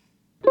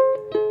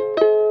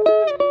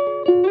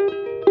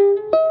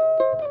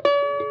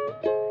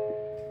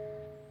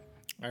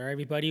 All right,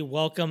 everybody,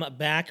 welcome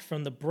back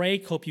from the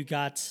break. Hope you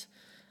got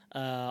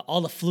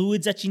all the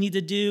fluids that you need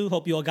to do.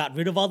 Hope you all got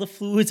rid of all the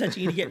fluids that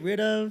you need to get rid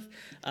of.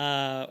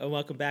 And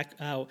welcome back.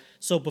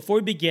 So before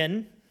we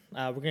begin,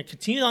 we're going to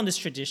continue on this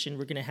tradition.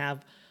 We're going to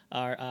have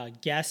our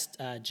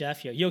guest, Jeff,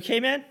 here. You okay,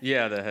 man?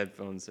 Yeah, the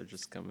headphones are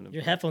just coming apart.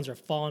 Your headphones are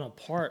falling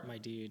apart, my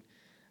dude.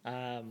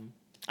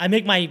 I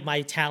make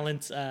my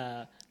talent,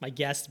 my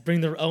guests,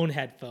 bring their own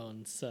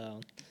headphones. So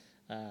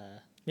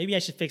maybe I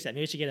should fix that.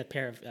 Maybe I should get a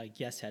pair of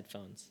guest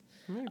headphones.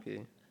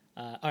 Maybe.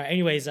 All right.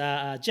 Anyways,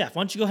 Jeff,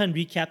 why don't you go ahead and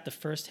recap the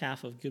first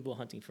half of Good Will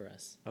Hunting for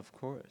us? Of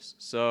course.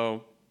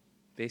 So,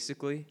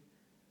 basically,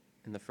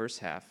 in the first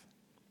half,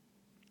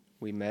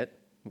 we met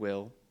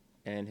Will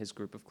and his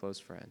group of close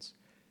friends,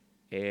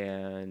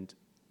 and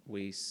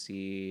we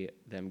see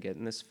them get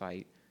in this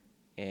fight,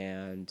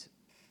 and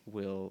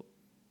Will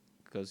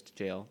goes to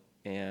jail,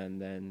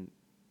 and then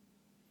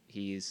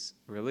he's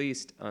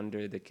released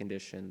under the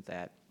condition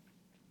that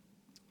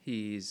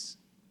he's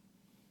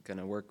going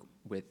to work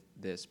with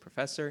this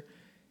professor,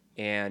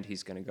 and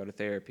he's going to go to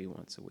therapy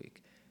once a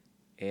week.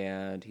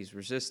 And he's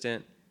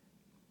resistant,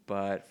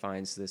 but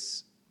finds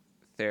this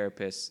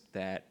therapist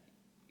that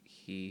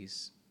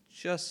he's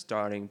just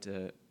starting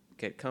to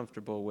get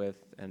comfortable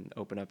with and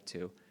open up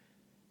to.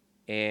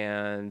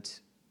 And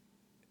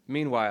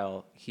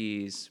meanwhile,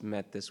 he's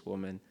met this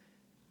woman,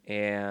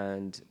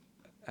 and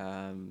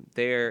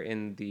they're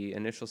in the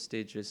initial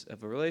stages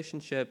of a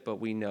relationship, but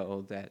we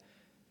know that,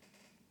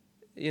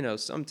 you know,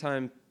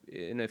 sometime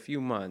in a few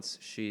months,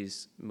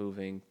 she's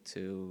moving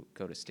to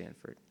go to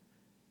Stanford.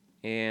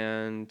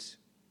 And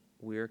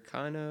we're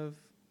kind of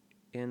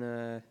in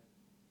a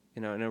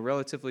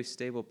relatively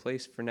stable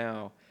place for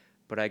now,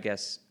 but I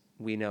guess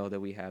we know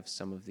that we have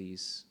some of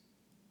these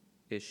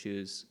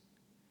issues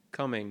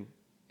coming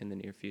in the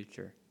near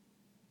future.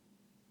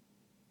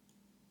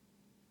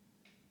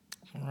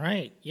 All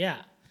right,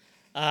 yeah.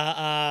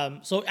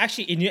 So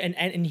actually,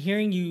 in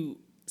hearing you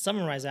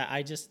summarize that,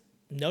 I just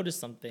noticed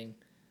something.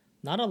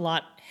 Not a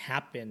lot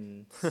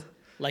happens,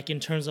 like in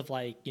terms of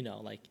like, you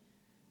know, like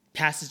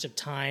passage of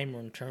time,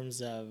 or in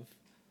terms of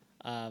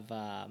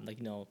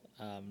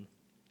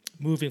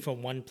moving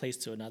from one place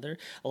to another.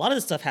 A lot of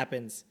this stuff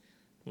happens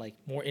like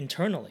more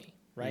internally,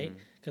 right?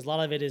 Because a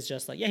lot of it is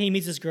just like, yeah, he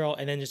meets this girl,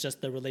 and then it's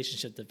just the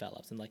relationship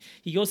develops, and like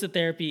he goes to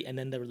therapy, and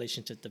then the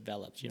relationship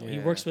develops. You know, he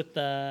works with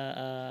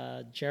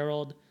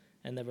Gerald,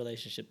 and the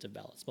relationship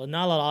develops. But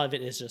not a lot of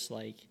it is just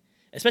like,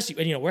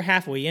 especially, you know, we're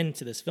halfway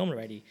into this film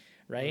already.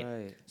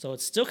 Right? So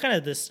it's still kind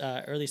of this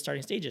early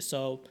starting stages.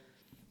 So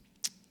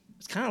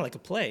it's kind of like a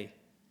play.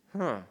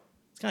 Huh.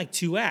 It's kind of like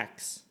 2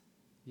 acts.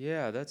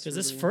 Yeah, that's because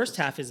this first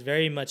half is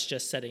very much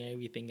just setting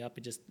everything up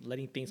and just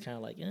letting things kind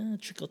of like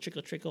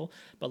trickle.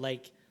 But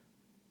like,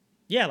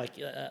 yeah, like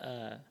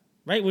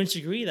right? Wouldn't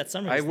you agree? That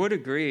summary. I would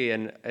agree,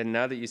 and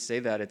now that you say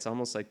that, it's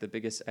almost like the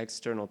biggest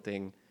external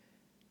thing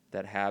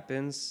that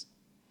happens,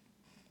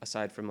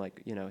 aside from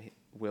like, you know,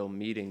 Will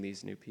meeting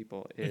these new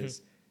people,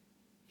 is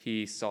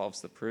he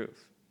solves the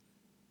proof,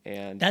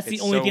 and that's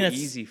it's the only so thing that's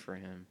easy for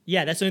him.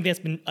 Yeah, that's the only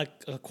thing that's been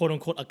a quote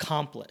unquote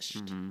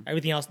accomplished.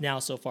 Everything else now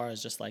so far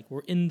is just like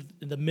we're in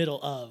the middle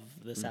of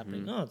this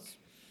happening. Oh,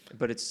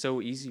 but it's so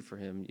easy for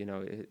him. You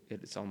know,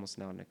 it's almost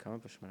not an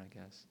accomplishment, I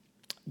guess.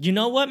 You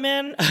know what,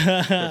 man?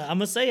 I'm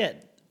gonna say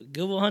it.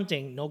 Good Will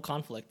Hunting, no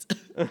conflict.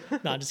 No,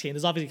 I'm just kidding.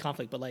 There's obviously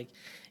conflict, but like,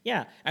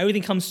 yeah,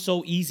 everything comes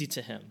so easy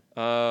to him.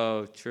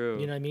 Oh, true.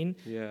 You know what I mean?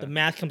 Yeah. The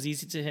math comes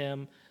easy to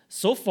him.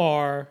 So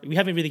far, we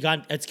haven't really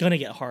gotten. It's gonna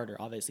get harder,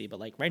 obviously, but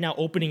like right now,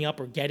 opening up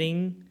or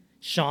getting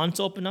Sean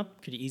to open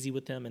up pretty easy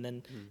with him, and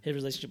then his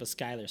relationship with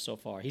Skylar so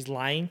far. He's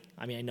lying.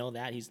 I mean, I know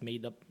that he's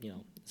made up.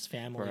 His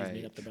family. He's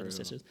made up the brothers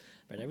true. sisters,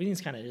 but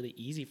everything's kind of really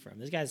easy for him.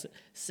 This guy's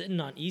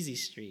sitting on easy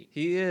street.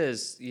 He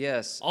is,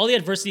 yes. All the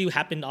adversity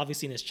happened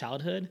obviously in his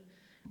childhood.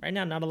 Right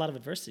now, not a lot of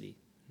adversity.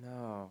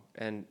 No,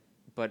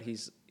 but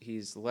he's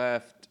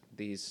left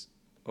these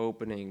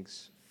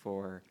openings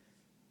for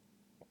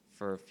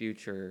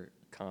future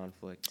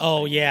conflict.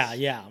 Oh yeah,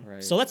 yeah.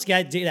 Right. So let's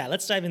do that.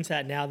 Let's dive into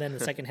that now. Then the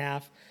second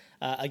half.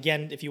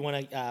 Again, if you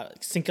want to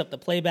sync up the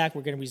playback,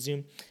 we're going to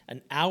resume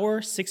an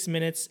hour, 6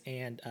 minutes,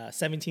 and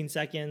 17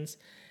 seconds,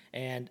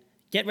 and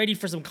get ready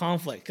for some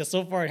conflict because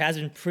so far it has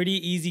been pretty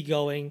easy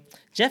going.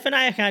 Jeff and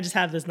I kind of just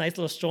have this nice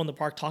little stroll in the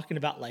park talking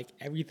about like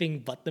everything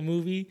but the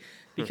movie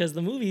because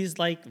the movie is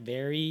like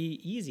very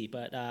easy.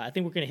 But I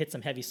think we're going to hit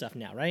some heavy stuff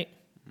now, right?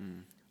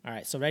 All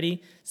right, so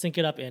ready? Sync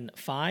it up in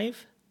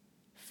 5,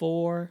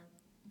 4,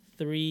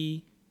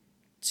 3,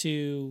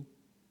 2,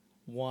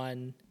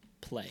 1,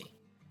 play.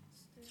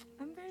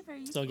 I'm very,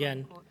 very So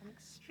again, I'm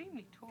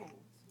extremely tall.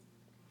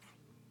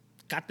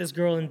 got this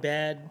girl in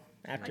bed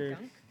after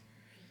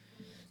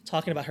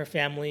talking about her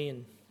family,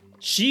 and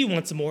she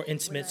wants a more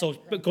intimate. So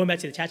going back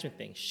to the attachment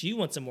thing, she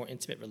wants a more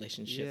intimate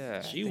relationship.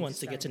 Yeah. She wants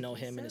to get to know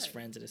him and his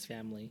friends and his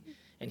family,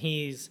 and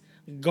he's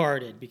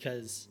guarded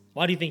because.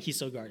 Why do you think he's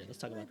so guarded? Let's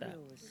talk about that.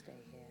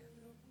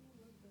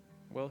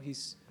 Well,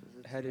 he's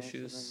had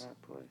issues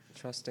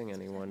trusting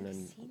anyone,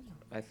 and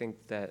I think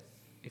that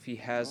if he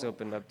has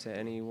opened up to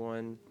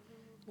anyone,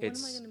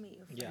 it's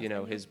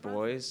his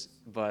boys,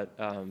 but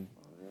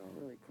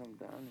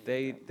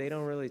they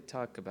don't really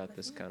talk about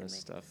this kind of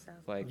stuff.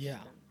 Like, Yeah.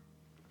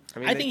 I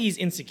mean, I think he's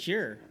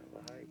insecure.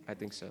 I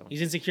think so.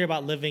 He's insecure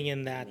about living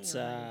in that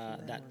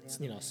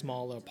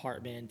smaller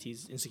apartment.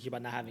 He's insecure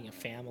about not having a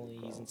family.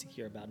 He's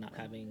insecure about not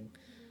having,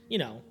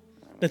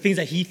 the things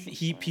that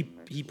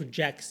he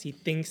projects. He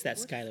thinks that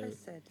Skylar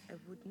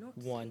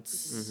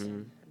wants,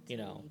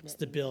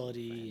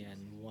 stability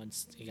and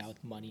wants a guy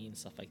with money and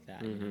stuff like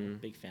that.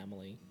 Big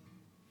family.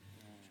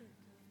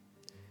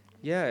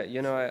 Yeah,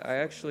 I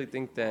actually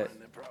think that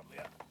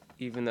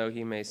even though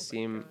he may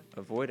seem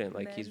avoidant,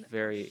 like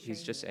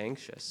he's just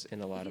anxious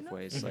in a lot of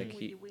ways. Like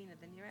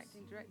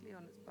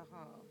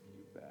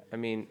I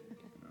mean,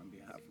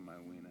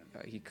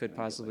 he could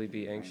possibly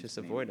be anxious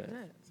avoidant.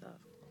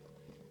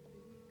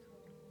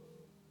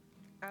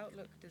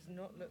 Outlook does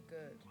not look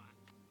good.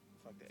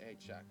 Fuck the egg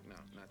shock. No,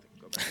 nothing.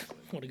 Go back to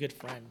it. What a good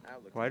friend.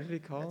 Why did he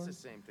call That's him? the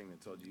same thing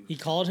that told you. He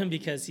called him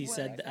because he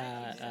said,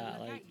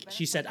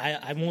 she said,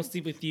 I won't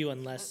sleep with you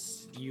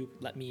unless you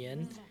let me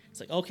in. It's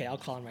like, okay, I'll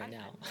call him right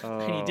now.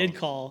 And he did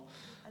call.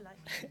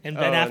 And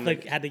Ben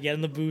Affleck had to get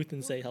in the booth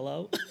and say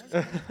hello.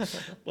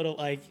 What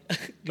a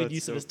good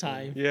use of his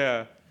time.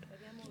 Yeah.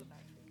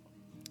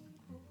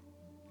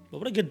 But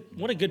what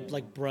a good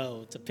like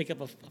bro to pick up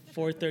a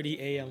 4:30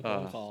 a.m.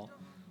 phone call,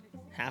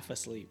 half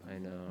asleep. I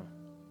know.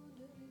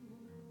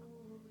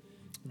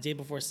 The day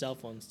before cell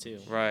phones too.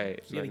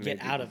 Right. He had to get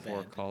out of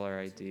bed. Caller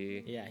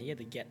ID. Yeah, he had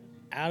to get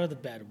out of the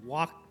bed,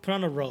 put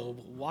on a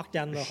robe, walk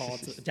down the hall,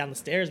 down the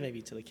stairs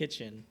maybe to the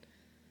kitchen,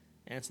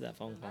 answer that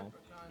phone call.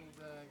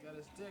 Got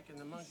his dick in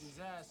the monkey's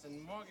ass,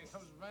 and Morgan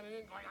comes running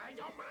in going, I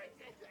don't mind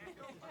it.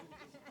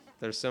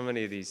 There's so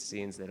many of these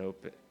scenes that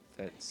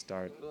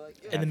start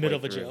In the middle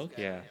of a halfway through. joke?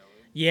 Yeah.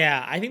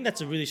 Yeah, I think that's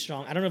a really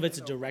strong. I don't know if it's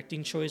a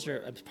directing choice or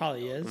it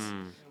probably is,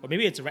 or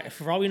maybe it's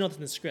for all we know it's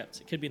in the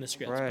script. It could be in the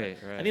script. Right,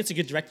 but right. I think it's a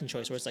good directing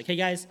choice where it's like, hey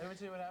guys,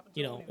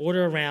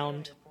 order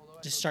around,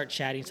 just start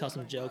chatting, tell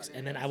some jokes,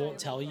 and then I won't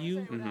tell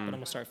you, but I'm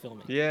gonna start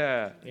filming.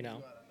 Yeah.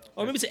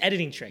 Or maybe it's an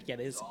editing trick. Yeah,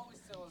 there's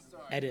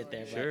edit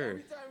there.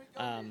 Sure.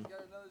 But,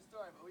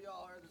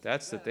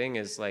 That's the thing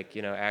is like,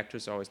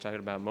 actors are always talking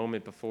about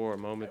moment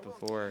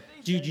before.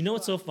 dude, you know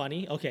what's so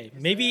funny? Okay,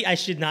 maybe I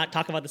should not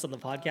talk about this on the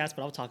podcast,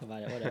 but I'll talk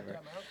about it. Whatever.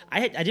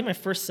 I did my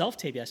first self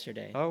tape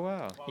yesterday. Oh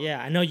wow.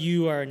 Yeah, I know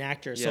you are an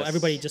actor, so Yes.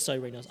 everybody, just so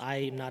everybody knows, I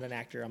am not an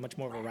actor. I'm much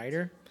more of a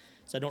writer,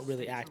 so I don't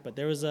really act. But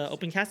there was an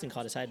open casting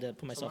call. I decided to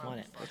put myself on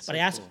it. But I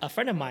asked a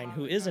friend of mine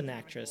who is an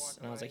actress,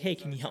 and I was like, hey,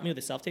 can you help me with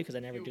the self tape because I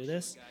never do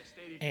this?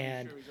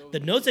 And the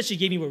notes that she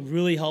gave me were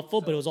really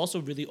helpful, but it was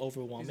also really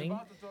overwhelming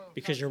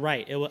because you're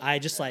right.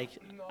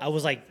 I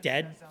was like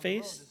dead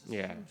faced.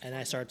 Yeah. And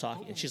I started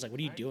talking, and she's like, "What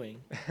are you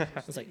doing?" I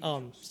was like, "Oh,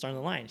 I'm starting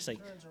the line." She's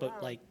like,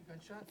 "But like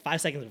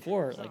 5 seconds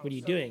before, like, what are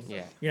you doing?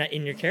 Yeah. You're not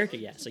in your character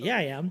yet." So yeah,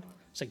 I am.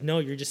 She's like, "No,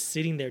 you're just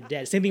sitting there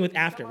dead." Same thing with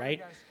after,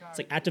 right? It's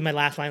like after my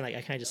last line, like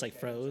I kind of just like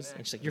froze,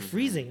 and she's like, "You're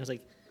freezing." I was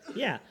like,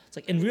 Yeah, it's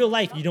like in real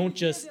life, you don't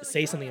just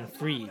say something and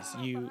freeze.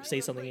 You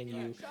say something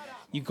and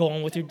you go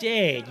on with your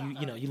day.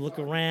 You look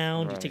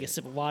around, you take a Right.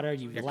 sip of water,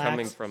 you You're relax.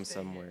 coming from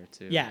somewhere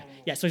too. Yeah,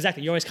 yeah. So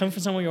exactly, you're always coming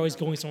from somewhere. You're always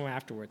going somewhere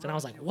afterwards. And I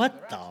was like,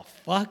 what the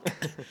fuck?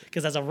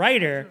 Because as a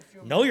writer,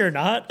 no, you're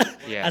not.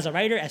 Yeah. As a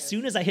writer, as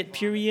soon as I hit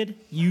period,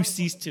 you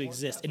cease to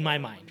exist in my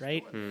mind,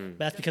 right? Hmm. But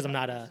that's because I'm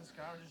not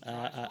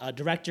a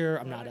director.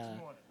 I'm not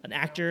an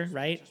actor,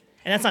 right?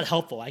 And that's not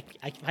helpful.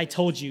 I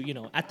told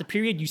you, at the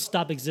period you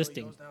stop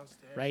existing,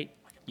 right?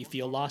 You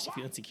feel lost. You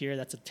feel insecure.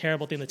 That's a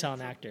terrible thing to tell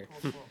an actor.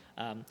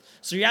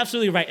 So you're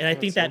absolutely right, and I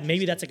think that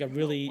maybe that's like a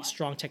really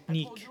strong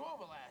technique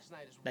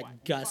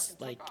that Gus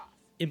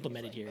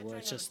implemented here, where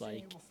it's just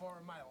like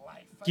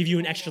give you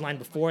an extra line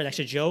before, an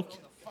extra joke,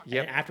 Yep.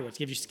 and then afterwards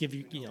give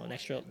you an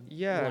extra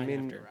Yeah, I line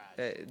mean,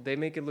 after. they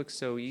make it look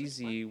so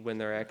easy when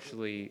they're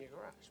actually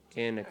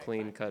in a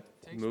clean-cut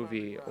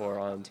movie or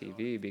on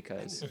TV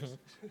because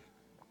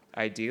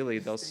ideally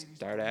they'll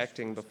start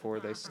acting before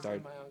they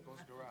start,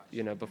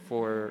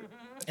 before.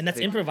 And that's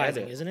they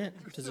improvising, edit. isn't it?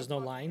 Because there's no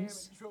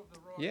lines.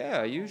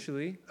 Yeah,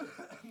 usually.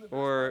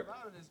 Or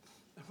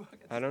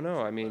I don't know.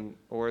 I mean,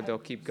 or they'll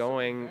keep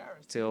going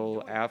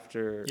till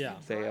after Yeah.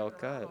 they all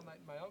cut.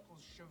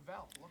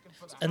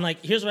 And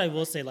here's what I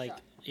will say,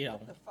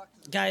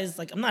 guys,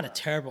 I'm not a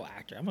terrible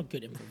actor. I'm a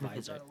good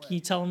improviser. Can you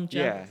tell him,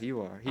 Jeff? Yeah,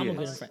 you are. He I'm a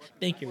good is. improviser.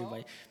 Thank you,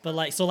 everybody.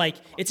 But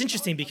it's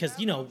interesting because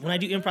when I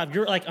do improv,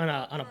 you're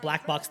on a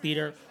black box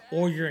theater,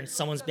 or you're in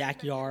someone's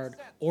backyard,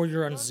 or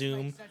you're on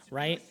Zoom,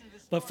 right?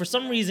 But for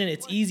some reason,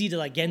 it's easy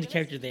to get into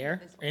character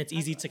there, and it's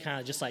easy to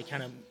kind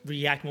of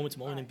react moment to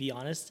moment and be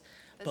honest.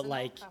 But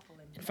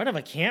in front of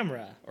a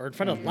camera or in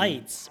front of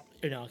lights,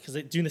 because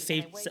doing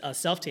the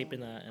self tape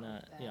in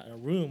a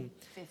room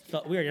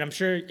felt weird. And I'm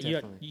sure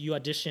you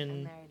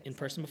auditioned in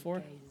person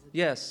before.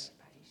 Yes,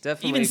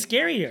 definitely. Even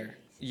scarier.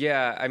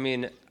 Yeah, I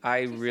mean,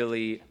 I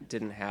really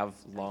didn't have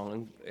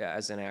long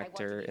as an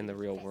actor in the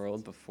real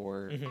world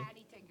before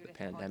the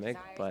pandemic,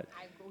 but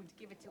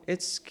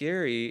it's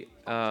scary.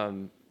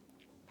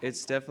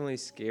 It's definitely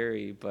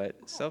scary,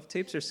 but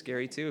self-tapes are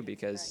scary too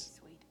because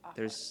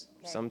there's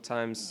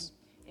sometimes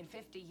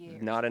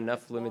not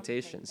enough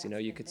limitations.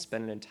 You could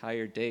spend an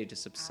entire day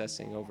just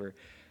obsessing over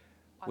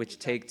which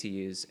take to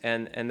use,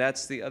 and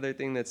that's the other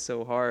thing that's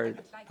so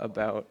hard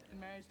about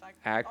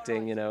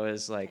acting.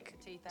 Is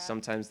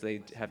sometimes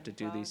they have to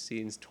do these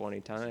scenes 20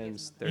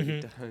 times,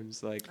 30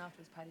 times,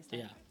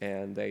 Yeah.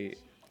 and they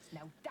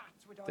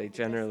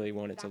generally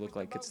want it to look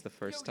like it's the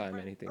first time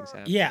anything's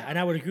happened. Yeah, and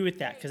I would agree with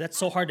that because that's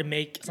so hard to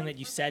make something that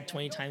you said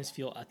 20 times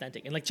feel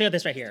authentic. And check out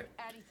this right here.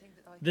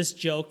 This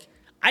joke,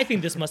 I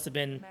think this must have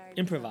been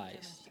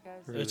improvised.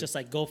 It was just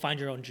go find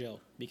your own joke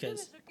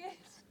because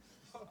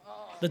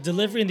the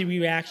delivery and the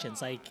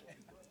reactions,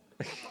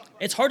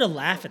 it's hard to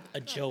laugh at a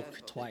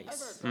joke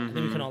twice. I think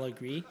we can all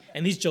agree.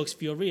 And these jokes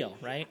feel real,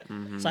 right?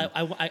 So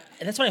I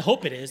that's what I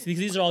hope it is.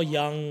 These are all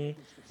young,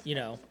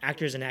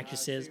 actors and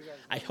actresses.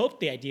 I hope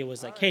the idea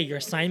was hey, your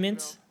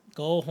assignment,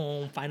 go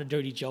home, find a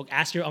dirty joke,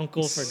 ask your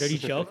uncle for a dirty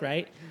joke,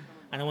 right?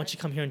 And I want you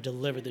to come here and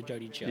deliver the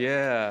dirty joke.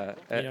 Yeah,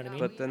 You know what I mean?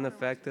 But then the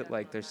fact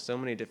that there's so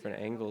many different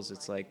angles,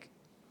 it's I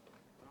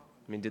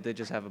mean, did they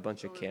just have a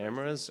bunch of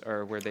cameras,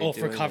 or were they? Oh,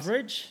 for doing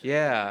coverage? This?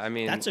 Yeah, I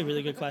mean, That's a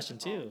really good question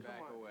too.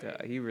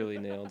 yeah, he really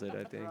nailed it,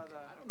 I think.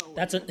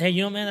 Hey,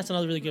 man, that's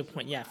another really good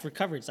point. Yeah, for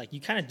coverage, you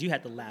kind of do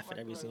have to laugh at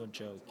every single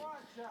joke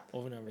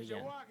over and over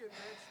again.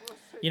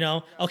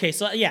 Okay,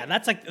 so yeah,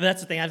 that's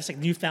the thing. I have this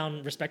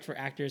newfound respect for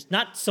actors.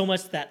 Not so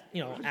much that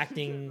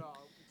acting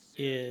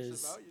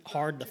is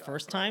hard the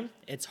first time;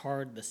 it's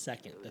hard the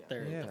second, the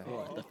third, the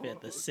fourth, the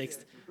fifth, the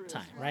sixth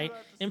time. Right?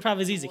 Improv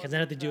is easy because then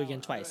I have to do it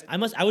again twice.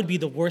 I would be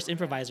the worst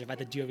improviser if I had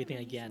to do everything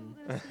again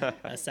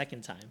a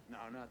second time. No,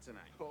 not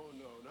tonight.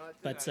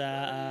 But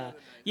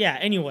yeah.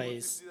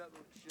 Anyways,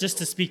 just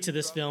to speak to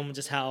this film,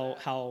 just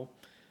how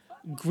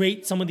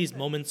great some of these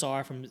moments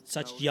are from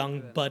such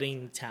young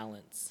budding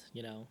talents,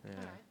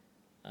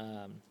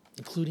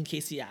 including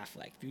Casey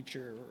Affleck,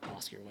 future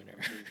Oscar winner.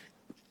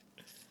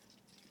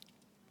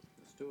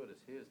 The stewardess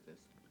hears this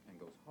and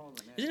goes home.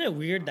 Isn't it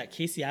weird that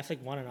Casey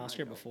Affleck won an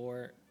Oscar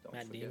before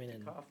Matt Damon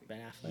and Ben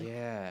Affleck?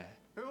 Yeah.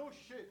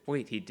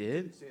 Wait, he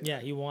did? Yeah,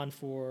 he won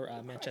for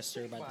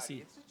Manchester by the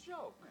Sea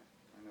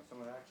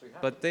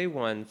But they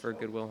won for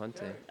Good Will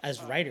Hunting.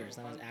 as writers,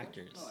 not as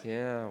actors.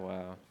 Yeah,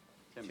 wow.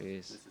 Timmy,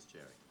 Jeez. this is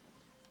Jerry.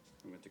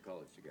 We went to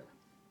college together.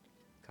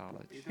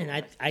 College. And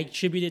I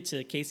attribute it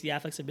to Casey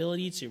Affleck's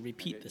ability to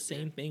repeat the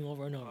same thing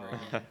over and over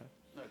again.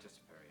 No, just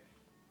a Perrier.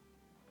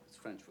 It's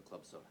French for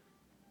club soda.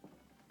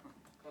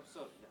 Club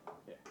soda,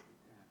 yeah.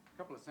 A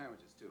couple of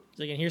sandwiches, too.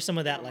 So you can hear some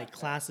of that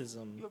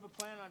classism You have a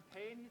plan on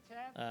paying your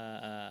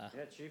tab?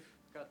 Yeah, Chief.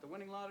 Got the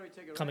winning lottery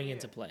ticket coming right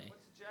into here. play.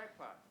 What's the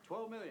jackpot?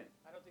 12 million.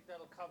 I don't think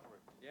that'll cover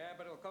it. Yeah,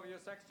 but it'll cover your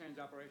sex change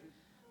operation.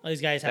 All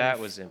these guys have That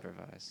was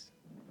improvised.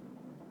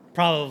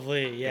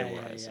 probably yeah.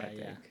 It was, I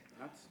think.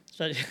 Nuts.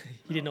 So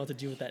he didn't know what to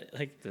do with that.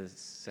 The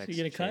sex you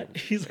gonna cut?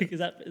 change. He's like, is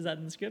that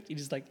in the script? He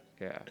just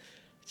Yeah.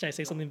 should I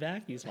say something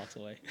back? He just walks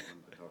away.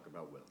 Talk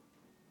about Will.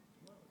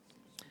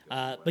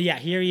 But yeah,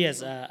 here he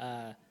is.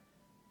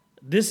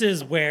 this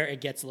is where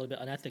it gets a little bit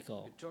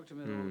unethical. Talk to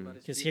me at all about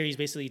his Because here he's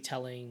basically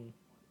telling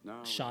No,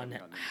 we Sean haven't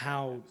gotten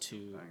how any to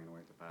banging away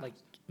at the past. like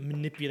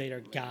manipulate or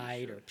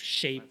guide or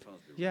shape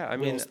Yeah, I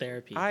mean, Will's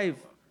therapy. I've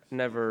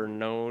never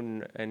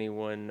known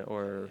anyone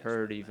or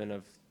heard even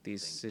of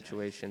these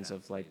situations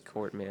of like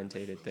court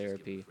mandated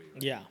therapy.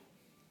 Yeah.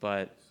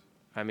 But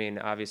I mean,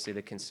 obviously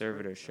the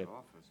conservatorship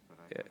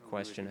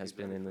question has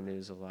been in the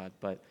news a lot.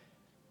 But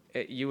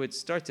you would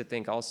start to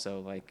think also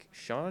like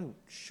Sean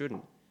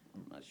shouldn't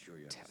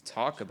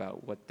talk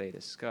about what they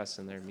discuss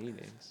in their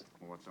meetings,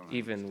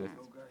 even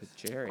with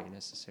Jerry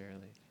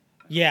necessarily.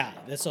 Yeah,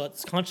 so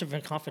it's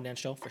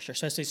confidential for sure,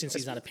 especially since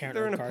he's not a parent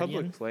They're or in a a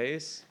guardian. public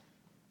place,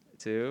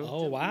 too.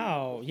 Oh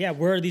wow, yeah.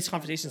 Where are these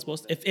conversations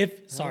supposed to?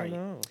 If sorry,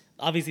 know.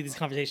 obviously these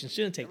conversations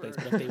shouldn't take place,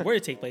 but if they were to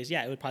take place,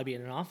 yeah, it would probably be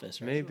in an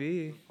office, right?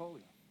 Maybe.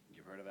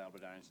 You've heard of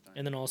Albert Einstein?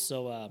 And then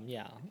also,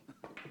 yeah,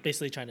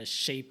 basically trying to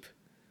shape,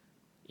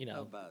 you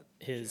know,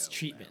 his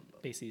treatment.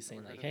 Basically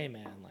saying like, hey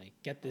man, like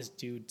get this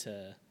dude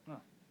to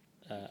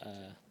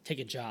take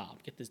a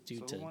job, get this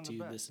dude to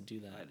do this and do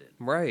that.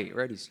 Right.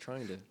 He's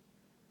trying to.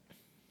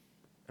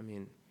 I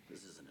mean,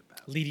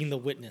 Leading the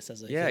witness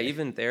as a yeah, kid.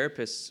 even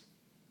therapists,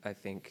 I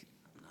think,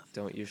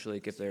 don't usually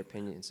give their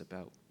opinions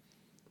about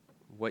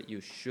what you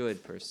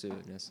should pursue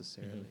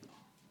necessarily.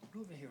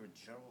 You ever hear of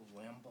Gerald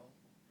Lambo?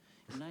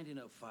 In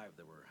 1905,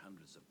 there were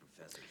hundreds of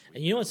professors.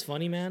 And you know what's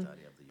funny, man?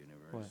 Study of the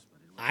universe,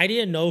 I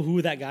didn't know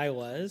who that guy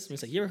was.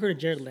 It's like, you ever heard of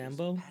Jared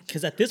Lambo?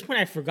 Because at this point,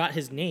 I forgot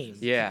his name.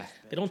 Yeah.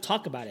 They don't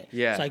talk about it.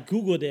 Yeah. So I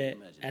Googled it,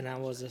 and I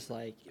was just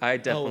like, I oh,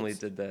 definitely it's-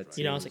 did that.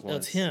 You know, I too was like, oh,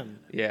 it's once. him.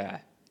 Yeah.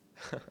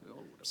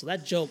 So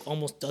that joke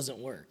almost doesn't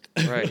work.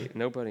 Right.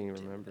 Nobody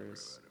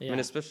remembers. I Yeah. mean,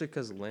 especially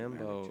because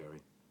Lambo,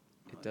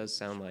 it does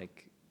sound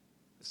like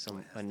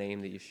a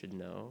name that you should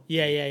know.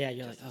 Yeah.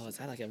 You're like, oh, is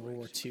that like a World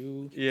War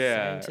II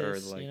Yeah, or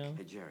scientist, like, you know?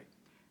 Hey, Jerry.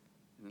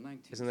 In the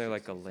 1960s, isn't there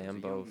like a there's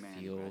Lambo young man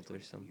field or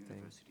graduated from something?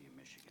 University of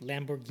Michigan.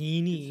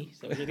 Lamborghini. Is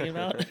that what you're thinking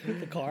about?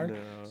 The car? No.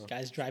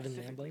 Guys driving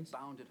Specifically Lambos.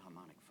 bounded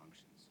harmonic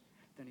functions.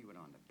 Then he went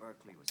on to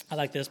Berkeley. Was I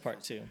like this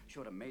part, too.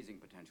 Showed amazing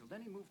potential.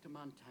 Then he moved to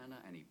Montana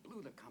and he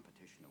blew the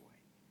competition away.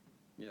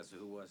 Yeah, so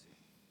who was he?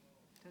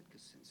 Ted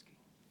Kaczynski.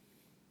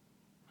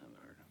 Never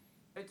heard of him.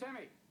 Hey,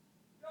 Timmy.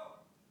 Yo.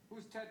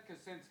 Who's Ted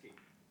Kaczynski?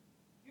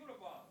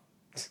 Uniball.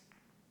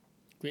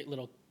 Great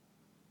little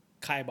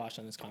kibosh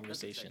on this That's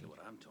conversation. exactly what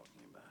I'm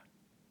talking about.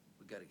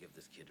 We got to give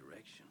this kid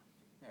direction.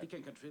 He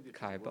can contribute to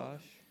the world,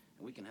 Kibosh?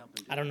 and we can help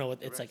him. I don't know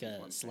what do it's like direction's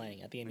a one slang.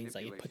 thing. I think it means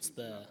like it puts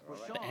the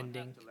Sean,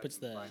 ending, puts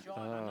the Sean,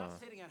 I'm not Oh.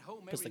 sitting at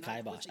home puts the every night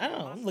kibosh. twisting I don't your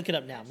know. muscles. Look it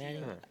up now,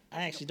 man.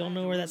 I actually don't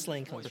know where that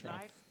slang comes from.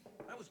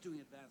 I was doing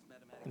advanced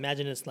mathematics.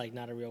 Imagine it's like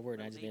not a real word.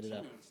 And I was just made it 18,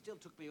 up. and it still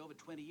took me over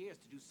 20 years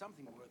to do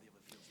something worthy of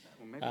a field study.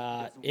 Well, maybe he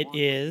doesn't It want what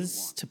you is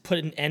want. to put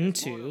an end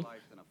There's more to, life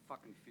than a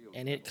fucking field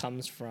and it study.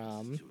 comes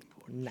from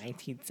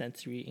 19th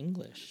century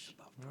English.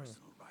 About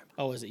personal rivalry.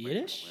 Oh, is it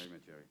Yiddish? Wait a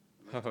minute, Jerry.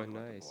 Oh, Let's talk about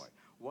the nice. boy.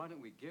 Why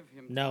don't we give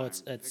him No, time it's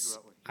to figure it's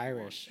out what he Irish.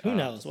 wants? Who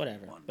knows?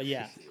 Whatever. But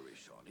yeah, Wonderful theory,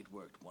 Sean. It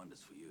worked wonders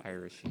for you.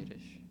 Irish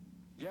Yiddish.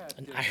 Yeah, it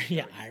an did, Yeah, Jerry,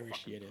 you Irish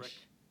fucking Yiddish. prick.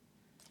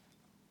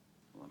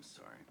 Well, I'm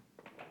sorry.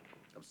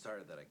 I'm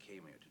sorry that I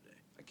came here today.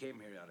 I came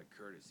here out of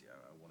courtesy. I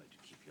wanted to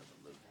keep you in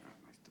the loop.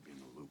 Nice to be in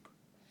the loop.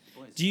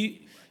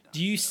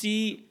 Do you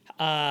see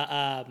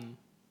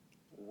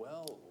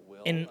Well,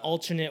 in an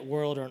alternate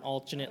world or an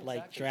alternate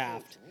like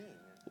draft,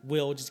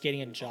 Will just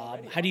getting a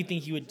job? How do you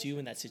think he would do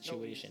in that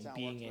situation,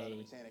 being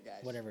a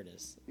whatever it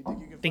is,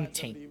 think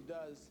tank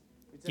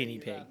guinea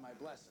pig?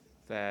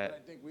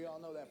 That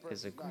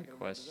is a good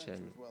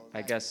question.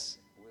 I guess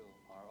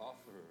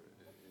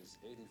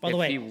By the if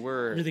way, he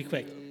were- really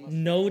quick,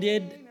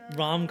 noted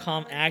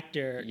rom-com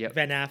actor Yep.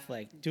 Ben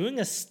Affleck doing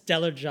a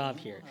stellar job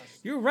here.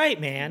 You're right,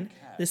 man.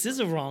 This is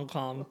a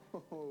rom-com,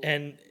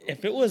 and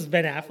if it was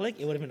Ben Affleck,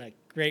 it would have been a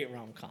great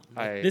rom-com.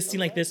 Like, this scene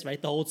like this, right?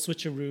 The old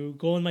switcheroo,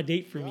 go on my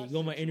date for me, go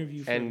on my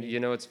interview for And me. you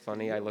know what's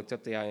funny? I looked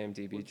up the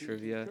IMDb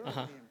trivia,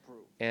 Uh-huh.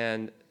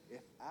 and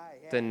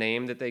the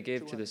name that they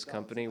gave to this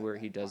company where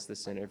he does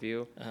this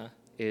interview Uh-huh.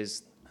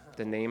 is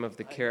the name of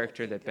the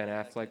character that Ben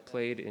Affleck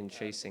played in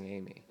Chasing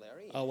Amy.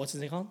 Oh, what's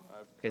his name called?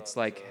 It's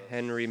like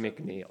Henry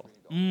McNeil.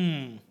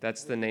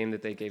 That's the name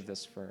that they gave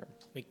this firm.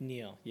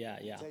 McNeil. Yeah.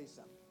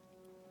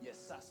 You're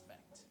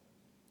suspect.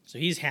 So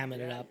he's hamming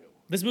it up.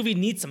 This movie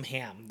needs some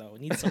ham, though.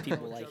 It needs some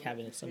people like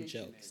having some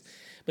jokes.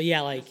 But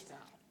yeah, like,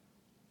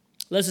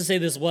 let's just say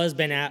this was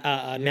Matt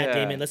Yeah.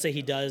 Damon. Let's say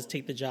he does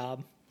take the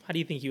job. How do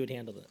you think he would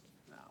handle it?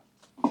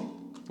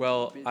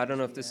 Well, I don't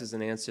know if this is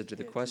an answer to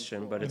the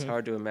question, but Mm-hmm. it's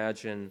hard to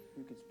imagine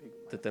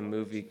that the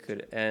movie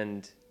could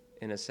end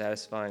in a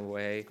satisfying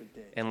way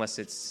unless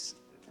it's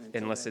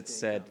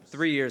said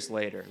 3 years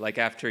later, like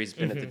after he's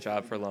been at the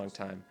job for a long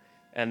time,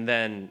 and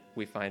then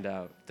we find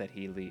out that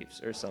he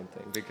leaves or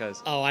something.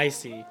 Because Oh, I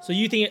see. So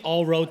you think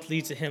all roads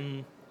lead to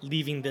him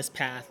leaving this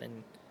path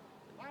and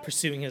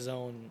pursuing his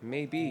own?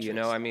 maybe,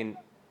 I mean,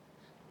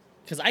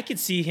 Because I could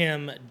see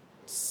him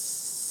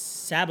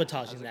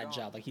sabotaging that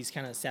job. Like he's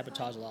kind of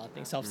sabotaged a lot of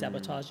things,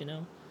 self-sabotage,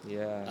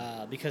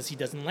 yeah. because he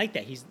doesn't like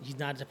that. He's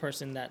not a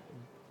person that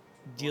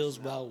deals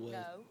well with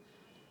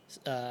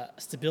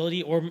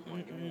stability, or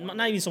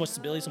not even so much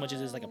stability, so much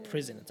as it's like a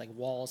prison. It's like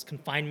walls,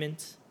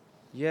 confinement.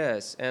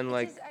 Yes, and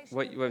like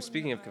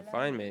speaking of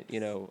confinement, you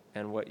know,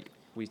 and what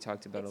we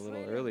talked about a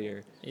little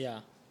earlier,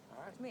 Yeah.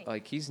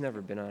 like he's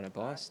never been out of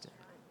Boston.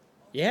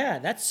 Yeah,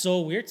 that's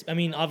so weird. I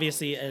mean,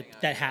 obviously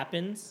that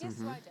happens.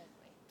 Mhm.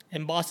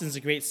 And Boston's a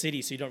great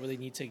city, so you don't really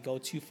need to go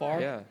too far.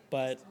 Yeah.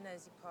 But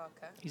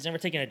he's never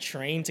taken a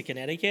train to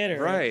Connecticut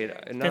or Right,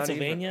 not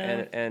Pennsylvania.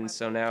 even, and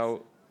so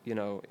now, you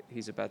know,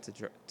 he's about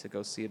to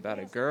go see about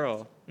a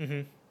girl.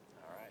 Mhm.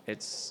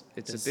 It's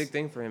a big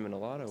thing for him in a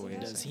lot of ways.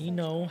 Does he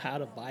know how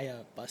to buy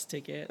a bus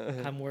ticket?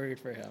 I'm worried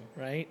for him,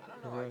 right?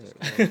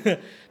 Right.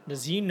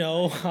 Does he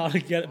know how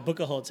to book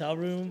a hotel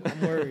room?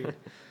 I'm worried.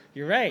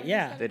 You're right,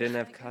 yeah. They didn't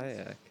have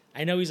kayak.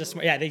 I know he's a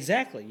smart. Yeah,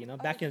 exactly. You know,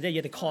 back in the day, you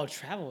had to call a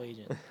travel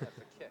agent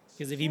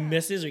because if he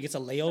misses or he gets a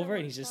layover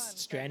and he's just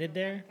stranded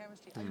there.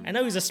 I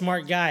know he's a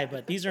smart guy,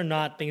 but these are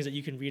not things that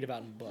you can read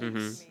about in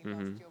books.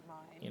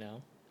 You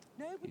know.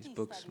 He's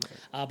book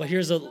smart. But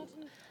here's a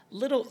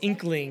little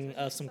inkling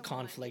of some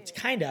conflict.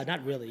 Kinda,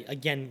 not really.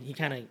 Again, he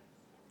kind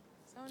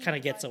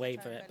of gets away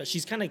from it, but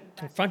she's kind of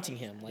confronting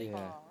him, like,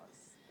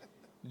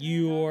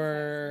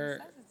 you're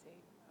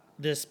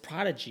this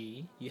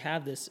prodigy. You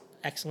have this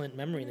excellent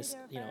memory, this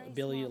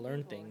ability to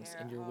learn things,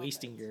 and you're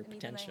wasting your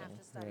potential.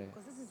 Right.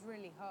 Because this is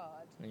really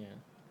hard. Yeah.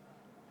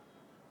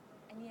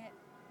 And yet,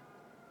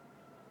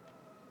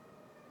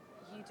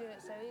 you do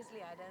it so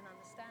easily. I don't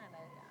understand.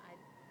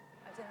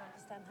 I don't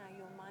understand how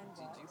your mind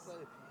works. Do you play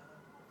the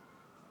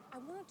piano? I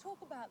want to talk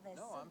about this.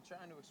 No, I'm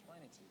trying to explain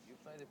it to you. You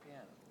play the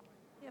piano.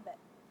 Yeah, but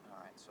All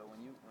right, so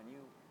when you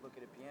look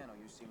at a piano,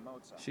 you see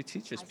Mozart. She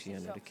teaches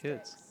piano to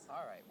kids.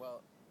 All right,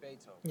 well,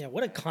 Beethoven. Yeah,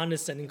 what a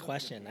condescending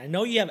question. I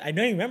know you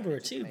remember her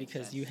too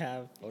because you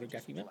have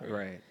photographic memory.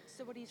 Right.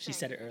 So what do you She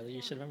said it earlier.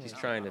 You should remember. He's it.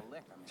 trying to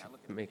I look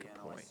at the make a piano,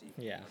 I point. see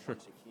Yeah. a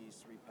bunch of keys,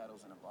 3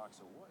 pedals, and a box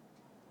of wood.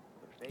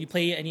 But You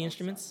play Beethoven, any Mozart,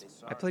 instruments? they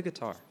saw I play it,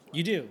 guitar.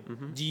 You do.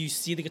 Mhm. Do you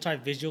see the guitar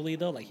visually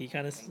though? Like he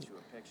kind of. paint you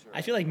a picture I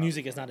of feel like a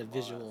music is not a ball out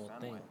of visual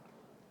Fenway. thing.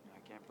 I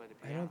can't play the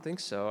I piano. don't think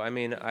so. I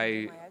mean,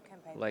 I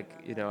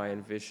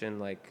envision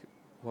like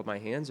what my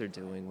hands are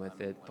doing with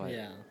it, but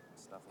Yeah.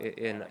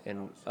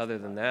 in other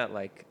than that,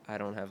 like I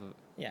don't have a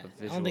Yeah,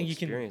 visual I don't think you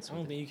can. I experience don't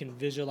with think you can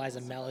visualize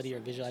a melody or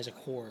visualize a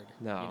chord.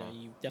 No. You know,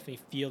 you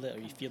definitely feel it, or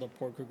you feel the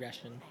chord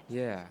progression. it.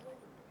 Yeah.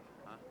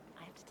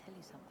 I have to tell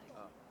you something.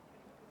 Oh.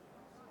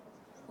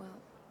 Well,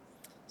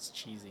 It's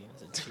cheesy.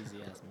 It's a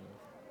cheesy ass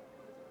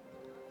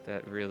move.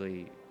 That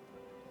really,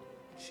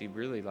 she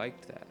really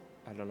liked that.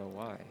 I don't know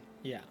why.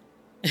 Yeah.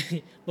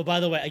 But by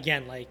the way,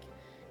 again, like,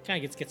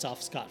 kind of gets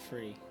off scot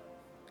free.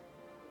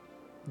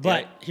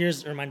 But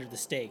here's a reminder of the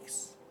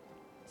stakes.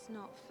 it's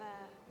not fair.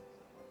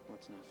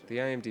 What's not fair? The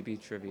IMDb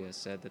trivia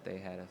said that they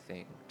had a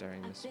thing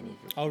during this movie.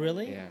 Oh,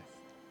 really? Yeah.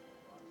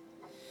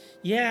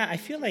 Yeah, I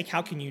feel like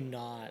how can you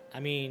not? I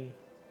mean,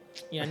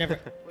 I never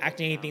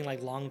acting anything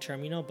like long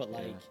term, but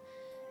like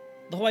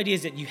the whole idea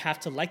is that you have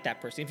to like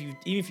that person. Even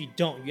if you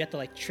don't, you have to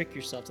like trick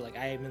yourself to like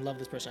I am in love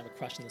with this person, I have a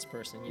crush on this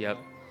person. You Yep.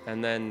 know?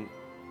 And then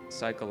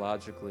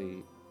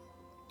psychologically,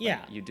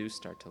 Yeah. you do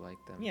start to like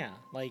them. Yeah,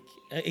 like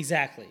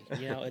exactly.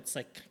 It's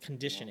like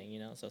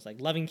conditioning. So it's like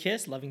loving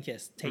kiss,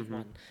 take Mhm.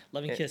 one,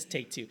 loving It- kiss,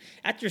 take two.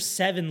 After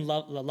 7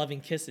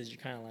 loving kisses,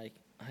 you're kind of like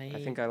I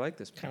think I like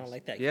this kind of person.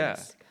 like that. Yeah.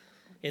 Kiss.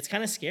 It's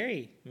kind of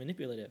scary,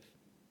 manipulative.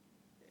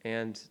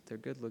 And they're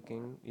good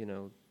looking,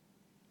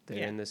 they're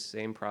Yeah. in the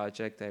same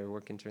project, they're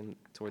working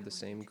toward the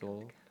same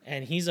goal.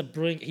 And he's a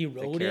brilliant. He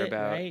wrote care it,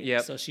 about- right?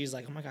 yep. So she's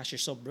like, "Oh my gosh, you're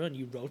so brilliant!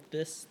 You wrote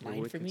this You're line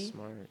for wicked me."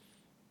 smart.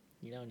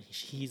 And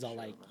he's all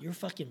like, "You're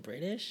fucking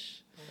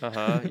British.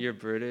 You're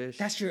British.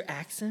 That's your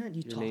accent.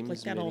 You Your talk name like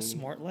is that, all Minnie."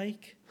 smart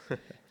like.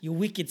 You're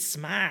wicked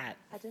smart."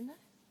 I don't know.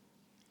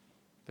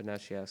 But now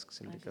she asks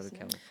him to go to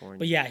California.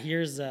 But yeah,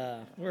 here's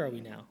where are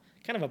we now?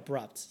 Kind of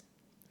abrupt.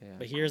 Yeah.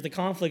 But here's the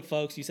conflict,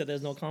 folks. You said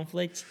there's no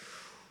conflict.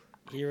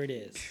 Here it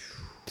is.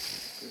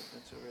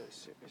 That's a really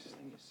serious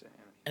thing to say.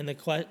 And the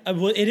question,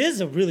 well, it is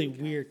a really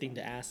weird thing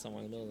to ask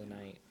someone in the middle of the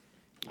night,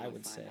 I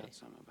would say. Find out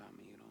something about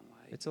me you don't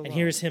like. It's a And lot.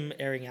 here's him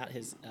airing out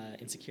his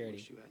Wish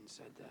insecurity. you hadn't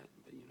said that,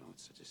 but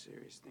it's such a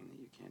serious thing that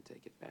you can't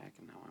take it back,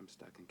 and now I'm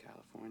stuck in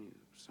California.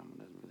 Someone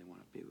doesn't really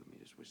want to be with me,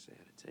 just wish they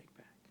had a take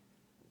back.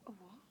 Oh,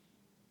 what?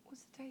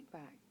 What's the take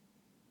back?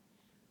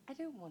 I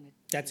don't want to.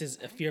 That's his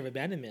fear of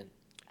abandonment.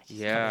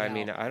 Yeah, I coming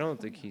mean, out. I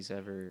don't think he's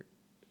ever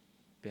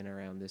been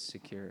around this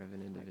secure of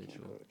an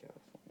individual.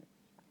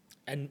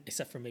 And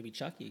except for maybe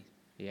Chucky.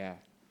 Yeah,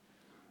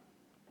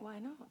 Why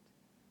not?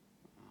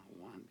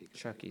 One, because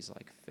Chucky's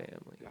like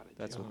family. Got a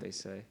That's what job. they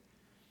say.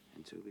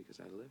 and two, because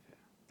I live here.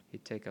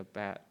 He'd take a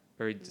bat,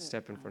 or he'd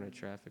step in front of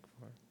traffic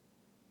for him.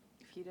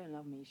 If you don't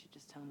love me, you should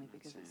just tell me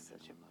because saying it's I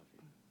such a. don't love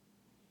you.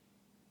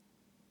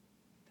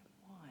 Then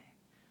why?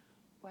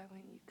 Why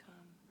won't you come?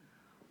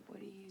 What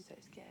are you so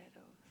scared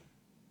of?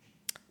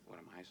 What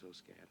am I so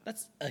scared of?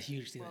 That's a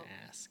huge thing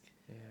to ask,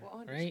 Yeah. What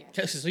aren't you right?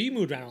 scared of? So you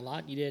moved around a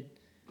lot. You did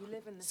You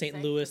live in the St.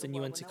 states Louis, of the and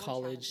you world went to where no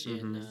college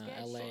challenge in is.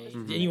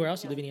 LA. Anywhere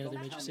else? You live in any other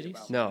major cities?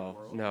 No,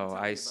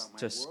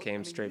 just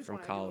came straight from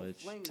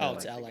college. To, Oh,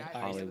 it's LA. All right.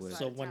 Hollywood.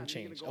 So one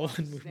change. Oh,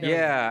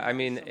 Yeah, I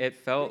mean,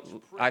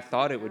 I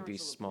thought it would be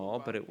small,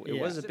 but it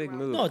Yeah. was a big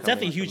move. No, it's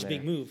definitely a coming huge, from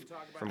big there, move.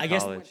 From I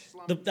guess college.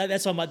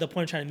 that's what the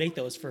point I'm trying to make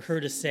though is for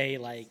her to say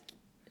like,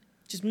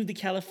 just move to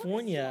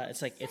California.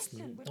 It's like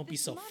don't be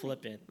so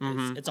flippant.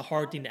 It's a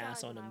hard thing to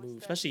ask someone to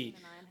move, especially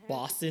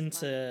Boston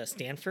to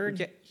Stanford.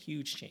 Yeah.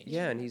 Huge change.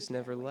 Yeah, and he's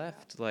never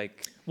left.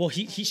 Like, Well,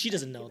 she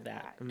doesn't know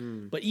that.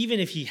 But even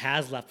if he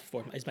has left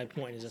before, is my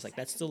point. Is just like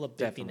that's still a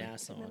big thing to Definitely.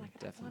 ask And then someone. I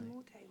could have one Definitely.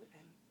 more day with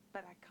him,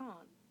 but I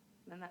can't.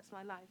 And that's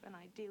my life, and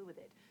I deal with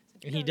it. So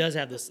And he don't does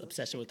have put this your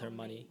obsession with shit her on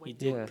money. me He when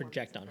did Yeah.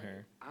 project on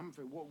her. I'm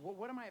afraid.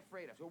 What am I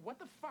afraid of? What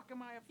the fuck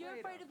am I afraid You're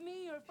afraid of? of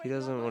me. You're afraid he that I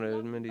doesn't won't want to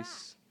love you admit back.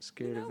 he's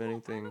scared You know of what?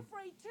 anything. I'm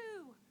afraid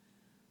too.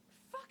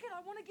 Fuck it.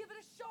 I want to give it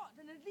a shot,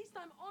 and at least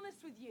I'm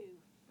honest with you.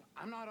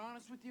 I'm not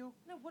honest with you.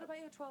 No, what about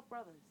your 12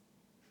 brothers?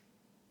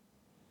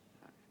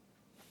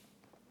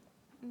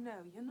 No,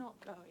 you're not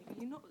going.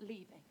 You're not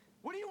leaving.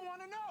 What do you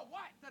want to know?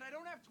 What? That I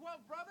don't have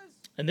 12 brothers?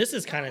 And this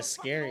is That kind I'm of a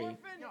fucking scary. orphan?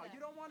 No, you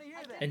don't want to hear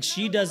that. And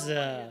she does You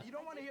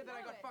don't want to hear that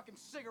I got fucking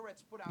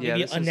cigarettes put out. Yeah,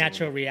 Maybe this an isn't-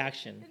 unnatural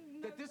reaction.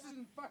 That this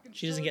isn't fucking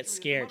She doesn't get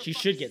surgery, scared. it's She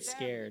motherfucking should get stabbing.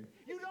 scared.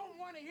 You don't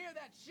want to hear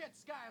that shit,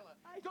 Skylar.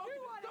 Don't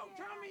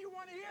tell me you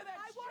want to hear that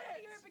I shit. want to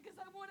hear it because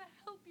I want to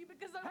help you,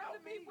 because I want Help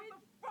to be me? with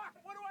What the fuck?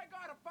 What do I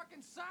got? A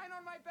fucking sign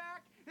on my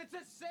back that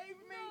says save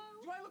me?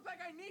 No. Do I look like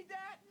I need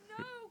that?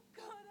 No,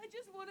 God, I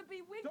just want to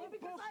be with Don't you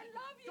because I bullshit.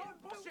 love you.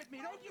 Don't bullshit me.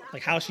 Don't you?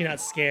 Like, how is she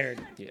not scared?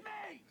 Yeah,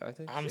 I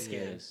think I'm she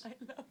scared. is. I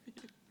love you.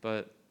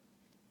 But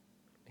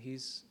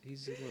he's a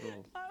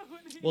little. I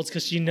wanna Well, it's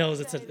because she hear knows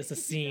you it's say a that you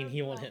scene. don't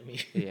He won't love hit me.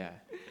 Yeah.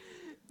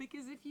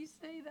 Because if you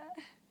say that,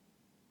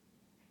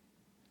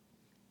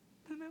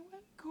 then I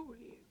won't call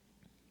you.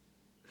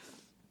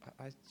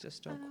 I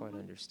just don't And I quite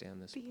won't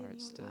understand this be in part your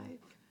still. life.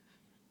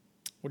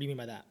 What do you mean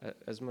by that?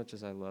 As much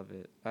as I love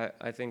it,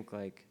 I think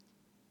like.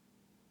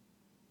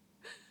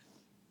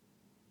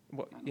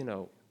 What you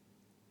know?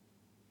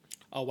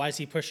 Oh, why does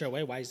he push her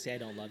away? Why does he say I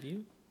don't love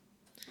you?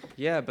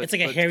 Yeah, but It's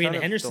like a but Harry and kind the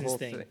of Hendersons whole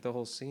thing. The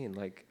whole scene,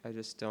 like I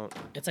just don't.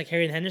 It's like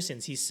Harry and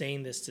Henderson's. He's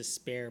saying this to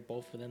spare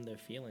both of them their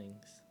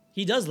feelings.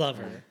 He does love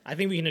her. I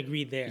think we can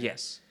agree there.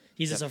 Yes.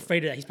 He's just definitely.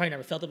 afraid of that. He's probably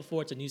never felt it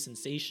before. It's a new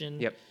sensation.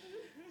 Yep.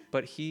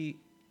 But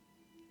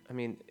I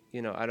mean,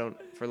 I don't,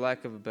 for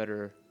lack of a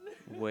better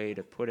way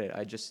to put it,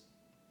 I just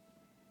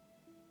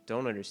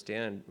don't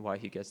understand why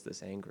he gets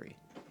this angry.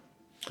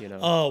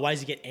 Oh, why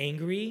does he get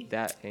angry?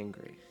 That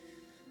angry.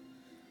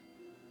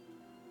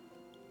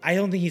 I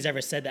don't think he's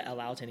ever said that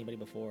aloud to anybody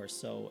before.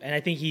 So, and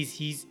I think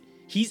he's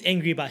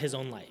angry about his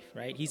own life,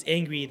 right? He's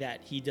angry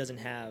that he doesn't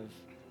have,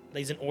 that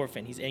he's an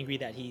orphan. He's angry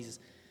that he's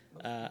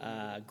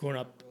grown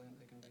up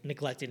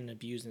neglected and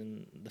abused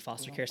in the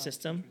foster care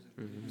system.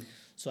 Mm-hmm.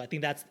 So I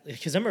think that's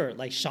because remember,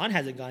 like Sean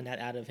hasn't gotten that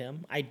out of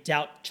him. I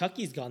doubt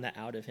Chucky's gotten that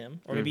out of him,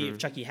 or maybe if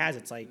Chucky has,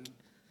 it's like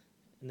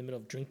in the middle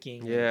of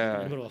drinking, Yeah.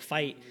 in the middle of a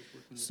fight.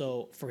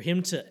 So for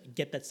him to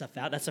get that stuff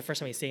out, that's the first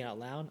time he's saying it out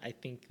loud. I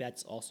think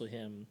that's also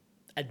him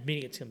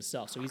admitting it to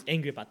himself. So he's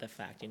angry about that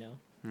fact,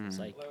 It's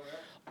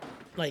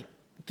like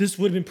this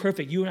would have been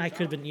perfect. You and I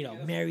could have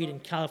been, married in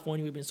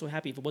California. We'd have been so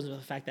happy if it wasn't for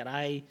the fact that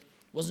I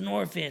was an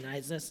orphan.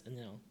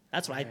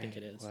 That's what I think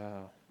it is.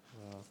 Wow.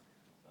 Well,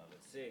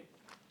 let's see.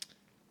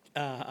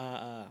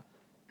 And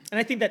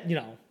I think that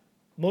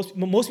most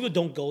people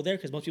don't go there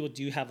because most people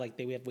do have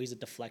they have ways of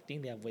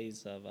deflecting. They have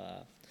ways of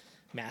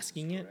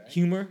masking it.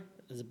 Humor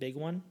is a big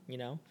one,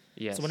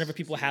 Yes. So whenever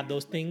people have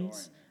those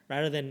things,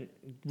 rather than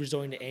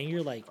resorting to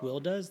anger like Will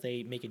does,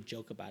 they make a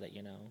joke about it.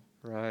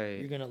 Right.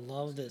 You're gonna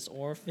love this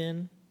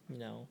orphan.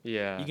 Yeah.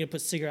 You're gonna put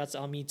cigarettes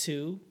on me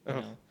too.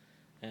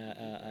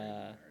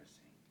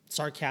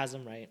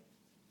 Sarcasm, right?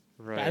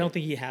 Right. But I don't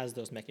think he has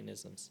those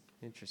mechanisms.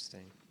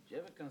 Interesting. Did you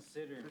ever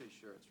consider? Pretty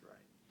sure it's right.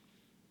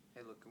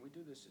 Hey, look, can we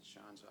do this at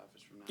Sean's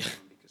office from now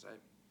on? Because I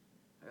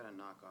gotta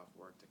knock off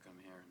work to come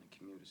here, and the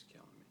commute is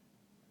killing me.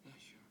 Yeah,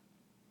 sure.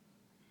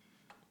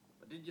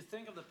 But did you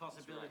think of the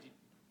possibility?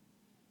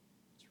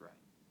 That's right.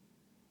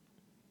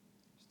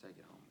 Just take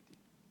it home with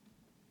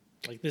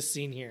you. Like this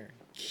scene here,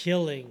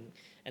 killing,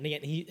 and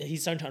again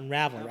he's starting to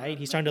unravel, right?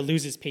 He's starting to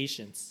lose his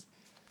patience.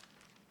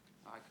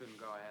 I couldn't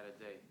go. I had a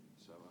date,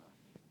 so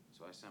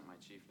I sent my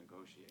chief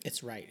negotiator.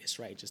 It's right.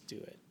 Just do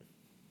it.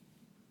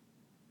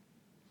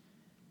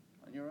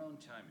 On your own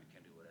time, you can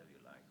do whatever you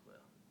like,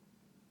 Will.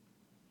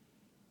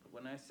 But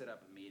when I set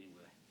up a meeting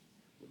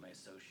with my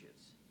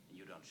associates and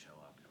you don't show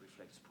up, it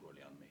reflects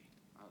poorly on me.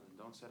 Then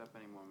don't set up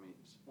any more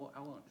meetings. Well, I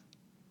won't.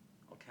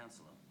 I'll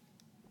cancel them.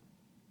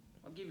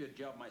 I'll give you a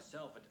job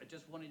myself. I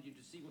just wanted you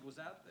to see what was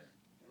out there.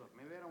 Look,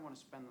 maybe I don't want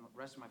to spend the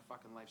rest of my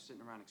fucking life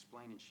sitting around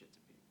explaining shit to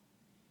people.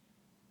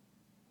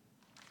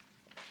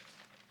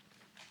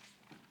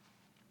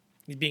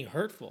 He's being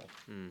hurtful.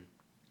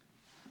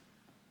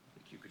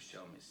 But you could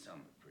show me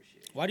some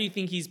appreciation. Why do you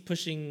think he's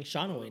pushing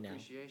Sean away now?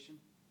 Appreciation?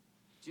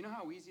 Do you know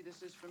how easy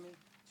this is for me?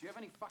 you have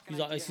any fucking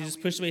He's idea he how just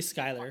easy pushed away it is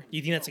to Skylar. fucking Do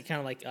you think that's kill? kind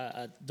of like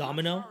a I'm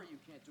domino? sorry you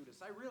can't do this.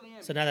 I really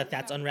am. So You now that shouldn't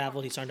that's have to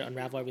unraveled, he's fucking starting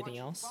to sit here unravel and everything watch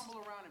you else.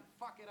 Fumble around and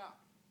fuck it up.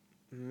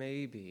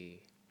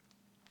 Maybe.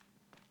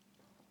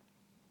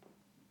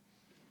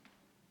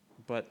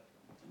 But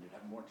And you'd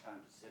have more time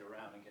to sit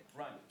around and get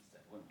drunk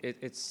instead, wouldn't you?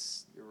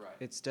 it's You're right.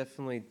 it's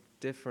definitely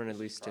different, at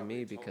least to Probably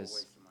me, a total because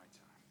waste of my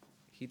time.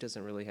 he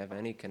doesn't really have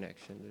any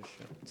connection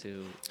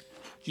to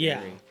Yeah.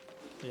 Jerry.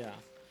 Yeah.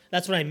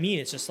 That's what I mean.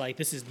 It's just like,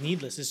 this is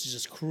needless. This is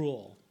just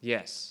cruel.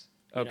 Yes.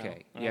 You know,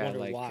 Okay. and I Yeah. wonder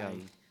Like why.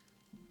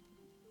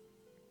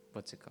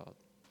 what's it called?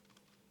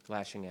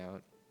 Lashing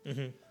out. Mm-hmm.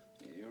 Yeah,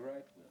 you're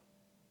right, Will.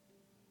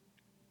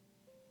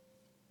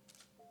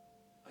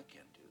 I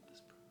can't do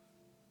this proof.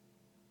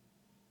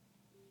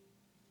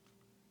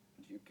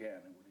 But you can,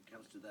 and when it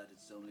comes to that,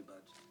 it's only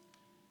about...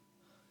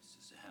 It's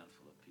just a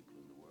handful of people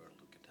in the world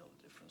who can tell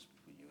the difference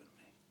between you and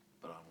me.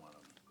 But I'm one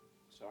of them.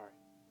 Sorry.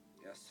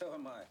 Yeah, so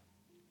am I.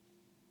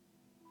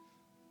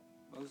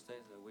 Most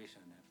days I wish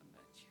I never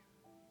met you.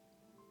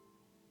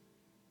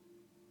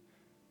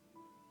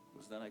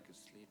 Because then I could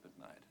sleep at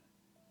night.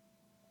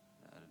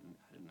 I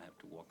didn't have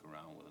to walk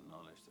around with the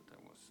knowledge that there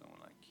was someone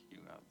like you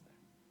out there.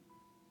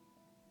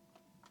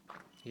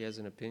 He has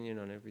an opinion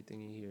on everything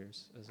he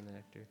hears as an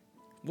actor.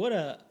 What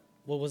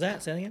was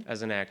that? Say that again?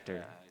 As an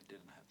actor, I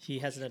didn't have He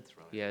has an,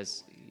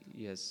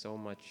 he has so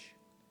much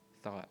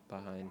thought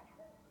behind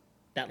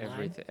that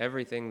line.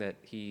 everything that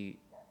he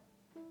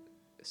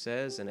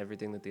says and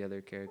everything that the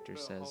other character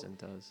says and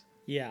does.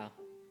 Yeah.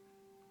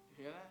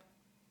 You hear that?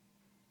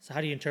 So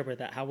how do you interpret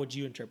that? How would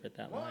you interpret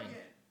that line?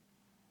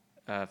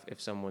 If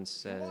someone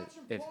said,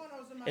 if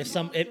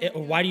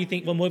Or why do you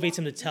think, what motivates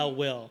him to tell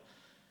Will,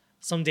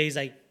 some days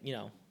I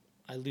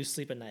lose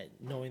sleep at night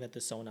knowing that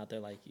there's someone out there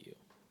like you.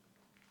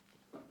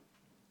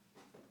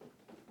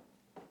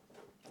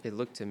 it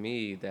looked to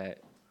me that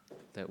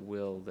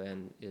Will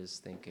then is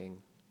thinking,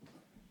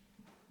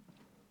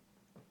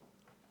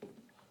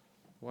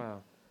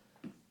 wow,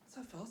 What's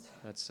up, fellas?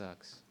 that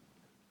sucks.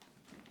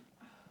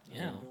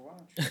 Yeah.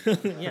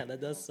 Yeah,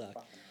 that does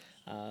suck.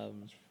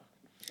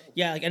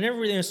 Yeah, like I never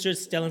really understood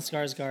Stellan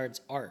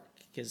Skarsgård's arc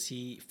because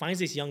he finds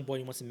this young boy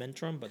and he wants to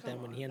mentor him, but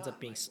then when he ends up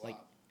being like,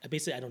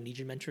 basically, I don't need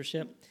your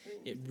mentorship,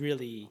 it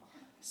really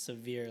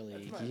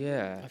severely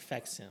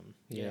affects him.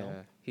 You know?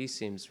 He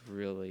seems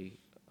really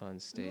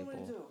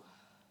unstable.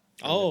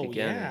 Oh,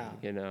 beginning, yeah.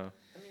 You know.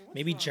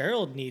 Maybe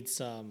Gerald needs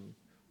some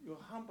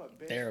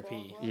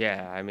therapy.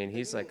 Yeah, I mean,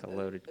 he's like a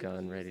loaded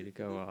gun ready to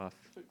go off.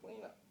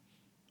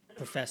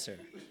 Professor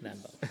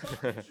Lambo.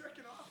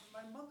 Jerking off in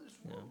my mother's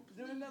womb. Is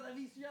there another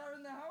VCR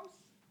in the house?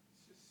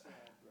 It's just sad,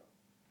 bro.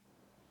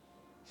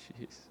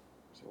 Jeez.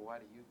 So why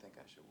do you think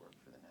I should work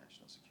for the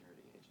National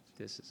Security Agency?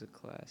 This is a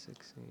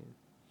classic scene.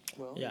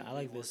 Well, Yeah, you'd I be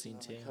like this working scene on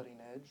the too. Cutting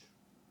edge.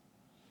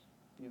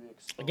 You'd be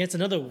exposed Against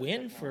another to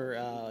win technology for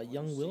you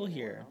young wouldn't Will see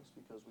anywhere here. else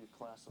because we've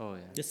classified Oh,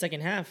 yeah. This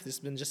second half, this has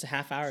been just a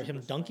half hour of him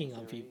super dunking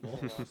string on theory, people.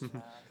 chaos,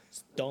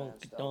 math, Dunk,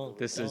 advanced dunk.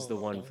 This is the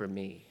Dunk, one dunk. for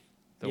me.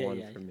 The Yeah, one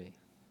yeah. for me.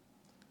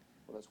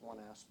 Well, that's one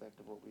aspect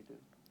of what we do.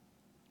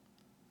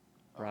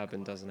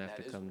 Robin doesn't have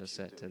to come to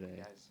set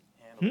today.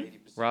 Hmm?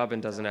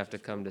 Robin doesn't have to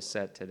come to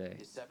set today.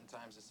 He's 7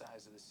 times the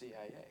size of the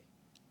CIA.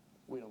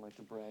 We don't like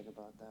to brag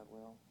about that,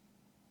 Will.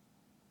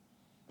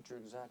 But you're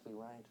exactly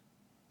right.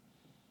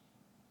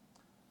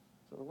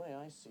 So the way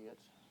I see it,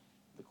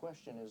 the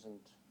question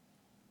isn't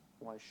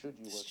why should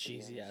you work This for the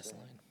cheesy ass NSA?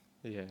 line.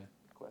 Yeah.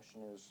 The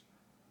question is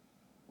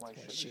why Why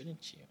shouldn't you?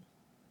 shouldn't you?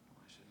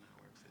 Why shouldn't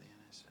I work for the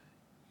NSA?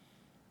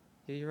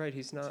 Yeah, you're right.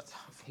 He's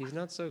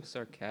not so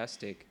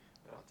sarcastic.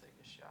 But I'll take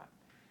a shot.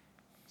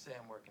 Say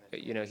I'm working at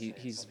the You know, NSA,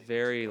 he's somebody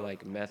very goes,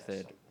 like "Oh, method.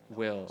 something no one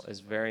Will else is has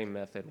very done."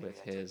 method Maybe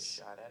with I take a his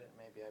shot at it,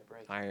 maybe I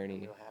break it. irony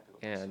I'm real happy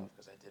with and myself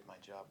 'cause I did my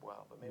job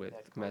well, but maybe with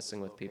that messing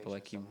closest with people.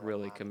 Like he location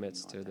really somewhere in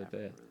commits to North the Africa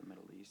bit. or the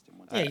Middle East,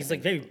 and Yeah, he's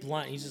like very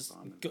blunt. He's just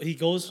he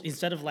goes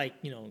instead of like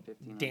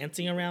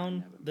dancing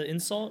around the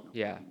insult.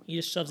 Yeah. He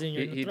just shoves it in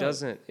your He throat.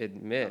 doesn't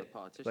admit,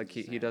 like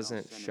he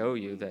doesn't show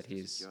you that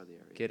he's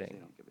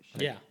kidding.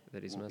 Like, Yeah.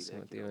 that he's messing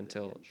with you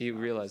until you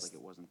realize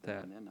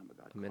that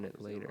a minute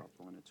later.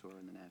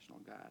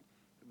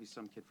 Be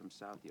some kid from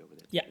Southie over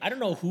there. Yeah, I don't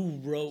know who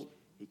wrote,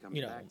 He comes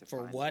you know, back to for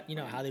find what, some you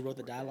know, how they friends wrote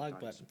the who work there, dialogue, trying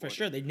to but for support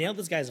sure him. they nailed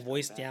this guy's Back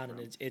voice from down, and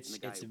him, it's and the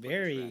guy it's who put the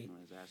very shrapnel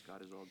in his ass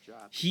got his old job. Still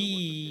works for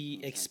he 15 cents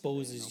a day,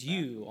 exposes no back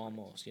you and forth.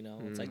 almost, you know.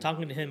 It's Mm. like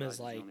talking to him Realized is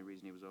the like only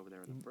reason he was over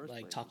there in the first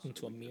like place was talking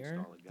so to a we could mirror.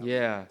 install a government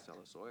Yeah. and sell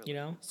us oil. You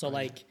know, so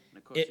like And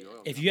of course, the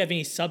oil if you have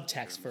any companies,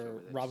 subtext I'm for sure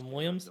that Robin just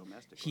Williams,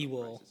 domestic he oil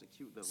will prices, a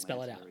cute little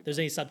spell it out. ancillary If there's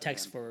any benefit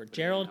subtext them, for but it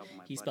Gerald, didn't help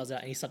my he buddy. spells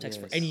out any subtext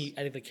for Yes. any of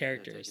the They're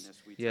characters. taking a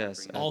sweet Yes,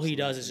 time bringing All he it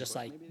does back. is just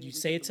like Maybe they you can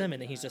say it still to him, do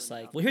and then he's that just and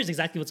like, not well, here's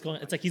exactly what's going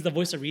on. It's like he's the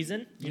voice of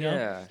reason, you know.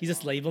 Yeah. He's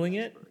just labeling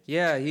it.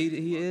 Yeah,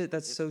 he is.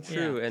 That's so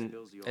true. And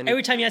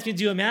Every time he asks me to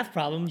do a math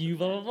problem, you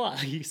blah blah blah.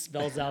 He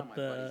spells out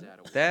the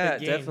that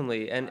the game.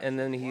 definitely. And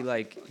then he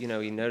like he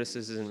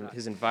notices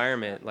his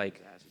environment,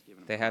 like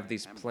they have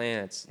these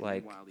plants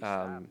like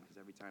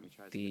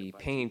the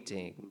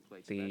painting,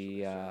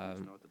 the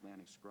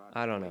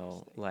I don't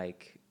know,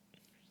 like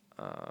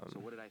So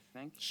what did I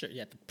think? Sure,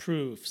 yeah, the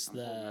proofs,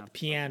 the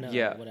piano,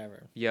 Yeah.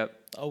 whatever.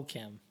 Yep. The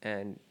OChem.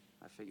 And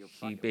I figure, fuck he it,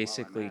 while I'm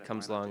basically at it,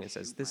 comes why not along and just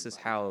says, shoot this my is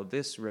buddy? how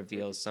this Take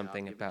reveals his job,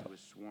 something give it to about his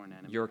sworn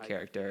enemy, your hike a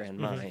character fast and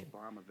pace, mine.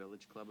 Farm a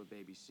village club, a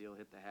baby seal,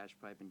 hit the hash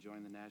pipe, and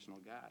join the National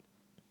Guard.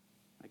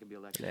 I could be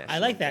elected. Yeah. I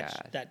like National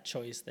that Guard. that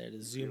choice there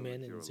to zoom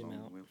in and zoom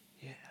out.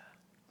 Yeah.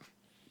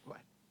 What?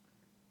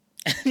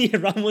 Yeah,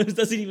 Robin Williams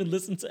doesn't even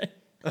listen to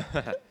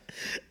it.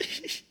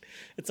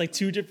 It's like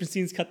two different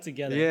scenes cut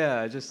together.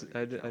 Yeah, I just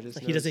Like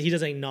he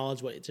doesn't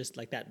acknowledge what it's just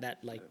like that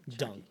like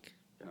dunk.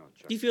 No,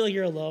 Do you feel like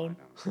you're alone?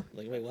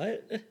 Like wait,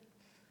 what? No,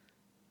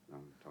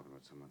 I'm talking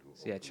about someone who.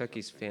 So yeah, opens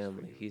Chucky's up things for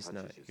family. you, He's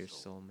touches not your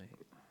soul. soulmate.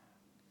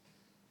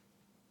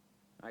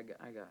 I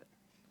got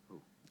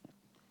Who?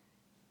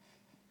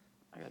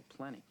 I got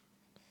plenty.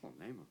 Well,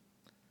 name them.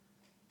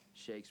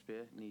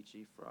 Shakespeare,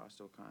 Nietzsche, Frost,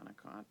 O'Connor,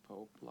 Kant,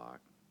 Pope,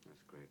 Locke.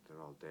 That's great.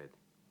 They're all dead.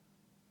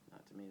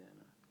 Not to me, they're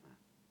not.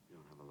 You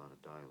don't have a lot of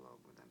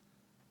dialogue with them.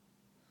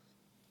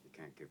 You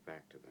can't give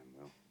back to them,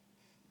 Will.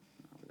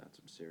 No, without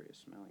some serious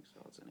smelling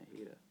salts and a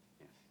heater.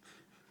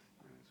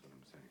 That's what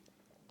I'm saying.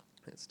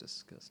 It's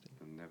disgusting.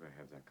 You'll never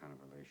have that kind of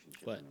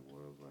relationship What? in a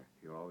world where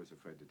you're always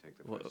afraid to take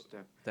the Well, first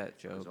step. that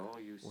 'Cause joke, all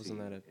you wasn't see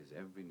that a is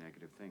every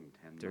negative thing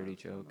 10 dirty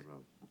miles down joke? the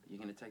road. You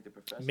gonna take the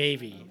professor?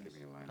 Maybe. Give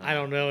me a line. I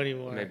don't know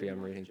anymore. Maybe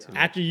I'm reading too much.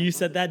 After you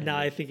said that, now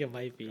I think it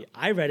might be.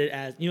 I read it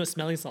as what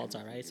smelling salts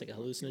are, right? It's like a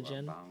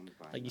hallucinogen.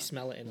 Like you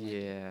smell it in like.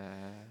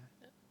 Yeah.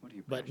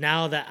 But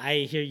now that I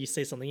hear you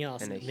say something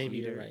else, And a maybe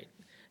you're heater. right.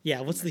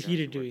 Yeah, what's the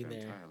heater doing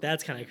there?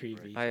 That's kind of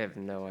creepy. I have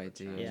no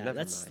idea. Yeah, Never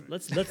let's mind.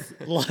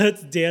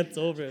 let's dance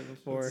over it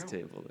before. Let's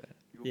table that.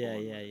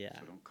 Yeah.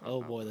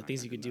 Oh boy, the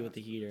things you could do with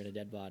the heater and a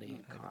dead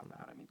body. Cop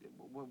out. I mean,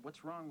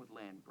 what's wrong with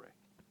land brick?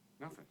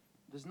 Nothing.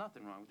 There's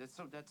nothing wrong with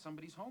it. That's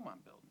somebody's home I'm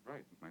building.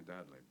 Right. My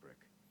dad laid brick.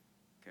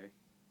 Okay?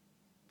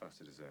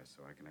 Busted his ass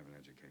so I can have an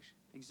education.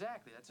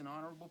 Exactly. That's an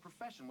honorable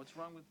profession. What's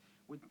wrong with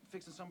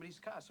fixing somebody's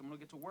car? Someone will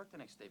get to work the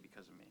next day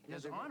because of me. Yeah,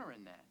 There's there- honor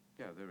in that.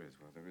 Yeah, there is.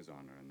 Well, there is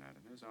honor in that.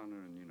 And there's honor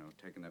in,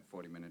 taking that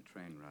 40-minute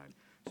train ride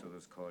so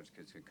those college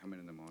kids can come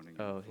in the morning.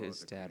 Oh, and his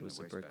floors are dad clean, was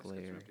the a wastebaskets are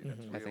bricklayer. empty.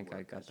 That's I real think I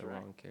work. got That's the right.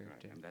 wrong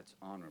character. And that's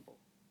honorable.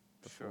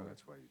 Sure, Before.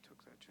 that's why you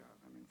took that job.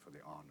 I mean, for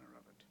the honor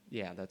of it.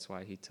 Yeah, that's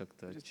why he took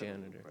the Just have a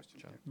little janitor question,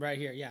 job. Jack. Right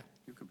here, yeah.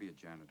 You could be a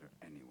janitor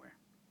anywhere.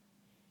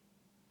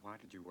 Why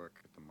did you work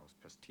at the most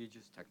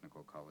prestigious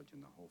technical college in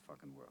the whole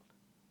fucking world?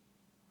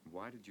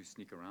 Why did you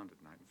sneak around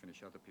at night and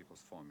finish other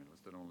people's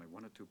formulas that only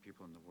one or two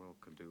people in the world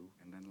could do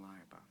and then lie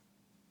about?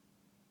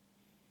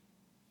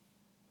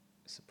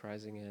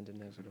 Surprising and I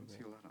inevitable. don't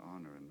see a lot of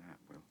honor in that,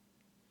 Will.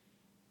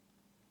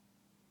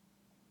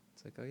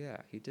 It's like, oh yeah,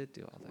 he did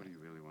do all So that. what do you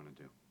really want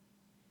to do?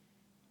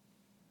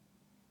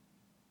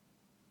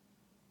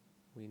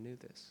 We knew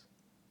this.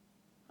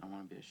 I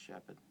want to be a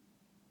shepherd.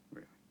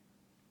 Really?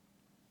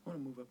 I want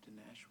to move up to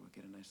Nashua,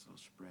 get a nice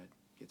little spread,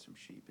 get some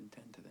sheep, and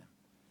tend to them.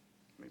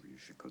 Maybe you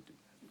should go do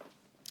that.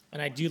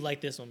 And I do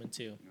like this woman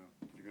too.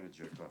 If you're gonna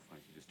jerk off,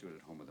 like you just do it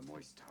at home with a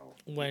moist towel.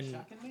 When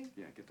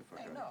Yeah, get the fuck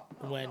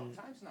out. when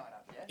time's not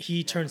up yet.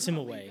 he turns him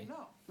away.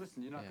 No.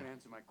 Listen, you're not Yeah. gonna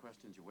answer my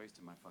questions. You're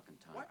wasting my fucking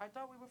time. What? I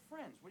thought we were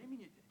friends. What do you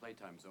mean?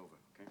 Playtime's over,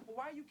 okay? Well,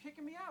 why are you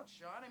kicking me out,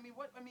 Sean? I mean,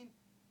 what? I mean,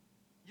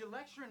 you're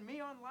lecturing me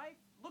on life?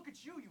 Look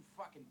at you, you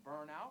fucking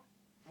burnout.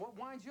 What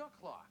winds your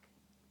clock?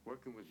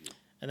 Working with you.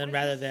 And then Where's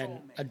rather your than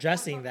soulmate?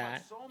 addressing Wanna talk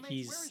that, about soulmates? Where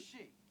he's is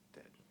she?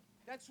 Dead.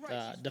 That's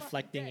right. she's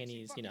deflecting fucking and dead. She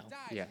he's, fucking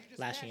died. Yeah. You just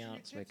lashing gnashing out. your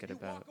Let's make tits it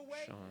and you walk about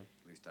away? Sean.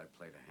 At least I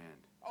played a hand.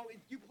 Oh,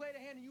 you played a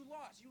hand and you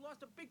lost. You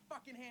lost a big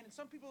fucking hand, and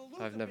some people will lose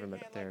I've a never big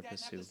met a hand like that and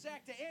therapist have to who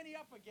sack to ante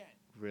up again.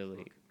 really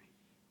Look at me.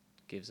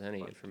 gives any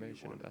What do you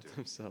information wanna about do?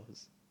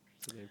 themselves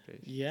to their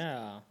patients.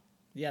 Yeah.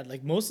 Yeah,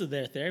 like most of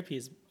their therapy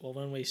is a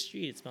one-way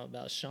street. It's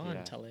about Sean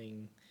Yeah.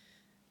 telling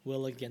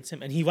Will against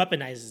him, and he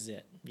weaponizes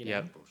it. You know?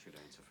 Yep. Bullshit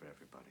answer for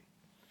everybody.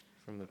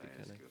 From the But I ask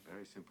beginning. you a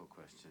very simple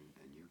question,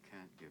 and you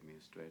can't give me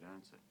a straight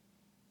answer.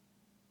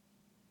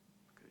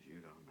 Because you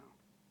don't know.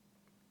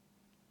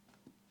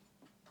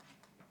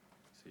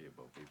 See you,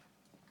 Bo Peep.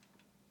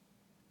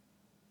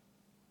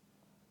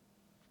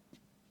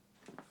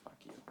 Fuck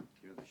you.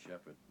 You're the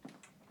shepherd.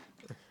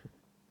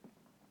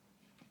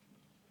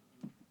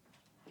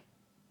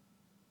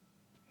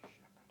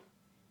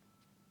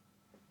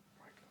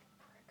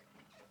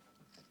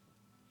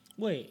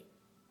 Wait,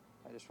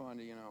 I just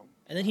wanted to,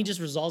 and then he just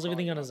resolves call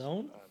everything you on his up,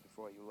 own?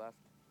 before you left.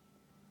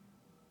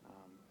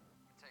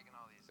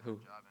 Who?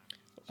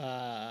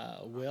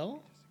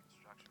 Will?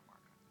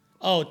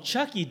 Oh,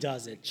 Chucky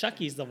does it.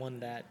 Chucky's the one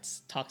that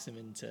talks him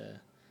into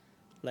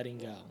letting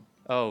go.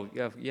 Oh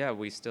yeah,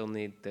 we still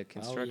need the Oh,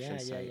 construction yeah,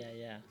 site.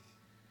 yeah.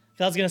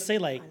 I was gonna say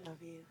like, I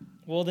love you.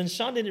 well then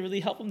Sean didn't really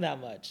help him that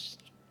much.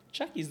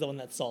 Chucky's the one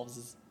that solves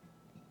his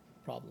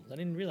problems. I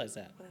didn't realize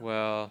that.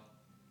 Well,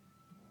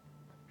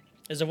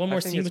 Is there one more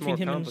I think scene it's between more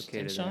him and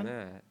complicated Sean?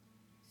 than that.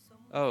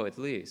 Oh, at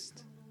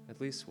least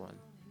one.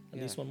 At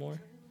Yeah. least one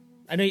more.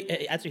 I know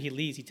after he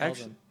leaves, he tells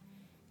him.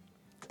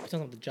 He tells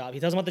him about the job. He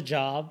tells him about the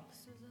job.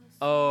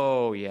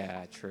 Oh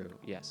yeah, true.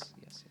 Yes.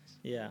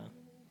 Yeah.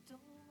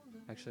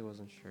 Actually,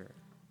 wasn't sure.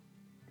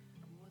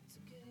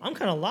 I'm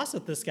kind of lost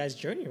with this guy's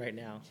journey right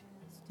now.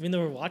 Even though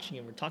we're watching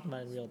it, we're talking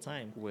about it in real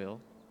time. Will.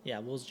 Yeah,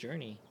 Will's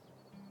journey.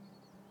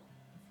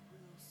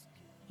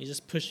 He's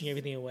just pushing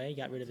everything away.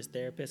 Got rid of his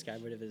therapist.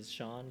 Got rid of his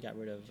Sean. Got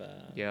rid of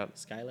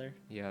Skylar.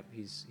 Yep.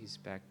 He's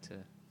back to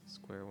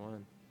square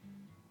one.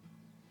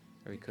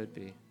 Or he could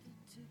be.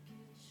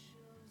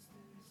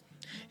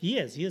 He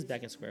is. He is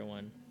back at square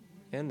one.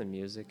 And the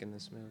music in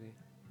this movie.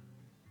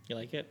 You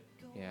like it?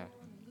 Yeah.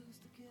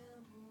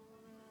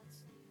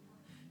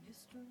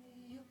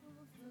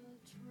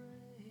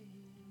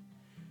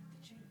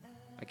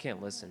 I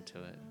can't listen to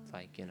it,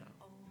 like, you know,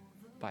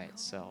 by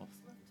itself.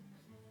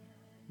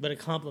 But it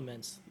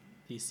complements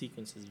these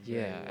sequences very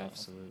Yeah, well.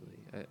 absolutely.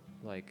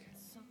 Like,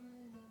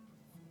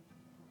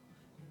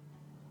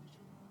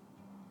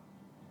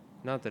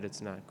 not that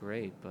it's not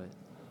great, but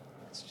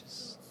it's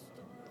just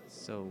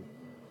so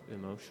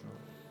emotional.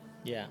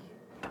 Yeah.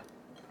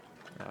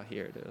 Oh,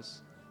 here it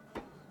is.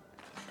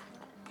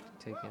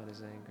 Taking out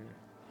his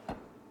anger.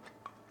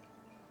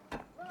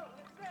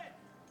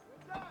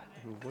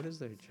 What is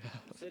their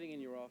job? Sitting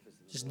in your office.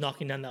 Just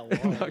knocking down that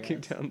wall.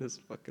 Knocking down this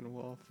fucking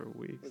wall for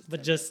weeks.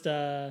 But just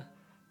a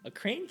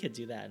crane could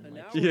do that in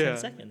like 10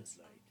 seconds.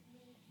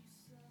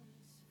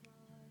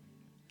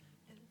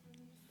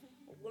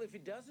 Well, if he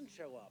doesn't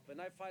show up and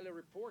I file a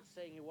report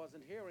saying he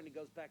wasn't here and he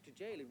goes back to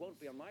jail, it won't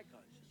be on my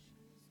conscience.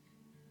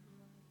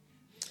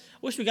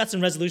 Wish we got some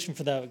resolution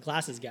for the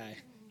glasses guy.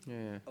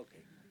 Yeah.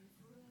 Okay.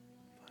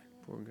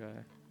 Poor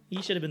guy.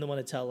 He should have been the one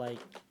to tell, like,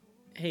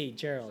 hey,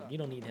 Gerald, you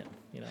don't need him,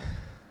 you know?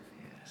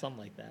 Something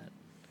like that.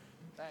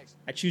 Thanks.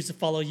 I choose to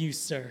follow you,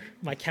 sir.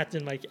 My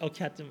captain, my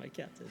captain, my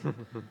captain.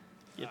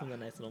 Give him a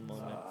nice little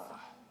moment.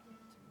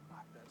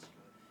 That's good.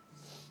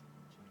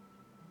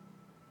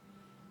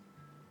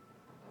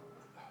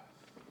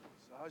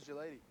 So how's your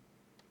lady?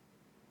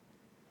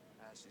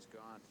 She's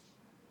gone.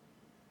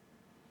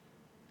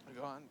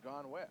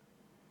 Gone where?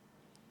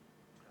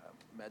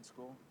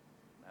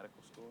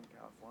 Medical school in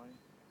California.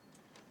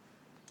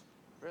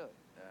 Really?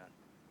 Yeah.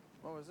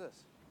 When was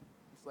this?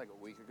 It's like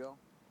a week ago.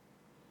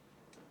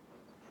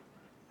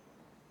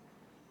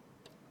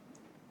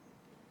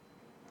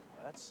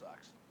 Well, that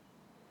sucks.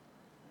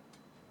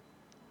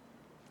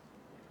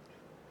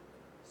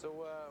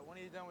 So, when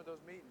are you done with those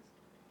meetings?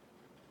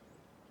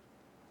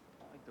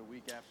 Like the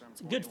week after I'm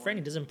It's a good friend.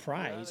 He doesn't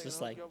pry. He's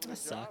just like, that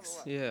sucks.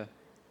 Yeah.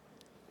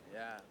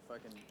 Yeah,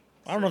 fucking.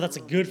 I don't know if that's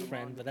a good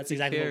friend, but that's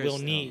exactly what Will cares,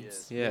 though?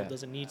 needs. Yeah. Will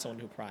doesn't need someone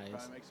who pries.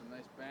 Probably make some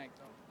nice bank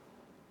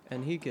though.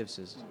 And he gives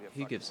his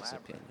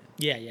opinion.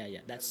 Yeah.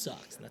 That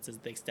sucks. That's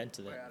the extent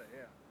of it. Way out of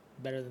here.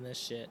 Better than this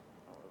shit.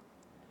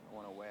 I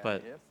want to way out But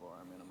of here for.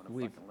 I mean, I'm gonna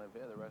we've fucking live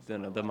here the rest the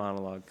of my the life.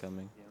 monologue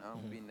coming. You know,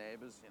 be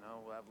neighbors. You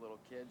know, we'll have little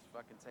kids.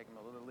 Fucking take them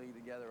to Little League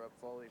together up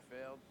Foley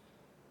Field.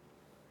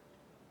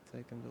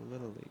 Take him to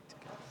Little League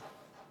together.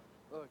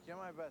 Look, you're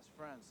my best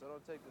friend, so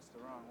don't take this the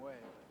wrong way.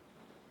 But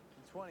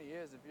in 20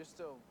 years, if you're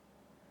still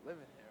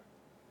living here,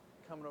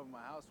 coming over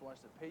my house to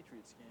watch the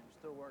Patriots game,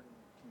 still working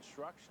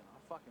construction,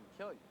 I'll fucking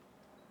kill you.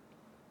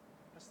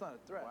 That's not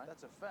a threat. What?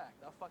 That's a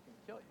fact. I'll fucking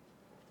kill you.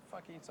 What the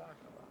fuck are you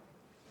talking about?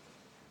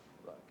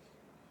 Look,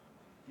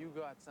 you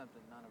got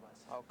something none of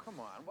us have. Oh, come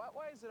on.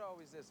 Why is it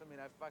always this? I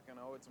mean, I fucking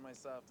owe it to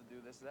myself to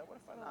do this or that.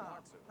 What if I don't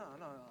want to?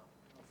 No.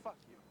 Fuck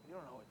you. You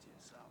don't owe it to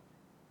yourself.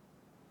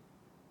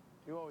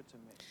 You owe it to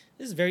me.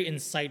 This is very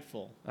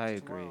insightful. I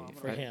agree. Tomorrow, I'm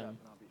For gonna wake him. up and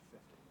I'll be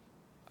 50.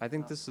 I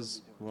think I'll this still is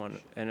be doing one,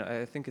 shit. and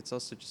I think it's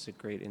also just a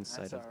great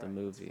insight That's of the all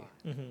right, that's movie.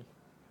 fine. Hmm I mean,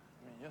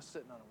 you're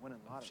sitting on a winning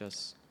lottery.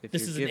 Just if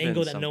This you're is an given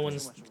angle that no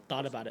something- one's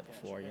thought about it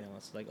before. You know,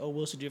 it's like, oh,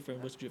 Will should do it for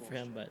him. Will should do it for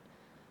him. But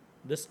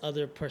this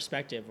other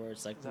perspective, where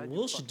it's like, well,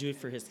 Will should do it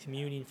for his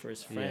community and for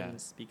his Yeah.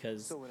 friends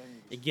because Still would end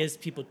you it gives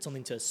people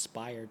something to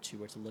aspire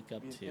to or to look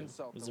up Be an to.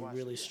 insult It's to a watch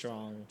really this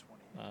strong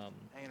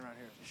hanging around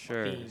here.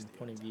 Sure. theme,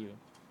 point of view.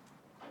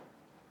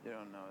 You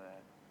don't know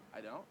that.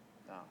 I don't?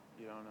 No,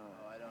 you don't know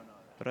Oh, that. I don't know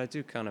that. But I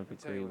do kind of I'll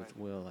tell agree you with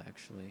what Will,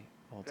 actually,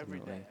 Every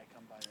ultimately. day I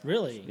come by your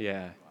Really? house.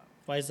 Yeah,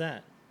 Why is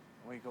that?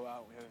 We go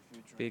out, we have a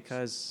few drinks.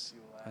 because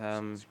you laugh,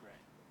 um, it's great.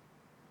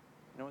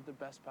 You know what the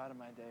best part of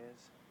my day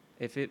is?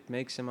 if it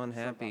makes him For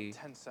unhappy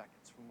about 10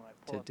 seconds from when I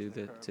pull to up do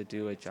the the curb to and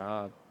do I a get to the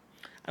job,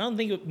 I don't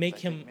think it would make I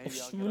him think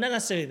maybe I'll get not up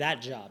necessarily and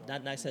that job,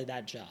 not necessarily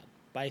that job,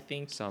 but I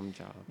think some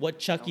job. what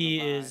Chucky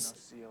Goodbye, is no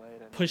see you later,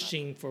 no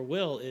pushing for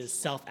Will is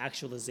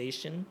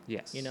self-actualization.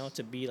 Yes. You know,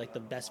 to be like the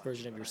best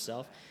version of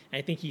yourself. And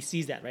I think he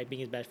sees that, right? Being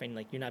his best friend,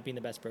 like you're not being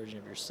the best version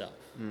of yourself.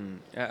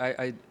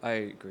 I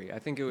agree. I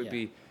think it would Yeah.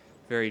 be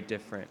very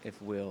different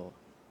if Will,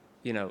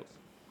 you know,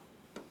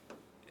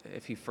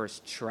 if he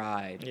first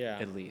tried Yeah.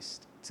 at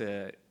least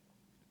to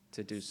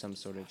do some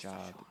sort of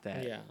job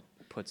that Yeah.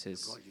 puts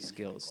his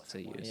skills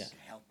to use.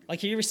 Yeah.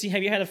 Like,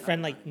 have you had a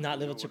friend like not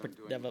live up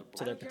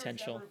to their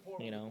potential?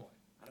 You know,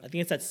 I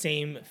think it's that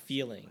same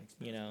feeling.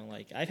 You know,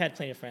 like I've had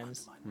plenty of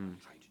friends,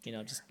 you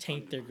know, just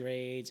tank their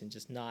grades and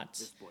just not,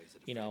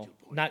 you know,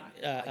 not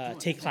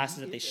take classes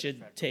that they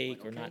should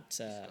take or not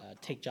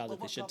take jobs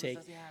that they should take,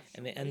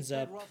 and it ends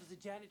up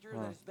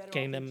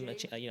getting them,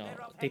 you know,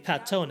 they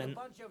plateau and then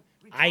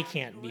I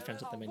can't be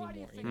friends with them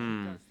anymore. You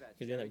know?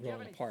 because they end up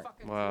growing apart.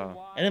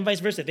 Wow. And then vice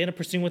versa. If they end up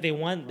pursuing what they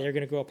want, they're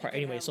gonna grow apart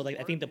anyway. So like,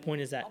 I think the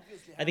point is that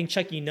I think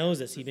Chucky knows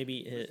this. He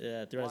maybe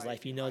throughout his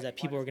life, he knows that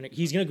people are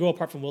he's gonna grow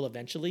apart from Will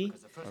eventually.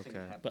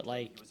 Okay. But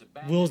like,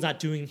 Will's not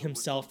doing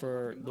himself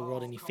or the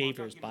world any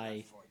favors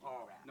by,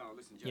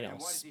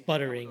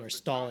 sputtering or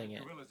stalling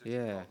it.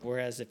 Yeah.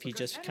 Whereas if he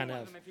just kind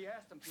of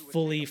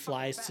fully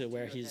flies to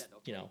where he's,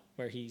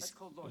 where he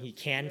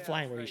can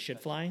fly and where he should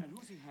fly,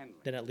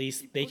 then at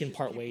least they can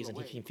part ways and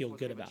he can feel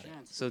good about it.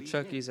 So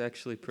Chucky's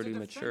actually pretty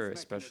mature,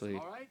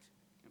 especially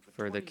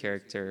for the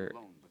character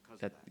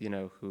that,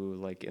 who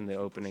like in the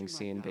opening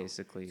scene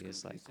basically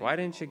is like, why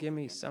didn't you give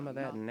me some of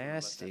that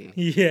nasty?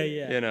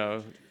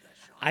 Yeah.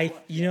 I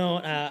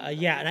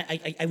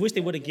wish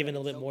they would have given a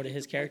little bit more to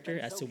his character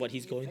as to what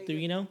he's going through,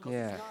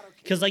 Yeah.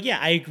 Because,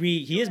 I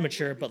agree, he is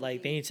mature, but,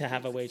 like, they need to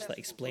have a way to, like,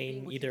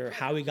 explain either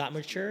how he got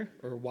mature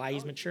or why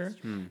he's mature.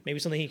 Maybe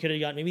something he could have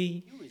got.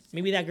 Maybe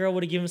that girl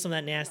would have given him some of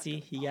that nasty.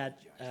 He got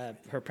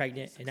her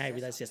pregnant, and now he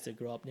realizes he has to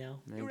grow up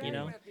now,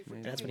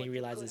 And that's when he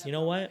realizes, you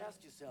know what?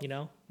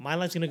 My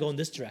life's going to go in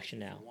this direction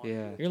now.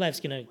 Yeah. Your life's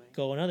going to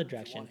go another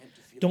direction.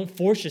 Don't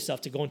force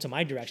yourself to go into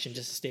my direction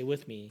just to stay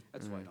with me,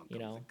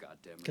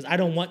 Because I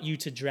don't want you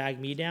to drag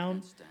me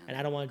down, and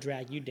I don't want to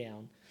drag you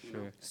down.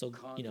 Sure. So,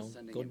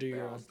 go do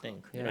your own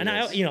thing. Yeah, And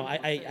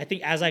I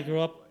think as I grew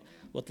up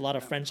with a lot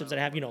of friendships that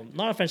I have, a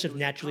lot of friendships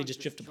naturally just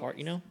drift apart,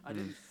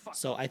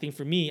 So I think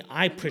for me,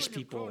 I push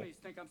people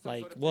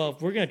like, well,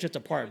 if we're going to drift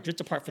apart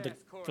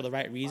for the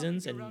right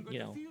reasons and,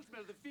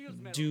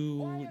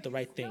 do the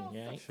right thing,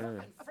 right?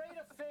 Sure.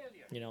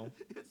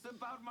 It's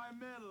about my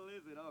medal,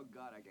 is it? Oh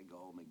God, I can go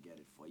home and get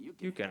it for you.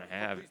 You can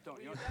have it.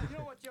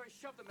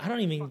 I don't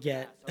even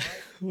get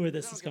where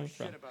this is coming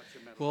from.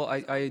 Well,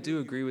 I do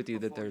agree with you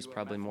that there's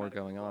probably more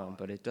going on,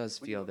 but it does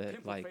feel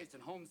that like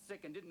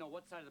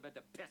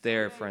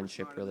their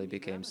friendship really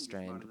became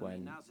strained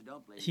when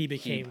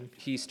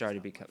he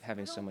started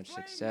having so much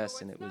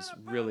success, and it was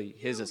really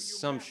his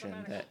assumption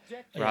that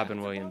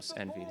Robin Williams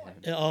envied him.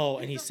 Oh,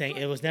 and he's saying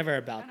it was never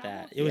about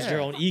that. It was your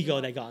own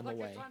ego that got in the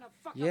way.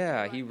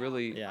 Yeah, he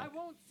really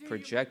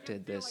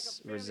projected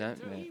this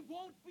resentment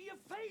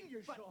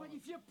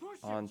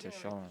onto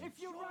Sean.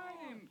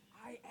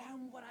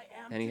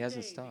 And he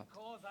hasn't stopped.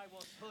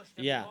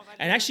 Yeah,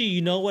 and actually,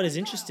 you know what is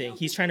interesting?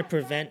 He's trying to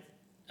prevent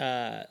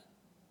Will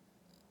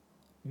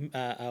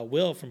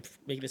from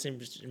making the same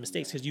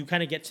mistakes because you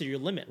kind of get to your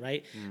limit,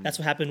 right? That's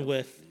what happened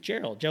with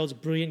Gerald. Gerald's a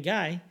brilliant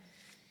guy.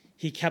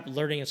 He kept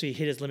learning, and so he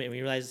hit his limit. When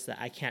he realizes that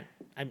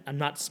I'm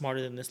not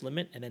smarter than this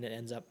limit, and then it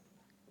ends up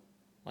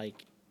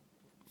like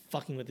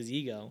fucking with his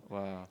ego.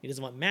 Wow. He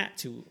doesn't want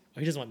He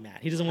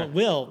doesn't want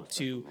Will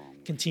to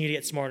continue to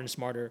get smarter and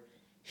smarter,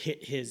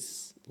 hit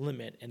his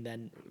limit, and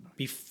then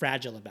be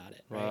fragile about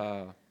it. Right?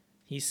 Wow.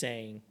 He's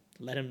saying,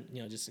 let him,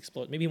 just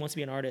explode. Maybe he wants to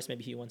be an artist.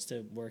 Maybe he wants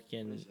to work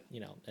in,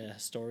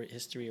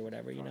 history or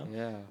whatever,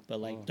 Yeah.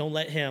 But like, don't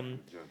let him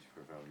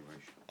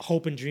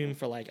hope and dream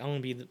for like, I want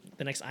to be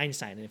the next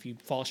Einstein. And if you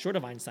fall short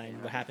of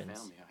Einstein, what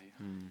happens?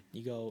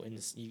 You go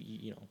and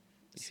you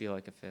feel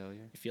like a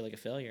failure. You feel like a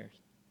failure.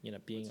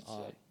 Being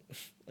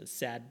a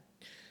sad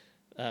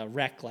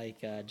wreck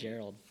like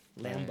Gerald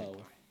Lambo.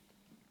 Right.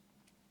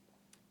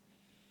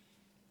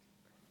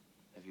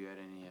 Have you had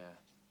any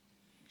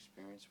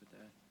experience with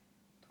that?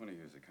 20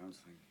 years of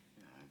counseling.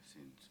 Yeah, I've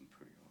seen some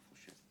pretty awful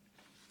shit.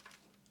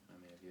 I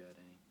mean, have you had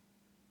any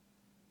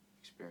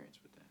experience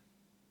with that?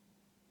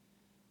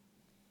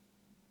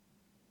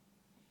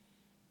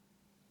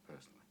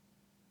 Personally?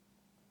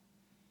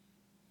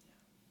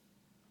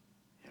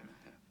 Yeah. Yeah, I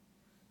have.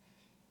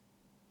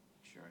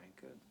 Sure ain't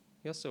good.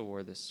 He also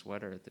wore this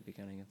sweater at the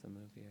beginning of the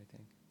movie, I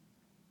think.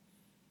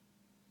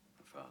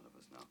 My father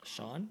was an alcoholic.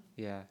 Sean?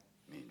 Yeah.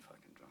 Mean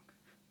fucking drunk.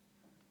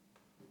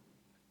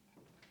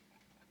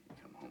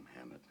 He'd come home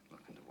hammered,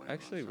 looking to I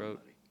actually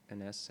wrote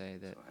an essay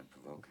that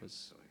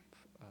was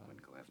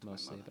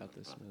mostly about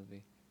this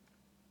movie.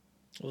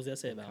 What was the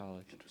essay about?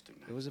 College.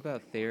 It was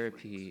about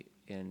therapy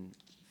in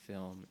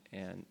film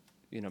and,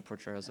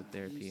 portrayals of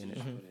therapy,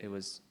 and it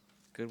was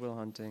Good Will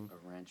Hunting,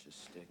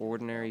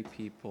 Ordinary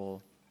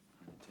People,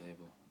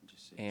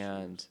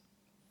 and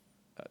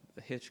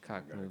the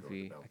Hitchcock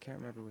movie. I can't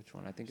remember which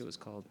one. I think it was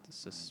called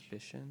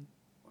Suspicion.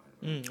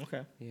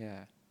 Okay.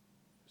 Yeah.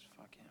 Just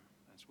fuck him.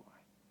 That's why.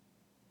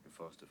 Your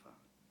foster father.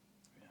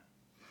 Yeah.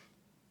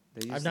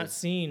 I've not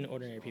seen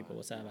Ordinary People.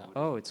 What's that about?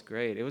 Oh, it's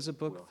great. It was a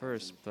book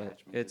first, but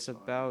it's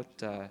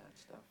about.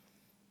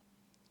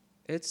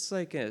 It's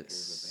like a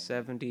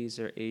 70s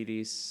or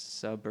 80s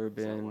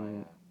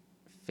suburban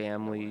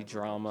family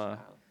drama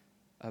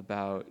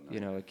about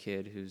a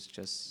kid who's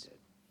just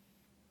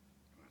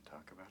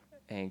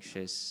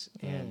anxious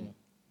and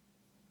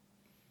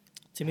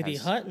Timothy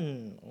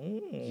Hutton.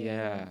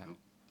 Yeah,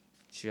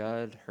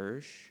 Judd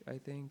Hirsch, I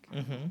think,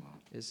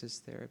 is his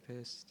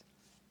therapist.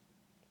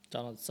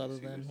 Donald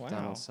Sutherland. Wow,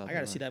 Donald Sutherland. I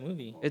gotta see that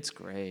movie. It's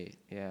great.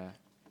 Yeah,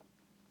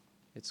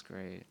 it's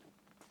great.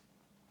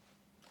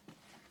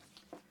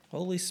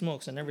 Holy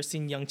smokes! I've never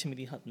seen young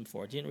Timothy Hutton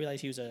before. Didn't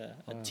realize he was a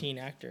teen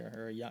actor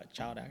or a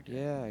child actor.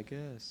 Yeah, I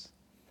guess.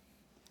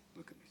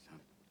 Look at me, son.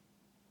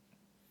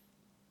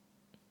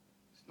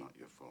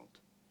 fault.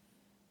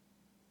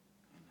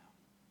 I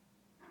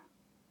know.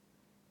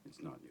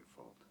 It's not your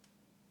fault.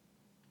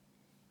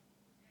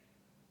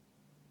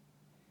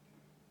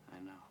 I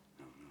know.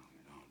 No,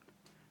 you don't.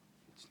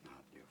 It's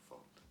not your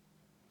fault.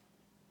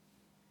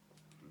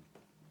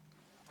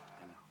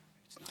 I know.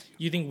 It's not your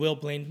You think Will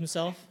blamed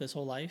himself his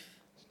whole life?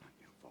 It's not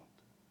your fault.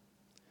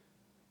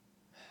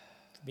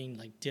 For being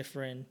like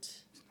different.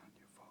 It's not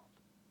your fault.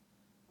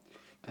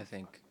 I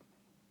think,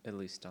 at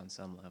least on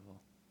some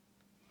level.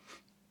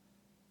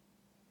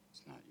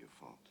 It's not your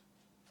fault.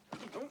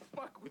 Don't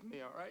fuck with me,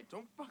 all right?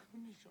 Don't fuck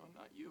with me, Sean.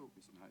 Not you.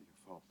 It's not your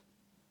fault.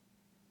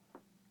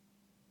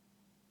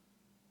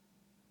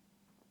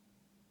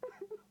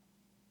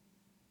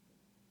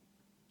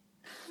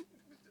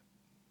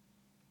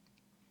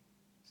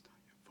 It's not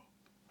your fault.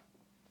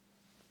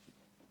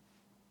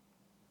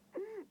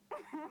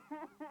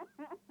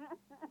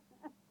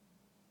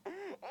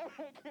 Oh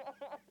my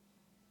God.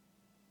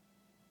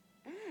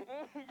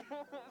 Oh my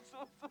God, I'm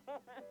so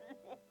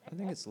sorry. I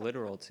think it's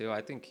literal too.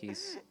 I think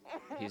he's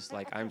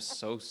like, I'm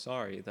so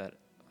sorry that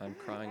I'm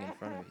crying in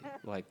front of you.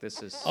 Like,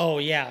 this is Oh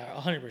yeah,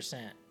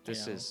 100%.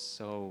 this is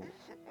so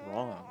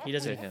wrong. He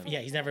doesn't. to him. Yeah,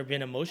 he's never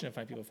been emotional in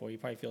front of people before. He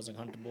probably feels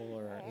uncomfortable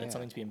or Yeah. that's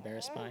something to be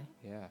embarrassed by.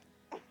 Yeah.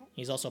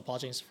 He's also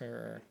apologizing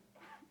for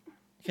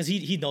because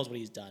he knows what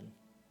he's done.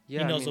 Yeah,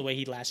 he I knows the mean, way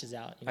he lashes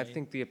out. You know? I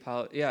think the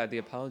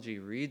apology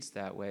reads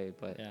that way,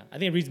 but Yeah, I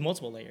think it reads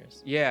multiple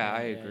layers. yeah,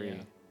 I agree.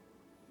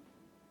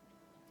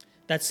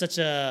 That's such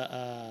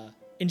a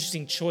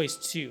interesting choice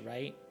too,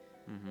 right?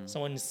 Mhm.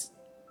 Someone's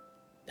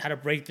had a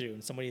breakthrough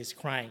and somebody is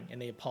crying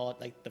and they apologize.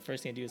 Like the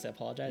first thing they do is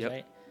apologize, Yep.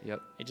 right?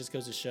 Yep. It just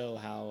goes to show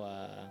how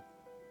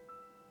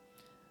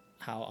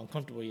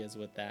uncomfortable he is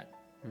with that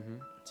Mhm.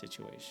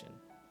 situation.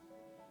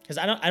 Because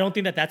I don't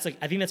think that's like,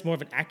 I think that's more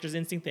of an actor's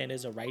instinct than it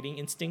is a writing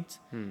instinct,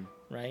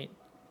 right?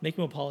 Make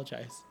him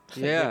apologize. Like,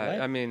 wait, Yeah,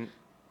 what? I mean,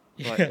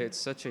 but Yeah. it's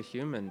such a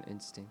human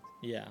instinct.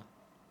 Yeah.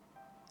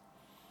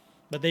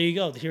 But there you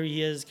go. Here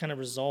he is kind of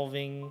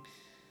resolving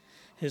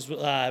his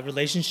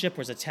relationship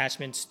or his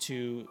attachments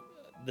to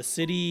the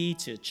city,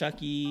 to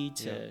Chucky,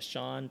 to Yeah.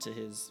 Sean, to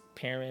his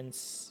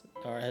parents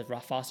or his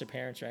foster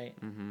parents, right?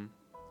 Mm-hmm.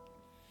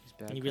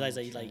 And you realize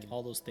that like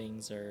all those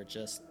things are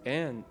just.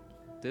 And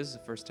this is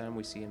the first time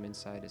we see him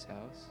inside his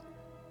house.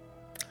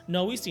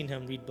 No, we've seen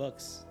him read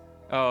books.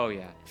 Oh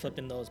yeah,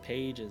 Flipping those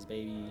pages,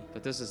 baby.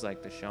 but this is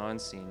like the Sean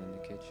scene in the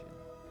kitchen.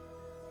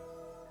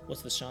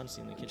 What's the Sean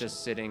scene in the kitchen?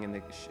 Just sitting in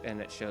the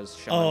and it shows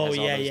Sean Oh, has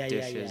all yeah, those yeah, yeah,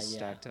 dishes yeah.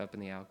 stacked up in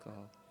the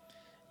alcohol.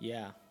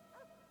 Yeah.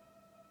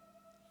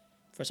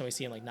 First time we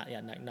see him like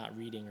not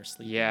reading or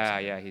sleeping. or Yeah,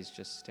 something. yeah, he's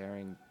just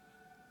staring,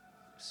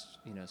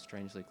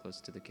 strangely close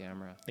to the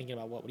camera. Thinking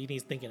about what? What do you think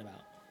he's thinking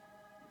about?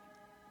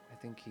 I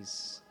think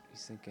he's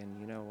thinking,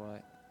 you know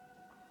what?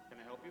 Can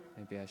I help you?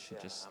 Maybe I should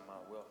just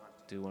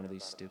do one of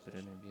these stupid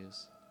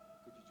interviews.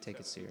 Take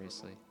it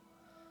seriously.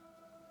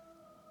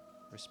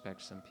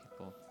 Respect some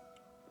people.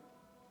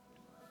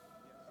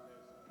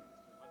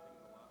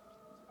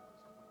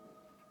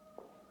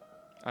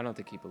 I don't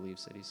think he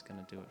believes that he's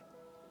gonna do it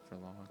for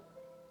long.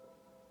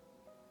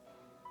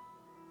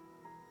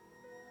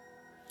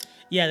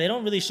 Yeah, they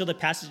don't really show the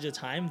passage of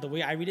time. The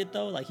way I read it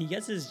though, like he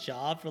gets his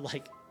job for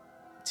like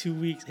 2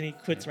 weeks and he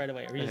quits right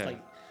away, or he just Yeah.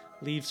 like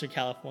leaves for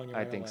California. I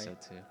right think away. so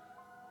too.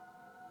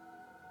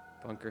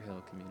 Bunker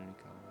Hill Community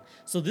College.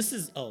 So this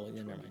is never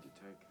mind.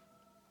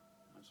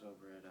 What's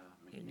over at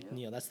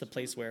McNeil, that's the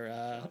place where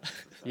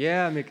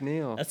Yeah,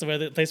 McNeil. that's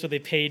the place where they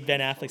paid Ben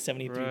Affleck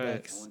 $73 Right.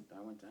 bucks.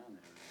 I went down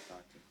there and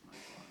talked to my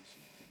boss,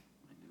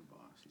 my new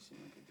boss. He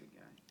seemed like a good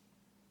guy.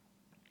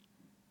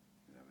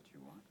 Is that what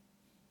you want?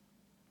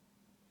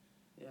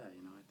 Yeah,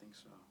 I think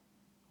so.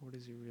 What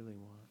does he really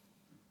want?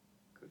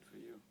 Good for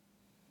you.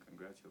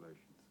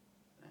 Congratulations.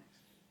 Thanks.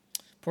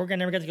 Poor guy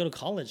never got to go to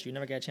college. You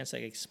never got a chance to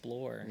like,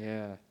 explore.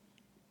 Yeah.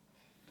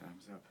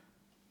 Time's up.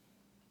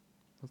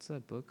 What's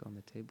that book on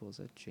the table? Is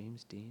that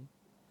James Dean?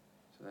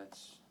 So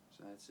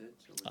that's it.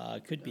 So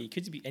Could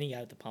be any guy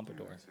with the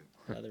pompadour, that's it.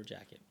 leather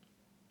jacket.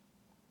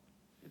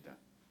 You're done.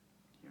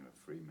 You're a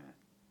free man.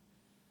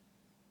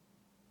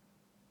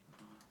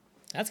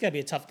 That's gotta be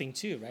a tough thing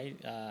too, right?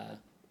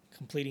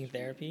 Completing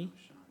therapy,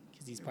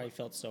 because he's probably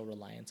felt so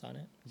reliant on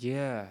it.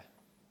 Yeah.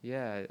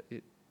 Yeah,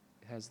 it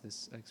has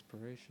this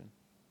expiration.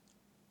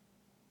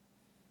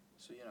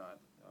 So I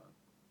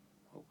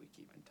hope we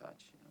keep in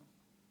touch.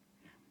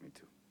 Yeah, me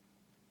too.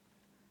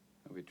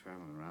 I'll be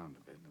traveling around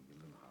a bit. It'll be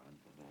a little hard,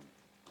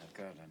 but I've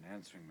got an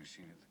answering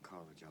machine at the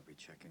college I'll be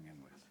checking in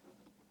with.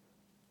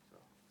 So,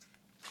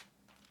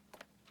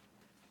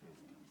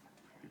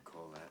 you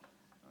call that,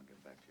 I'll get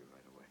back to you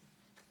right away.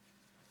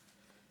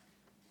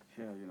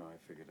 Yeah, I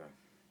figured I'm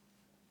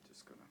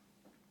just gonna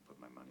put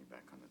my money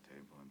back on the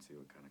table and see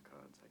what kind of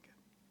cards I get.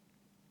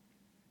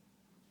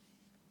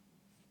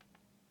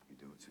 You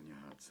do what's in your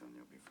heart, son,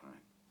 you'll be fine.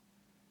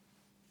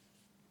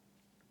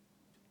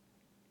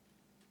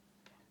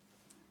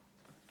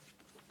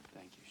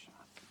 Thank you, Sean.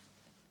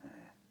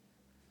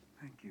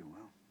 Thank you,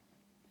 Will.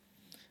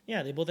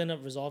 Yeah, they both end up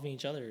resolving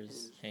each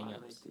other's I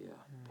hangups. like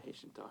the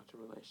patient-doctor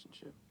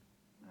relationship.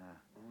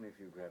 Only if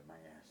you grab my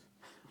ass.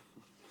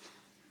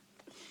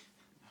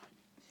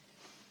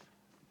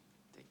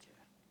 Take care.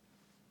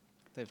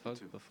 They've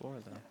hugged before,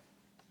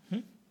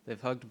 though.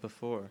 They've hugged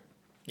before.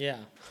 Yeah.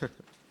 Hey.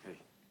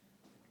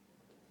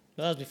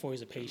 But that was before he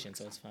was a patient,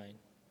 so it's fine.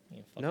 You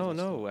can fuck No, his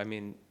no. stuff. I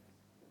mean,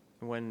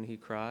 when he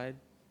cried,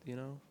 you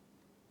know.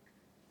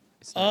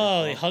 It's Oh,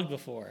 not they your fault. hugged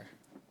before.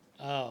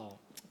 Oh.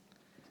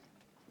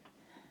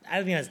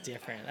 I think that's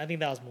different. I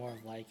think that was more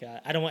of like,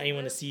 I don't want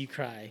anyone to see you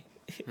cry.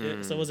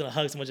 So it wasn't a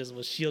hug so much as it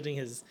was shielding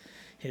his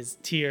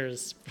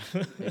tears.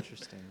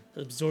 Interesting.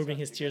 Absorbing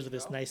his tears with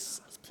this nice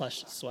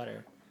plush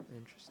sweater.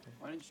 Interesting.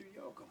 Why didn't you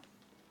yoke him?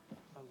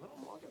 Little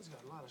Morgan's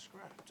got a lot of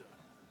scrap, too.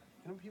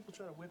 You know, people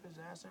try to whip his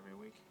ass every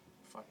week.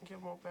 Fucking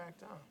kid won't back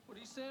down. What are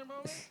you saying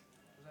about me?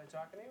 Was I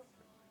talking to you?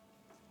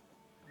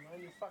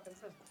 Mind your fucking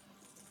business.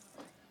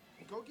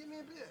 Go get me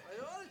a beer.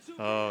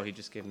 Oh, he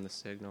just gave him the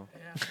signal.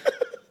 Yeah.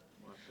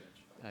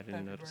 I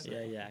didn't notice Yeah,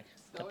 that. yeah.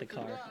 Got the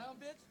car.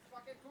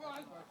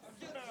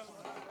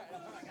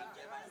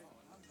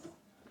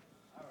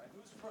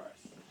 Who's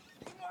first?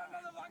 Come on,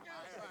 motherfucker!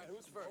 All right,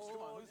 who's first?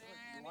 Come on, who's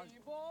first?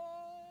 Danny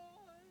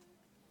boy!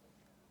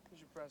 Who's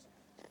your present?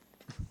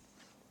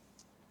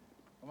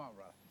 Come on,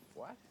 Rob.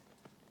 What?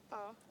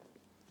 Oh.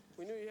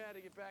 We knew you had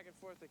to get back and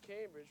forth to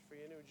Cambridge for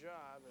your new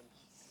job, and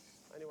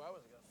I knew I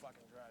wasn't gonna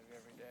fucking drive you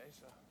every day,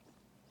 so.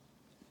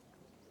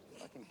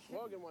 Fucking kid.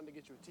 Morgan wanted to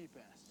get you a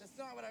T-Pass. That's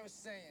not what I was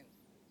saying.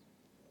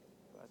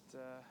 But,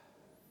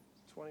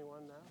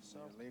 21 now, so.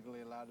 You're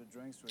legally allowed to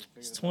drink, so we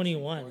figured. He's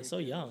 21. He's so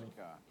young.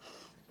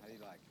 How do you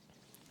like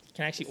it?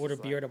 Can actually order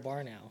beer at a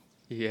bar now.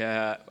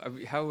 Yeah. I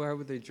mean, how were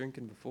they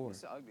drinking before?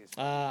 It's the ugliest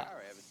Uh,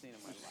 car I ever seen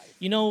in my life.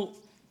 You know,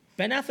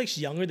 Ben Affleck's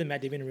younger than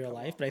Matt Damon in real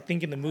life, but I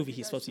think in the movie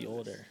he's supposed to be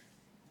older.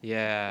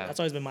 Yeah. That's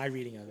always been my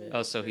reading of it.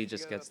 Oh, so he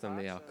just gets them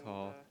the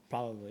alcohol.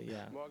 Probably,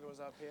 yeah. Morgan was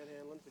out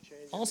panhandling for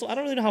change. Also, I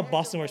don't really know how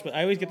Boston works, but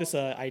I always get this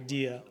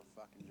idea,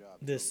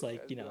 this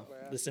like, you know,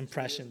 this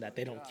impression that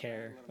they don't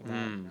care about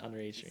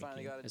underage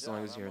drinking. As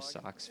long as you're a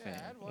Sox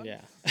fan.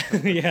 Yeah,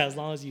 yeah. As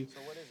long as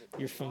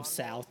you're from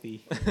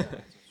Southie.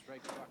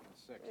 Straight fucking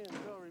sick. Me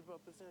and Bill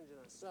rebuilt this engine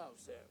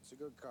ourselves here. It's a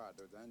good car,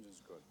 dude. The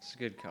engine's good. It's a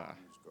good car.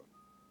 Engine's good.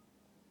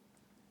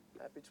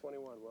 Happy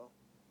 21, Will.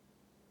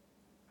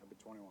 Happy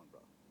 21, bro.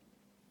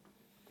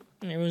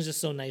 Everyone's just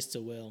so nice to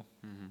Will.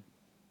 Mm-hmm.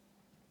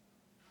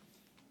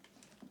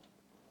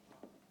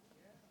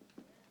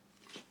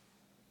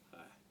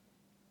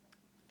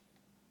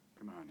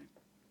 Come on in.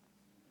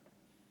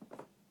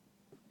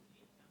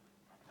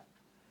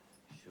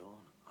 Sean,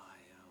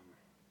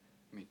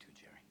 Me too,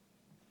 Jerry.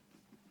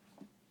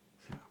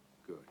 Yeah,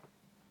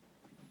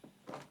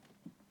 good.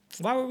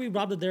 Why were we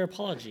robbed of their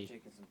apology?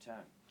 taking some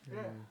time.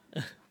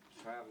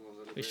 Travel a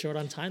little We're bit. short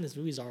on time. This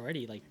movie's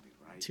already like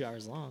 2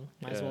 hours long.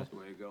 Might as Yeah. well.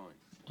 Where you going?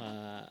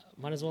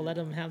 Might as well let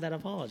him have that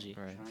apology.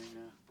 Right. China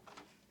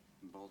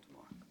and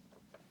Baltimore.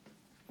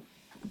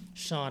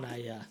 Sean,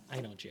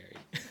 I know Jerry.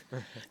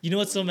 You know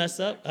what's so messed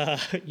up?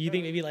 You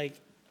think maybe like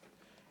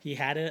he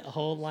had a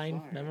whole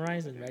line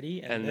memorized and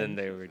ready, And then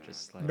they were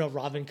just like. no,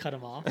 Robin cut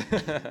him off,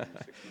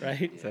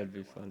 right? That'd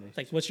be funny.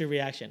 Like, what's your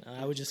reaction?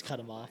 I would just cut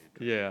him off.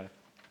 Yeah.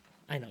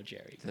 I know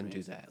Jerry. Then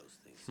do that.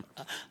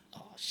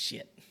 Oh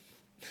shit.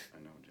 I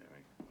know,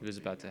 Jerry. He was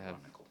about to have.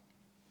 Ironical.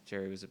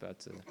 Jerry was about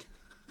to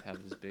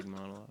have his big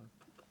monologue.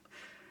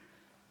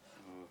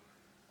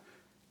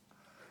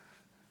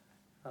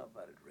 How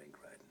about a drink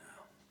right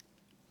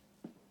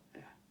now?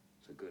 Yeah,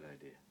 it's a good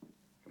idea.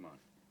 Come on.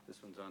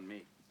 This one's on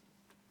me.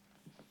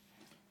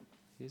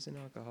 He's an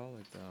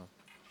alcoholic, though.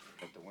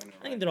 Got the winner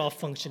I think they're all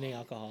functioning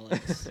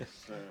alcoholics.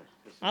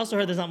 I also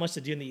heard there's not much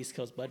to do in the East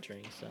Coast but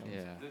drink. So,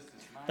 Yeah.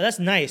 but that's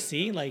nice.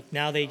 See, like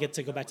now they get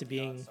to go back to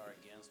being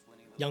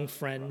young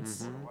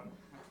friends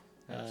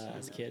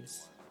as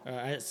kids or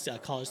as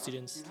college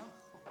students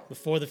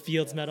before the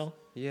Fields Medal.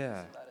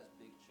 Yeah.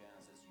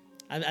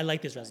 I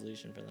like this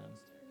resolution for them.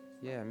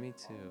 Yeah, me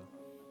too.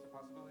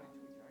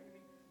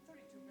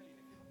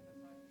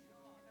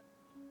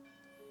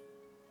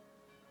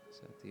 Is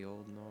that the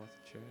Old North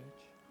Church?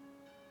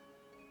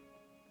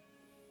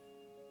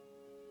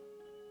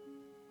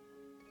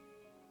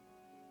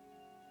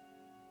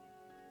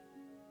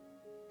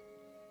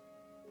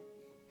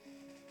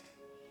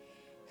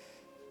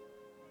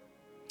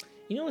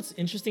 You know what's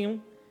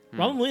interesting?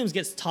 Robin Williams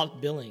gets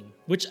top billing,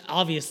 which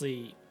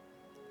obviously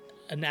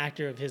an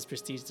actor of his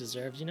prestige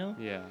deserves, you know?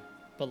 Yeah.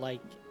 But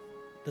like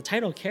the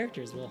title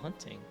character is Will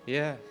Hunting.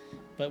 Yeah.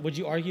 But would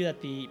you argue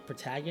that the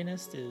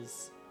protagonist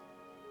is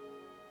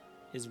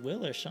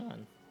Will or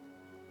Sean?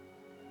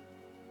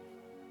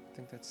 I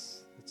think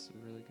that's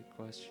a really good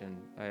question.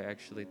 I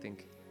actually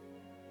think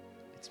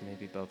it's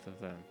maybe both of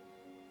them.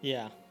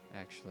 Yeah.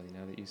 Actually,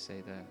 now that you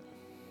say that.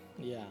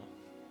 Yeah.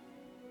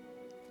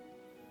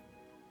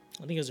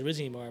 I think it was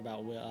originally more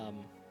about Will,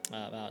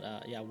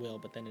 Will,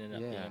 but then it ended up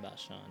being Yeah. about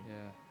Sean. Yeah.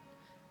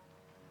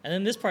 And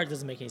then this part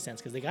doesn't make any sense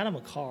because they got him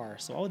a car,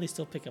 so why would they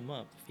still pick him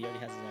up if he already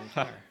has his own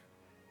car?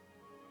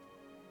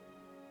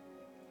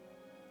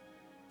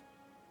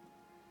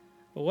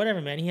 But But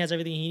whatever, man. He has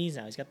everything he needs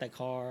now. He's got that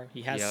car.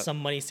 He has Yep. some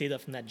money saved up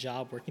from that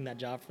job, working that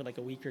job for like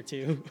a week or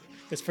two.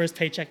 His first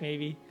paycheck,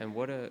 maybe. And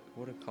what a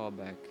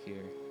callback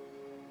here.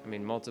 I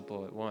mean,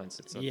 multiple at once.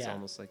 It's Yeah.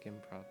 almost like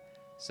improv.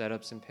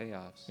 Setups and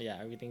payoffs. Yeah,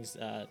 everything's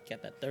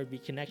got that third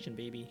beat connection,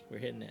 baby. We're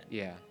hitting it.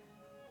 Yeah.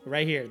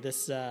 Right here,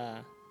 this.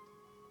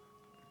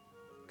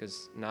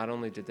 Because not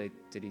only did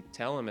he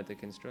tell him at the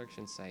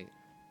construction site,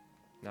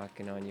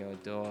 knocking on your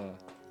door,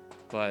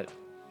 but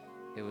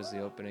it was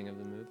the opening of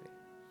the movie.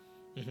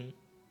 Mm-hmm.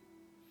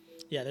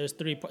 Yeah, there was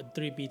three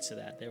beats to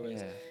that. There was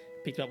Yeah.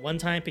 picked him up one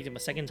time, picked him up a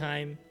second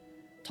time,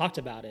 talked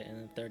about it, and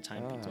then the third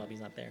time picked him Ah. up.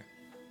 He's not there.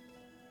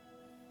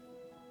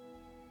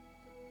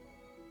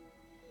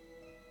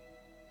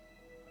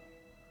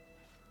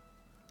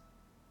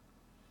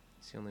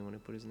 He's the only one who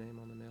put his name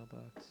on the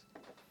mailbox.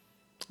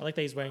 I like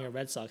that he's wearing a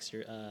Red Sox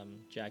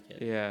jacket.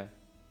 Yeah.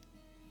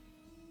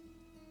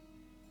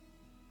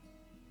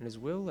 And is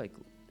Will like?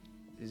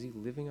 Was he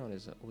living on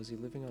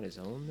his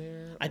own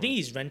there? I think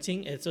he's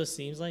renting. It so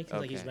seems like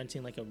like he's Okay.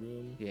 renting like a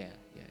room. Yeah.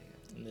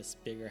 In this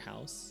bigger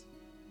house.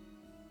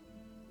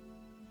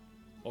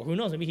 Or who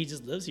knows? Maybe he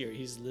just lives here.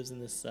 He just lives in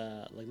this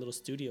like little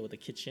studio with a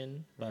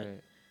kitchen, but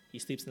Right. he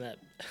sleeps in that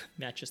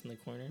mattress in the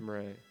corner.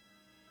 Right.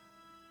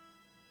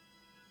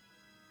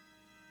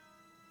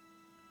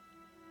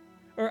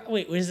 Or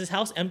wait, was his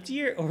house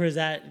emptier, or is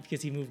that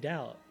because he moved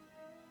out?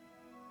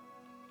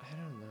 I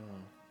don't know.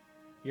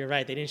 You're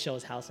right. They didn't show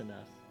his house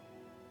enough.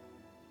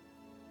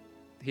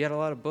 He had a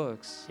lot of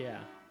books. Yeah.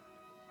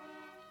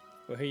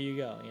 Well, here you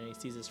go. You know, he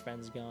sees his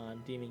friends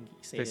gone. Didn't even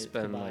say They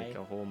spend goodbye. like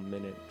a whole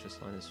minute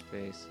just on his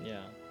face.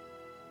 Yeah.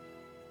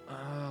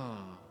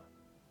 Oh.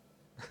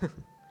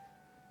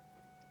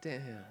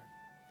 Damn.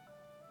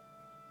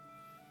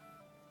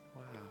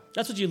 Wow.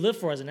 That's what you live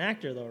for as an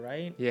actor, though,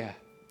 right? Yeah.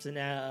 It's an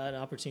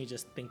opportunity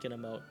just thinking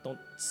about. Don't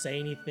say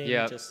anything.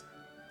 Yep. Just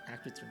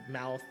act with your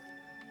mouth,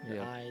 your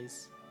Yep.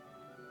 eyes.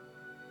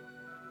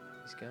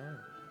 He's gone.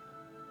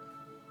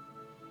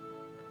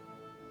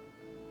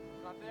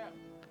 Not there.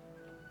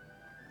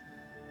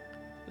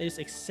 They just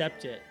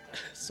accept it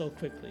so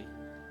quickly.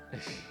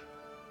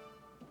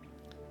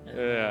 And,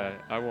 Yeah,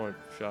 I want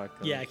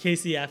shotgun. Yeah,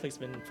 Casey Affleck's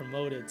been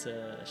promoted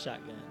to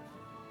shotgun.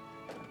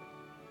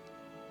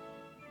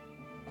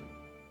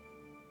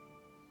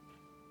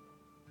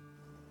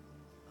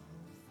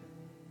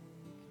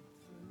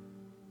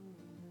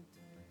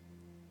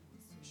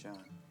 Sean,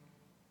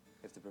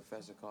 if the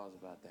professor calls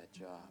about that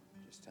job,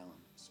 just tell him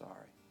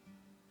sorry.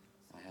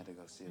 I had to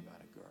go see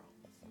about a girl.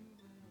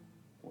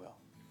 Will.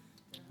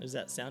 There's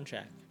that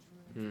soundtrack.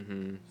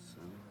 Mm-hmm.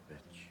 Son of a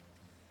bitch.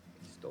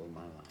 He stole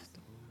my line.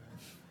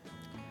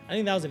 I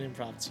think that was an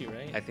improv too,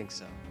 right? I think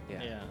so.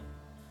 Yeah. Yeah.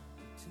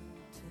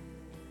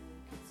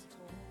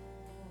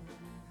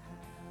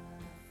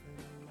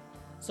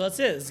 So that's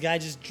it. This guy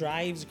just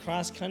drives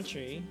across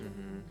country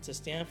to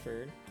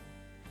Stanford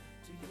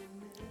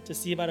to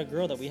see about a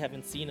girl that we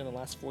haven't seen in the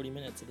last 40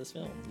 minutes of this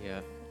film.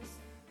 Yeah.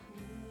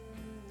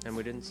 And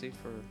we didn't see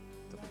for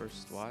the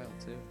first while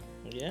too.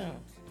 Yeah.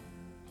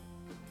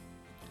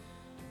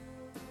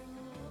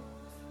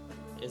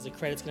 Is the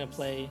credits gonna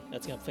play?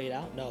 That's gonna play it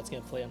out? No, it's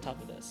gonna play on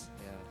top of this.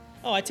 Yeah.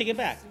 Oh, I take it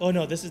back. Oh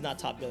no, this is not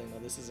top billing though.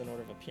 This is an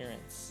order of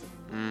appearance.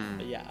 Mm.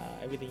 But yeah,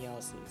 everything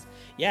else is.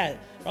 Yeah,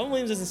 Robin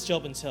Williams doesn't show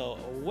up until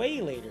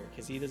way later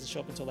because he doesn't show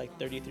up until like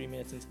 33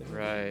 minutes into the movie.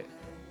 Right.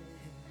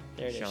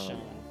 There it is, Sean.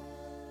 Sean.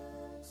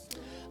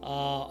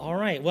 All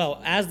right.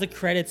 Well, as the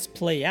credits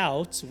play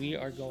out, we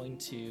are going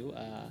to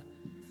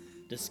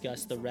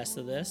discuss the rest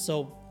of this.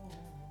 So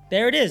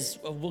there it is.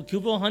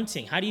 Good Will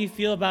Hunting. How do you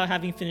feel about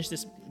having finished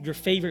this? Your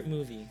favorite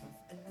movie?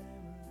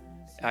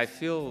 I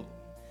feel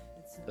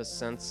a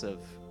sense of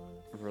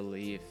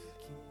relief.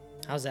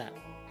 How's that?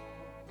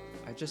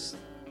 I just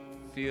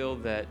feel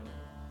that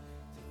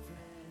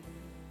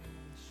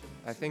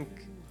I think,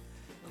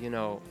 you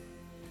know,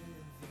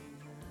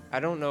 I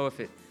don't know if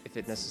it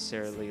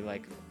necessarily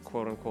like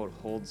quote unquote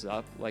holds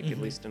up, like at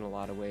least in a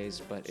lot of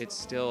ways, but it's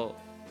still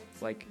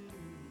like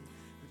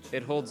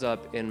it holds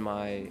up in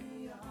my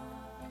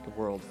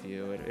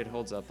worldview. It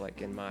holds up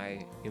like in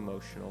my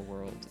emotional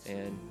world,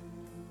 and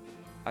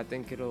I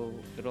think it'll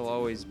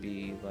always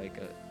be like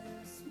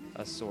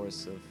a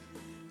source of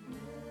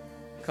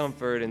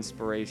comfort,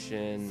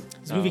 inspiration.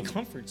 This movie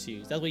comforts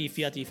you. Is that what you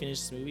feel after you finish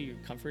this movie? You're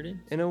comforted?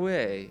 In a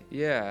way,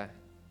 yeah.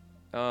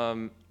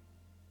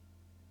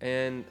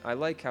 And I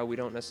like how we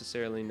don't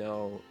necessarily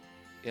know,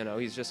 you know,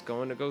 he's just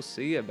going to go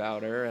see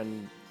about her,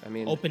 and I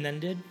mean,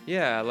 Open-ended?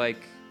 yeah,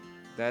 like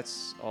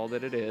that's all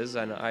that it is,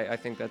 and I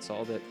think that's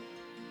all that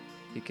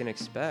he can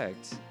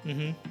expect.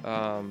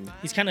 Mm-hmm.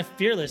 He's kind of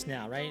fearless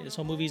now, right? This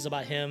whole movie is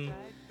about him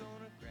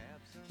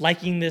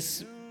liking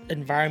this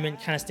environment,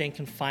 kind of staying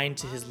confined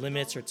to his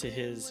limits or to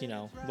his, you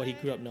know, what he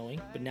grew up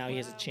knowing. But now he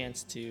has a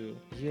chance to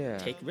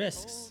take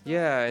risks.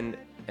 Yeah,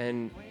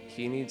 and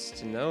he needs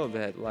to know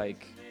that,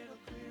 like,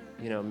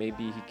 you know,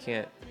 maybe he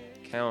can't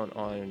count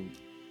on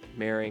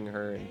marrying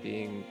her and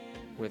being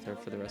with her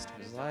for the rest of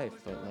his life,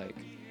 but like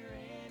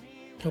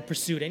he'll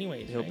pursue it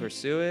anyways. He'll right?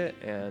 pursue it,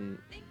 and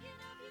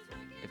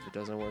if it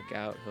doesn't work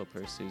out, he'll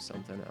pursue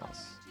something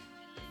else.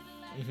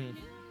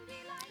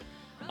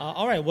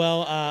 All right.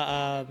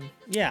 Well,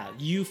 yeah,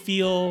 you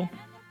feel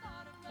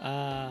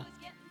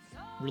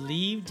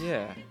relieved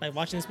by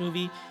watching this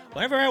movie.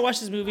 Whenever I watch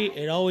this movie,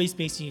 it always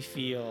makes me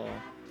feel.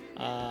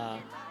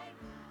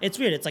 It's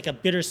weird. It's like a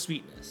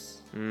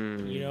bittersweetness.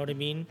 You know what I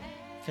mean?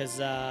 Because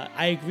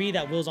I agree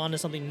that Will's onto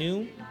something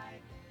new,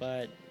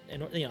 but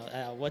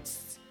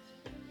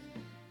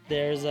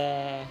there's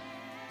a.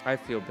 I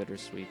feel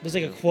bittersweet. There's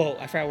like a quote.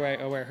 I forgot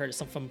where I heard it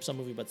from some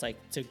movie, but it's like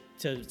to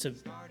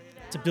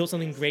build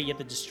something great, you have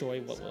to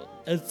destroy what will.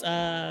 It's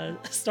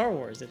Star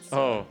Wars. It's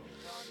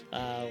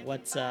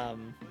what's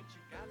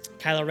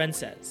Kylo Ren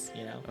says.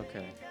 You know.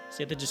 Okay. So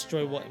you have to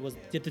destroy you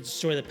have to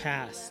destroy the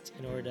past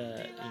in order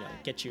to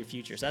get to your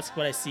future. So that's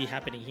what I see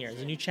happening here.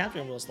 There's a new chapter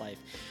in Will's life.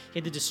 He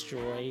had to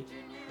destroy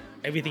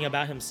everything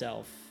about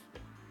himself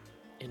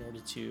in order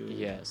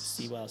to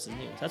see what else is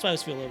new. So that's why I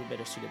always feel a little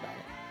bittersweet about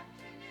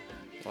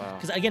it. Wow.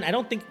 Because again, I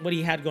don't think what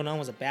he had going on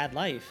was a bad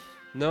life.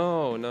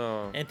 No.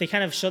 And if they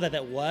kind of show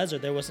that was, or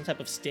there was some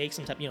type of stake,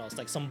 some type, it's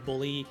like some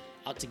bully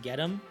out to get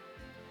him.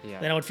 Yeah.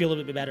 Then I would feel a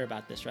little bit better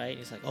about this, right?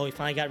 He's like, oh, he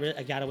finally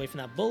got away from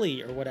that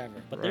bully or whatever.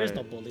 But there is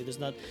no bully.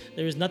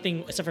 There is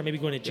nothing except for maybe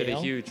going to jail. He had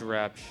a huge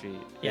rap sheet.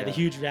 Yeah, the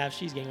huge rap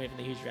sheet. He's getting away from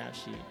the huge rap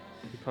sheet.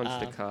 He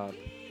punched a cop.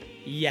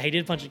 Yeah, he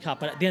did punch a cop,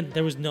 but then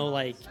there was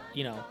no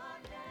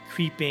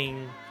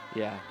creeping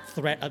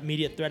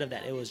immediate threat of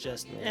that. It was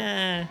just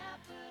the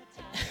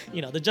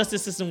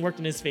justice system worked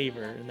in his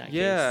favor in that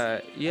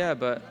case. Yeah,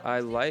 but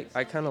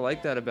I kind of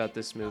like that about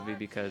this movie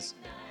because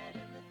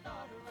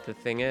the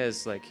thing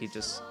is, like, he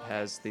just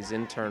has these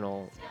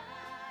internal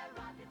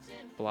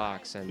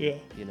blocks and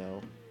he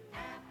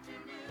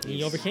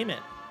overcame it.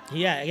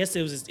 Yeah, I guess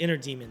it was his inner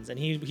demons, and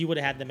he would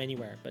have had them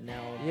anywhere, but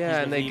now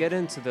and they get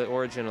into the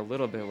origin a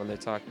little bit when they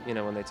talk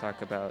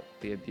about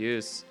the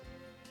abuse,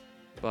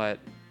 but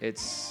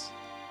it's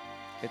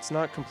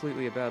not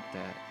completely about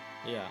that.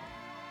 Yeah.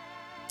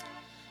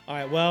 All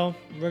right. Well,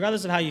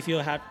 regardless of how you feel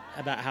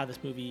about how this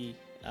movie,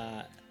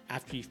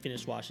 after you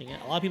finish watching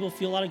it, a lot of people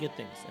feel a lot of good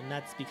things, and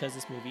that's because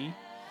this movie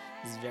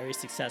is very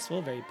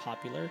successful, very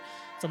popular.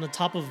 It's on the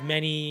top of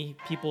many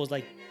people's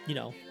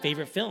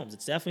favorite films.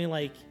 It's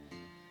definitely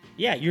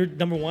you're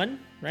number one,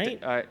 right?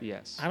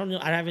 Yes. I don't know.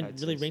 I haven't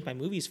really ranked my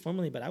movies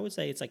formally, but I would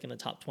say it's like in the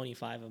top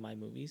 25 of my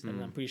movies,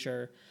 and I'm pretty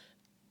sure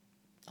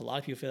a lot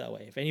of people feel that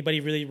way. If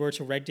anybody really were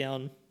to write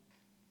down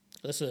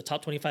a list of the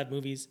top 25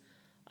 movies,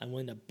 I'm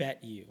willing to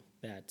bet you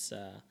that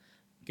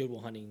Good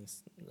Will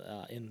Hunting's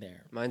in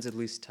there. Mine's at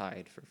least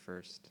tied for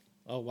first.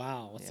 Oh,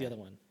 wow. What's the other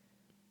one?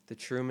 The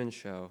Truman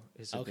Show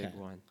is a big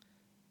one.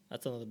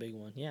 That's another big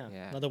one, yeah.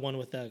 Another one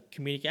with a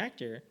comedic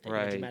actor taking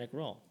a dramatic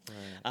role.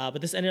 Right.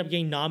 But this ended up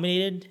getting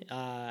nominated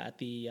at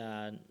the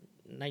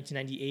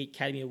 1998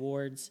 Academy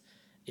Awards.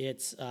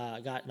 It's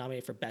got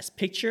nominated for Best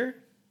Picture,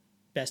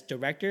 Best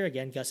Director,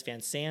 again, Gus Van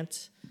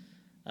Sant,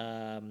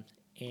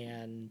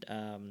 and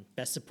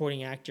Best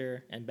Supporting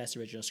Actor and Best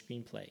Original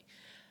Screenplay.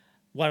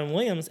 Warren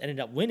Williams ended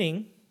up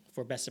winning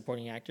for Best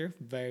Supporting Actor,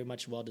 very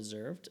much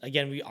well-deserved.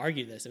 Again, we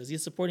argued this. Was he a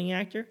supporting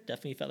actor?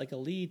 Definitely felt like a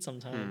lead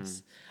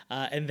sometimes.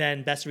 And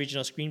then Best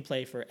Original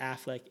Screenplay for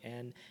Affleck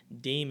and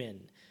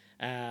Damon.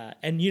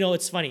 And,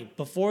 it's funny.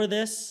 Before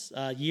this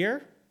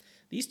year,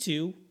 these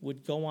two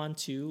would go on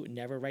to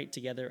never write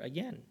together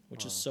again,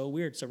 which is so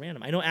weird, so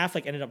random. I know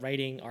Affleck ended up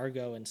writing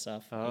Argo and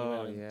stuff,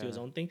 do his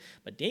own thing.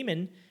 But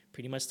Damon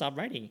pretty much stopped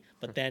writing.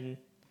 But then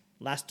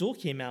Last Duel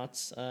came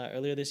out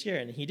earlier this year,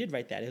 and he did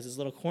write that. It was his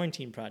little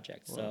quarantine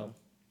project. Wow. So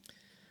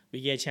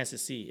we get a chance to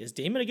see. Is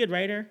Damon a good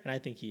writer? And I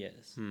think he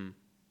is.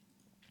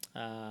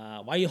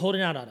 Why are you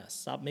holding out on us?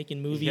 Stop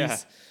making movies. Yeah.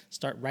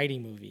 Start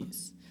writing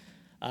movies.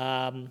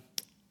 So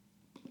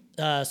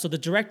the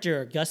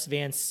director, Gus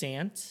Van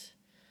Sant,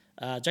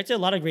 directed a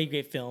lot of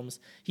great films.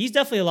 He's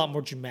definitely a lot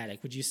more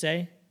dramatic, would you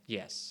say?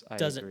 Yes, I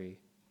Doesn't agree.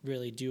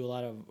 Really do a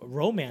lot of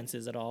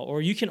romances at all.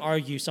 Or you can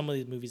argue some of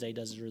the movies that he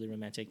does is really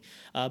romantic.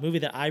 A movie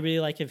that I really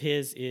like of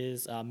his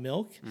is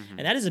Milk.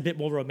 And that is a bit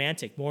more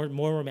romantic, more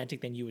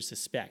romantic than you would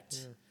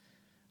suspect.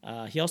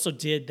 He also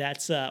did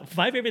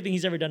my favorite thing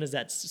he's ever done is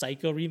that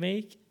Psycho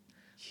remake,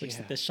 which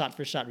is the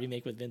shot-for-shot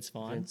remake with Vince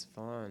Vaughn. Vince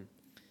Vaughn.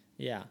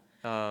 Yeah.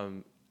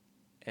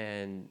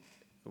 And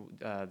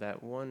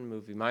that one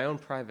movie, My Own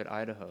Private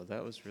Idaho,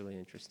 that was really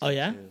interesting. Oh,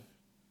 yeah? Too.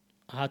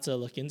 I'll have to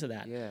look into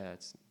that. Yeah,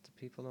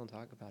 people don't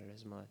talk about it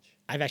as much.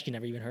 I've actually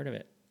never even heard of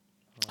it.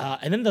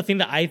 And then the thing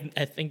that I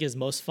think is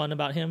most fun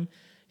about him,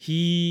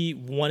 he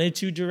wanted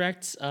to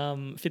direct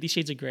 50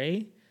 Shades of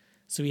Grey.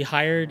 So he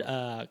hired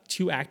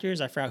 2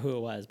 actors. I forgot who it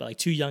was, but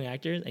 2 young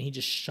actors. And he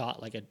just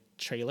shot a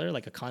trailer,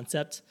 a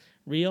concept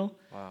reel.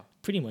 Wow.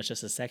 Pretty much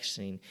just a sex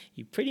scene.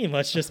 He pretty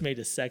much just made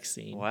a sex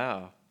scene.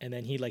 Wow. And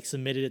then he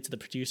submitted it to the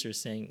producers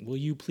saying, will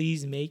you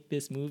please make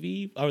this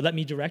movie or let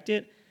me direct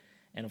it?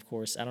 And of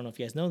course, I don't know if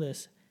you guys know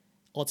this,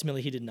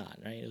 ultimately he did not,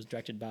 right? It was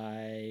directed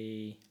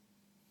by...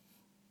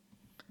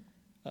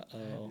 I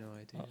have no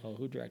idea.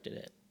 Who directed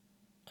it?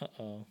 It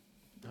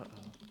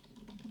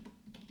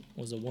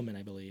was a woman,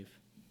 I believe.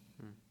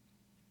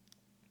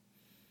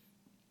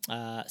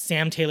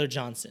 Sam Taylor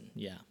Johnson.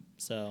 Yeah.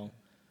 So,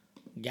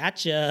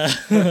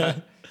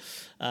 gotcha.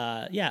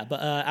 Yeah,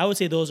 but I would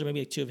say those are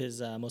maybe like two of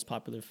his most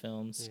popular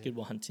films: Good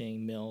Will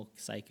Hunting, Milk,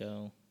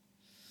 Psycho,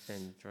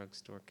 And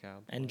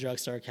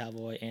Drugstore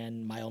Cowboy.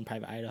 And My Own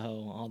Private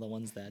Idaho. All the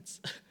ones that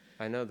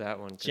I know that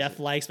one. Jeff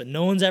likes, but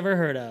no one's ever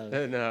heard of.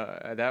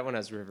 No, that one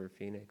has River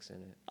Phoenix in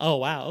it. Oh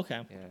wow,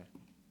 okay. Yeah,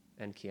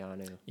 and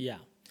Keanu. Yeah.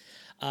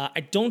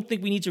 I don't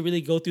think we need to really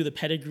go through the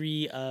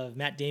pedigree of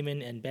Matt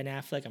Damon and Ben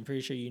Affleck. I'm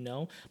pretty sure you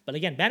know. But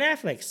again, Ben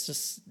Affleck's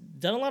just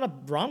done a lot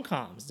of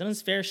rom-coms, done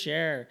his fair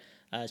share.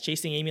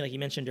 Chasing Amy, like you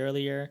mentioned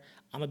earlier.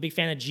 I'm a big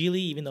fan of Geely,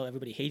 even though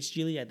everybody hates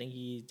Geely. I think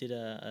he did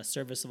a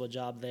serviceable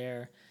job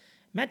there.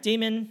 Matt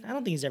Damon, I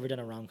don't think he's ever done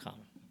a rom-com.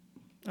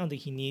 I don't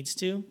think he needs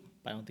to,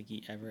 but I don't think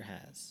he ever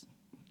has.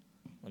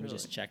 Let me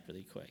just check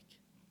really quick.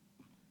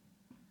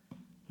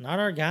 Not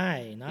our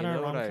guy. Not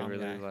our rom-com guy. You know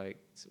what I really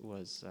liked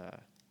was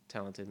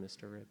Talented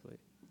Mr. Ripley.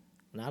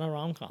 Not a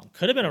rom-com.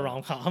 Could have been a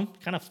rom-com.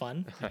 Kind of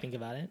fun, if you think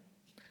about it.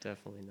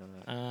 Definitely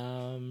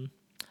not.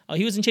 Oh,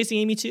 he was in Chasing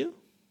Amy too?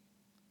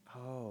 Oh,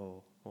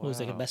 wow. What, was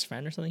like a best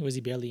friend or something? Was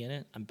he barely in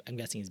it? I'm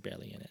guessing he's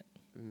barely in it.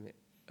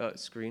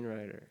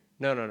 Screenwriter.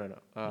 No.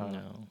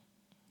 No.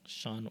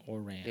 Sean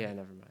Oran. Yeah,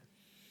 never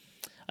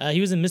mind. He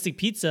was in Mystic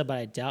Pizza, but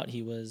I doubt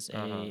he was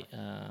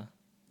a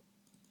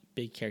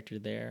big character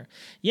there.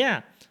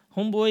 Yeah,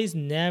 Homeboy's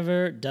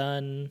never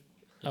done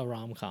a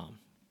rom-com.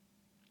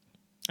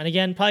 And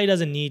again, probably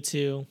doesn't need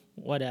to.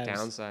 Whatever.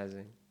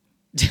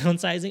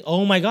 Downsizing?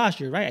 Oh my gosh,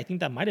 you're right. I think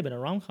that might have been a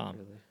rom-com.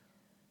 Really?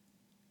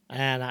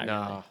 Not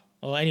really.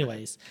 Well,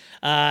 anyways.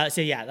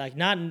 So yeah, like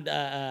not...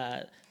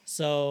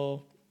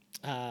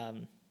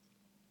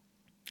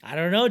 I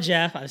don't know,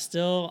 Jeff. I'm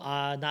still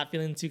not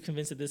feeling too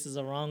convinced that this is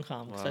a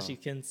rom-com, especially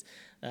since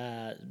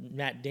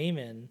Matt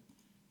Damon.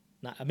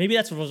 Maybe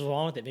that's what was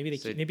wrong with it. Maybe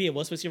maybe it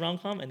was supposed to be a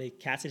rom-com, and they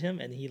casted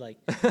him, and he like,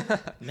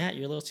 Matt,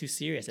 you're a little too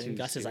serious. And then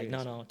Gus is like,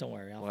 no, don't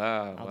worry.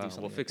 I'll do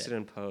something. We'll fix it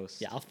in post.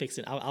 Yeah, I'll fix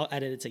it. I'll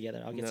edit it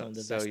together. I'll get some of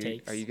the best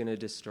takes. Are you going to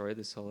destroy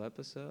this whole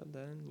episode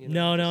then?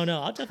 No.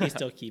 I'll definitely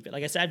still keep it.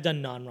 Like I said, I've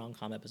done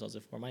non-rom-com episodes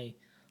before. My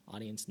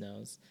audience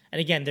knows. And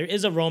again, there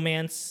is a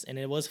romance, and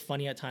it was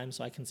funny at times,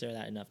 so I consider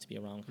that enough to be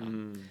a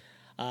rom-com.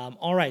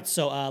 All right,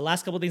 so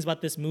last couple things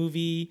about this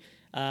movie.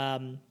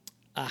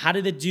 How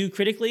did it do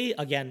critically?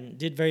 Again,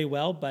 did very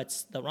well,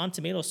 but the Rotten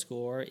Tomato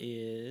score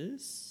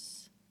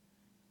is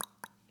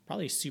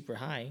probably super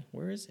high.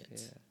 Where is it?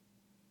 Yeah.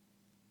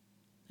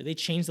 Did they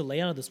change the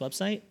layout of this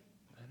website?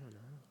 I don't know.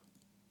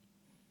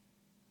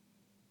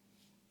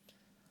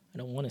 I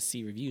don't want to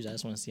see reviews. I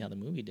just want to see how the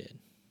movie did.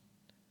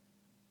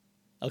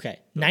 Okay,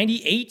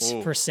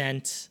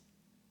 98%,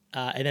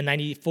 and then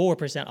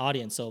 94%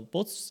 audience. So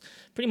both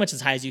pretty much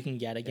as high as you can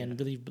get. Again,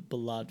 really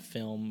beloved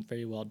film,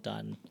 very well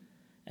done.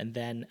 And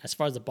then as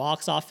far as the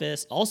box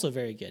office, also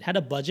very good. Had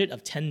a budget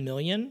of $10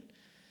 million,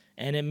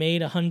 and it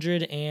made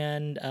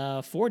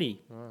 $140.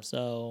 Wow.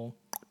 So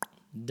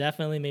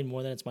definitely made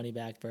more than its money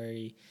back.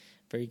 Very,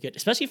 very good,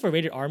 especially for a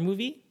rated R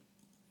movie.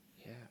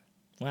 Yeah.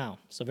 Wow.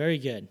 So very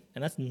good,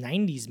 and that's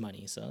 90s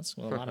money. So that's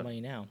a lot of money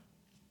now.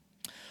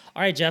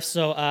 All right, Jeff.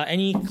 So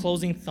any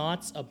closing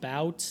thoughts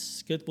about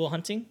Good Will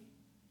Hunting?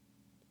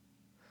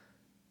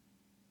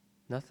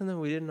 Nothing that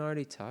we didn't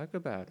already talk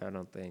about, I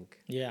don't think.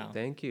 Yeah.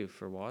 Thank you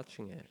for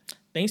watching it.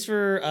 Thanks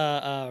for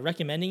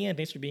recommending it.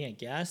 Thanks for being a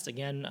guest.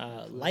 Again,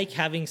 like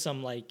having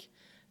some like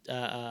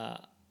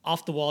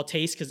off the wall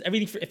taste, because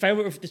everything. If I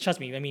were to trust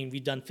me, I mean,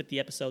 we've done 50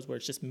 episodes where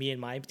it's just me and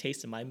my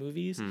taste in my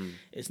movies.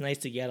 It's nice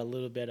to get a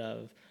little bit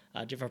of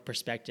different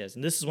perspectives,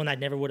 and this is one I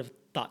never would have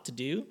thought to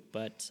do,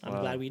 but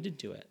I'm glad we did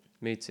do it.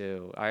 Me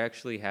too. I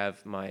actually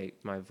have my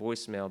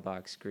voicemail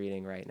box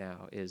greeting right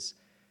now is,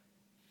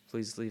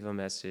 please leave a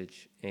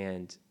message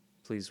and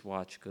please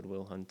watch Good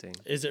Will Hunting.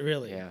 Is it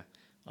really? Yeah.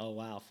 Oh,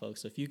 wow,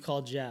 folks. So if you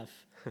call Jeff,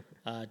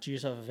 do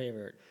yourself a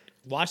favor.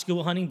 Watch Good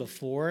Will Hunting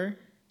before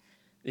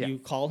you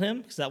call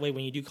him, because that way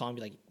when you do call him,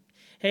 be like,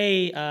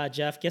 hey,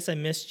 Jeff, guess I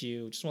missed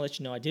you. Just want to let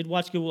you know I did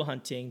watch Good Will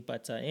Hunting,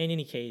 but in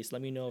any case,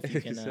 let me know if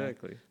you can.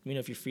 Exactly. Let me know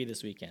if you're free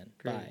this weekend.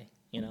 Great. Bye.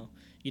 You don't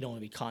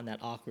want to be caught in that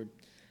awkward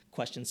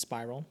question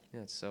spiral.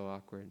 Yeah, it's so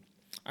awkward.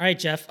 All right,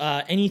 Jeff.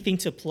 Anything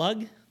to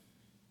plug?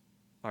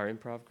 Our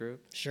improv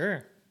group?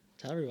 Sure.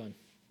 Tell everyone.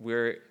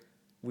 We're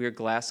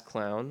Glass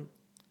Clown.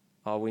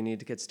 All we need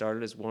to get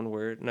started is one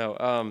word. No,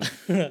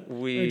 we're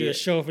gonna do a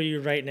show for you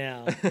right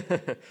now.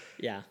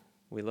 Yeah.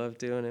 We love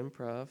doing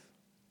improv,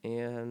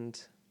 and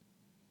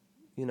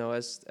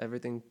as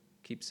everything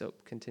keeps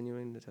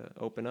continuing to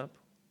open up,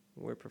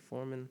 we're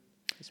performing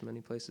as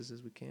many places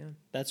as we can.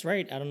 That's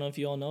right. I don't know if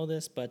you all know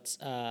this, but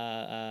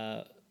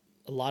a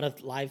lot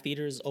of live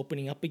theaters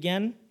opening up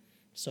again.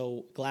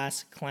 So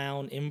Glass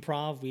Clown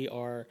Improv, we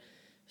are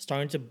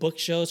starting to book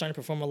shows, starting to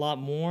perform a lot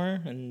more,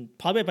 and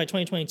probably by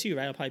 2022,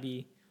 right? It'll probably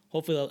be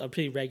hopefully a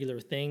pretty regular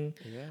thing.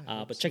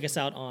 Yeah. But check us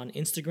out on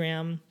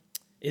Instagram.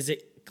 Is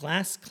it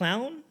Glass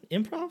Clown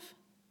Improv?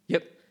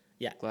 Yep.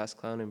 Yeah. Glass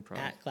Clown Improv.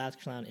 At Glass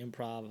Clown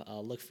Improv.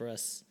 Look for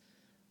us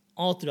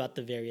all throughout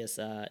the various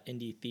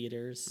indie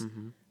theaters.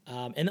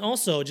 Mm-hmm. And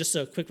also, just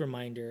a quick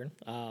reminder,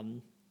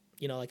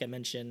 like I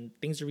mentioned,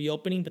 things are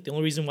reopening, but the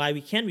only reason why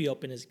we can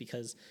reopen is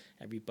because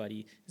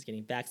everybody is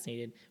getting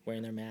vaccinated,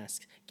 wearing their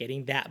mask,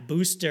 getting that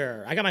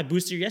booster. I got my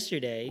booster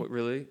yesterday. What,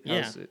 really?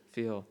 Yeah. How's it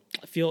feel?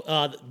 I feel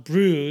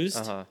bruised,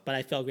 Uh-huh. but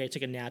I felt great. I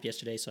took a nap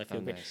yesterday, so I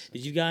feel great. Nice.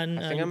 Did you gotten?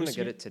 I think your I'm gonna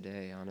booster? get it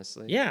today,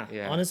 honestly.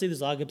 Yeah, honestly,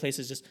 there's a lot of good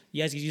places.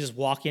 You guys can just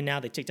walk in now.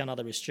 They take down all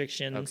the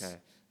restrictions. Okay.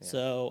 Yeah.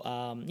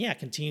 So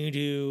continue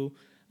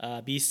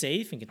to be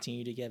safe and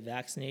continue to get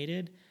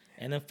vaccinated.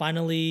 And then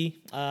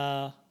finally,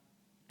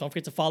 don't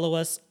forget to follow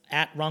us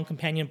at Wrong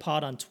Companion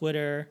Pod on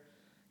Twitter.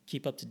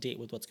 Keep up to date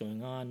with what's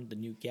going on, the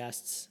new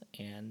guests,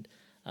 and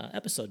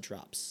episode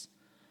drops.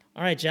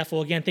 All right, Jeff.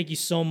 Well, again, thank you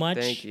so much.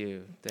 Thank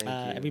you. Thank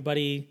you.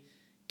 Everybody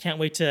can't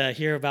wait to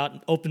hear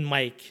about Open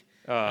Mic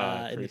in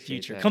the appreciate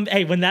future. that.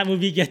 Hey, when that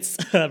movie gets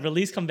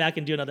released, come back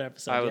and do another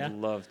episode. I yeah? would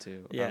love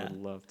to. Yeah. I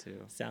would love to.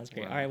 Sounds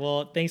great. Wow. All right.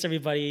 Well, thanks,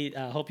 everybody.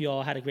 Hope you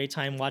all had a great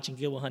time watching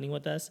Good Will Hunting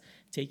with us.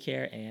 Take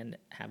care and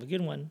have a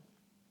good one.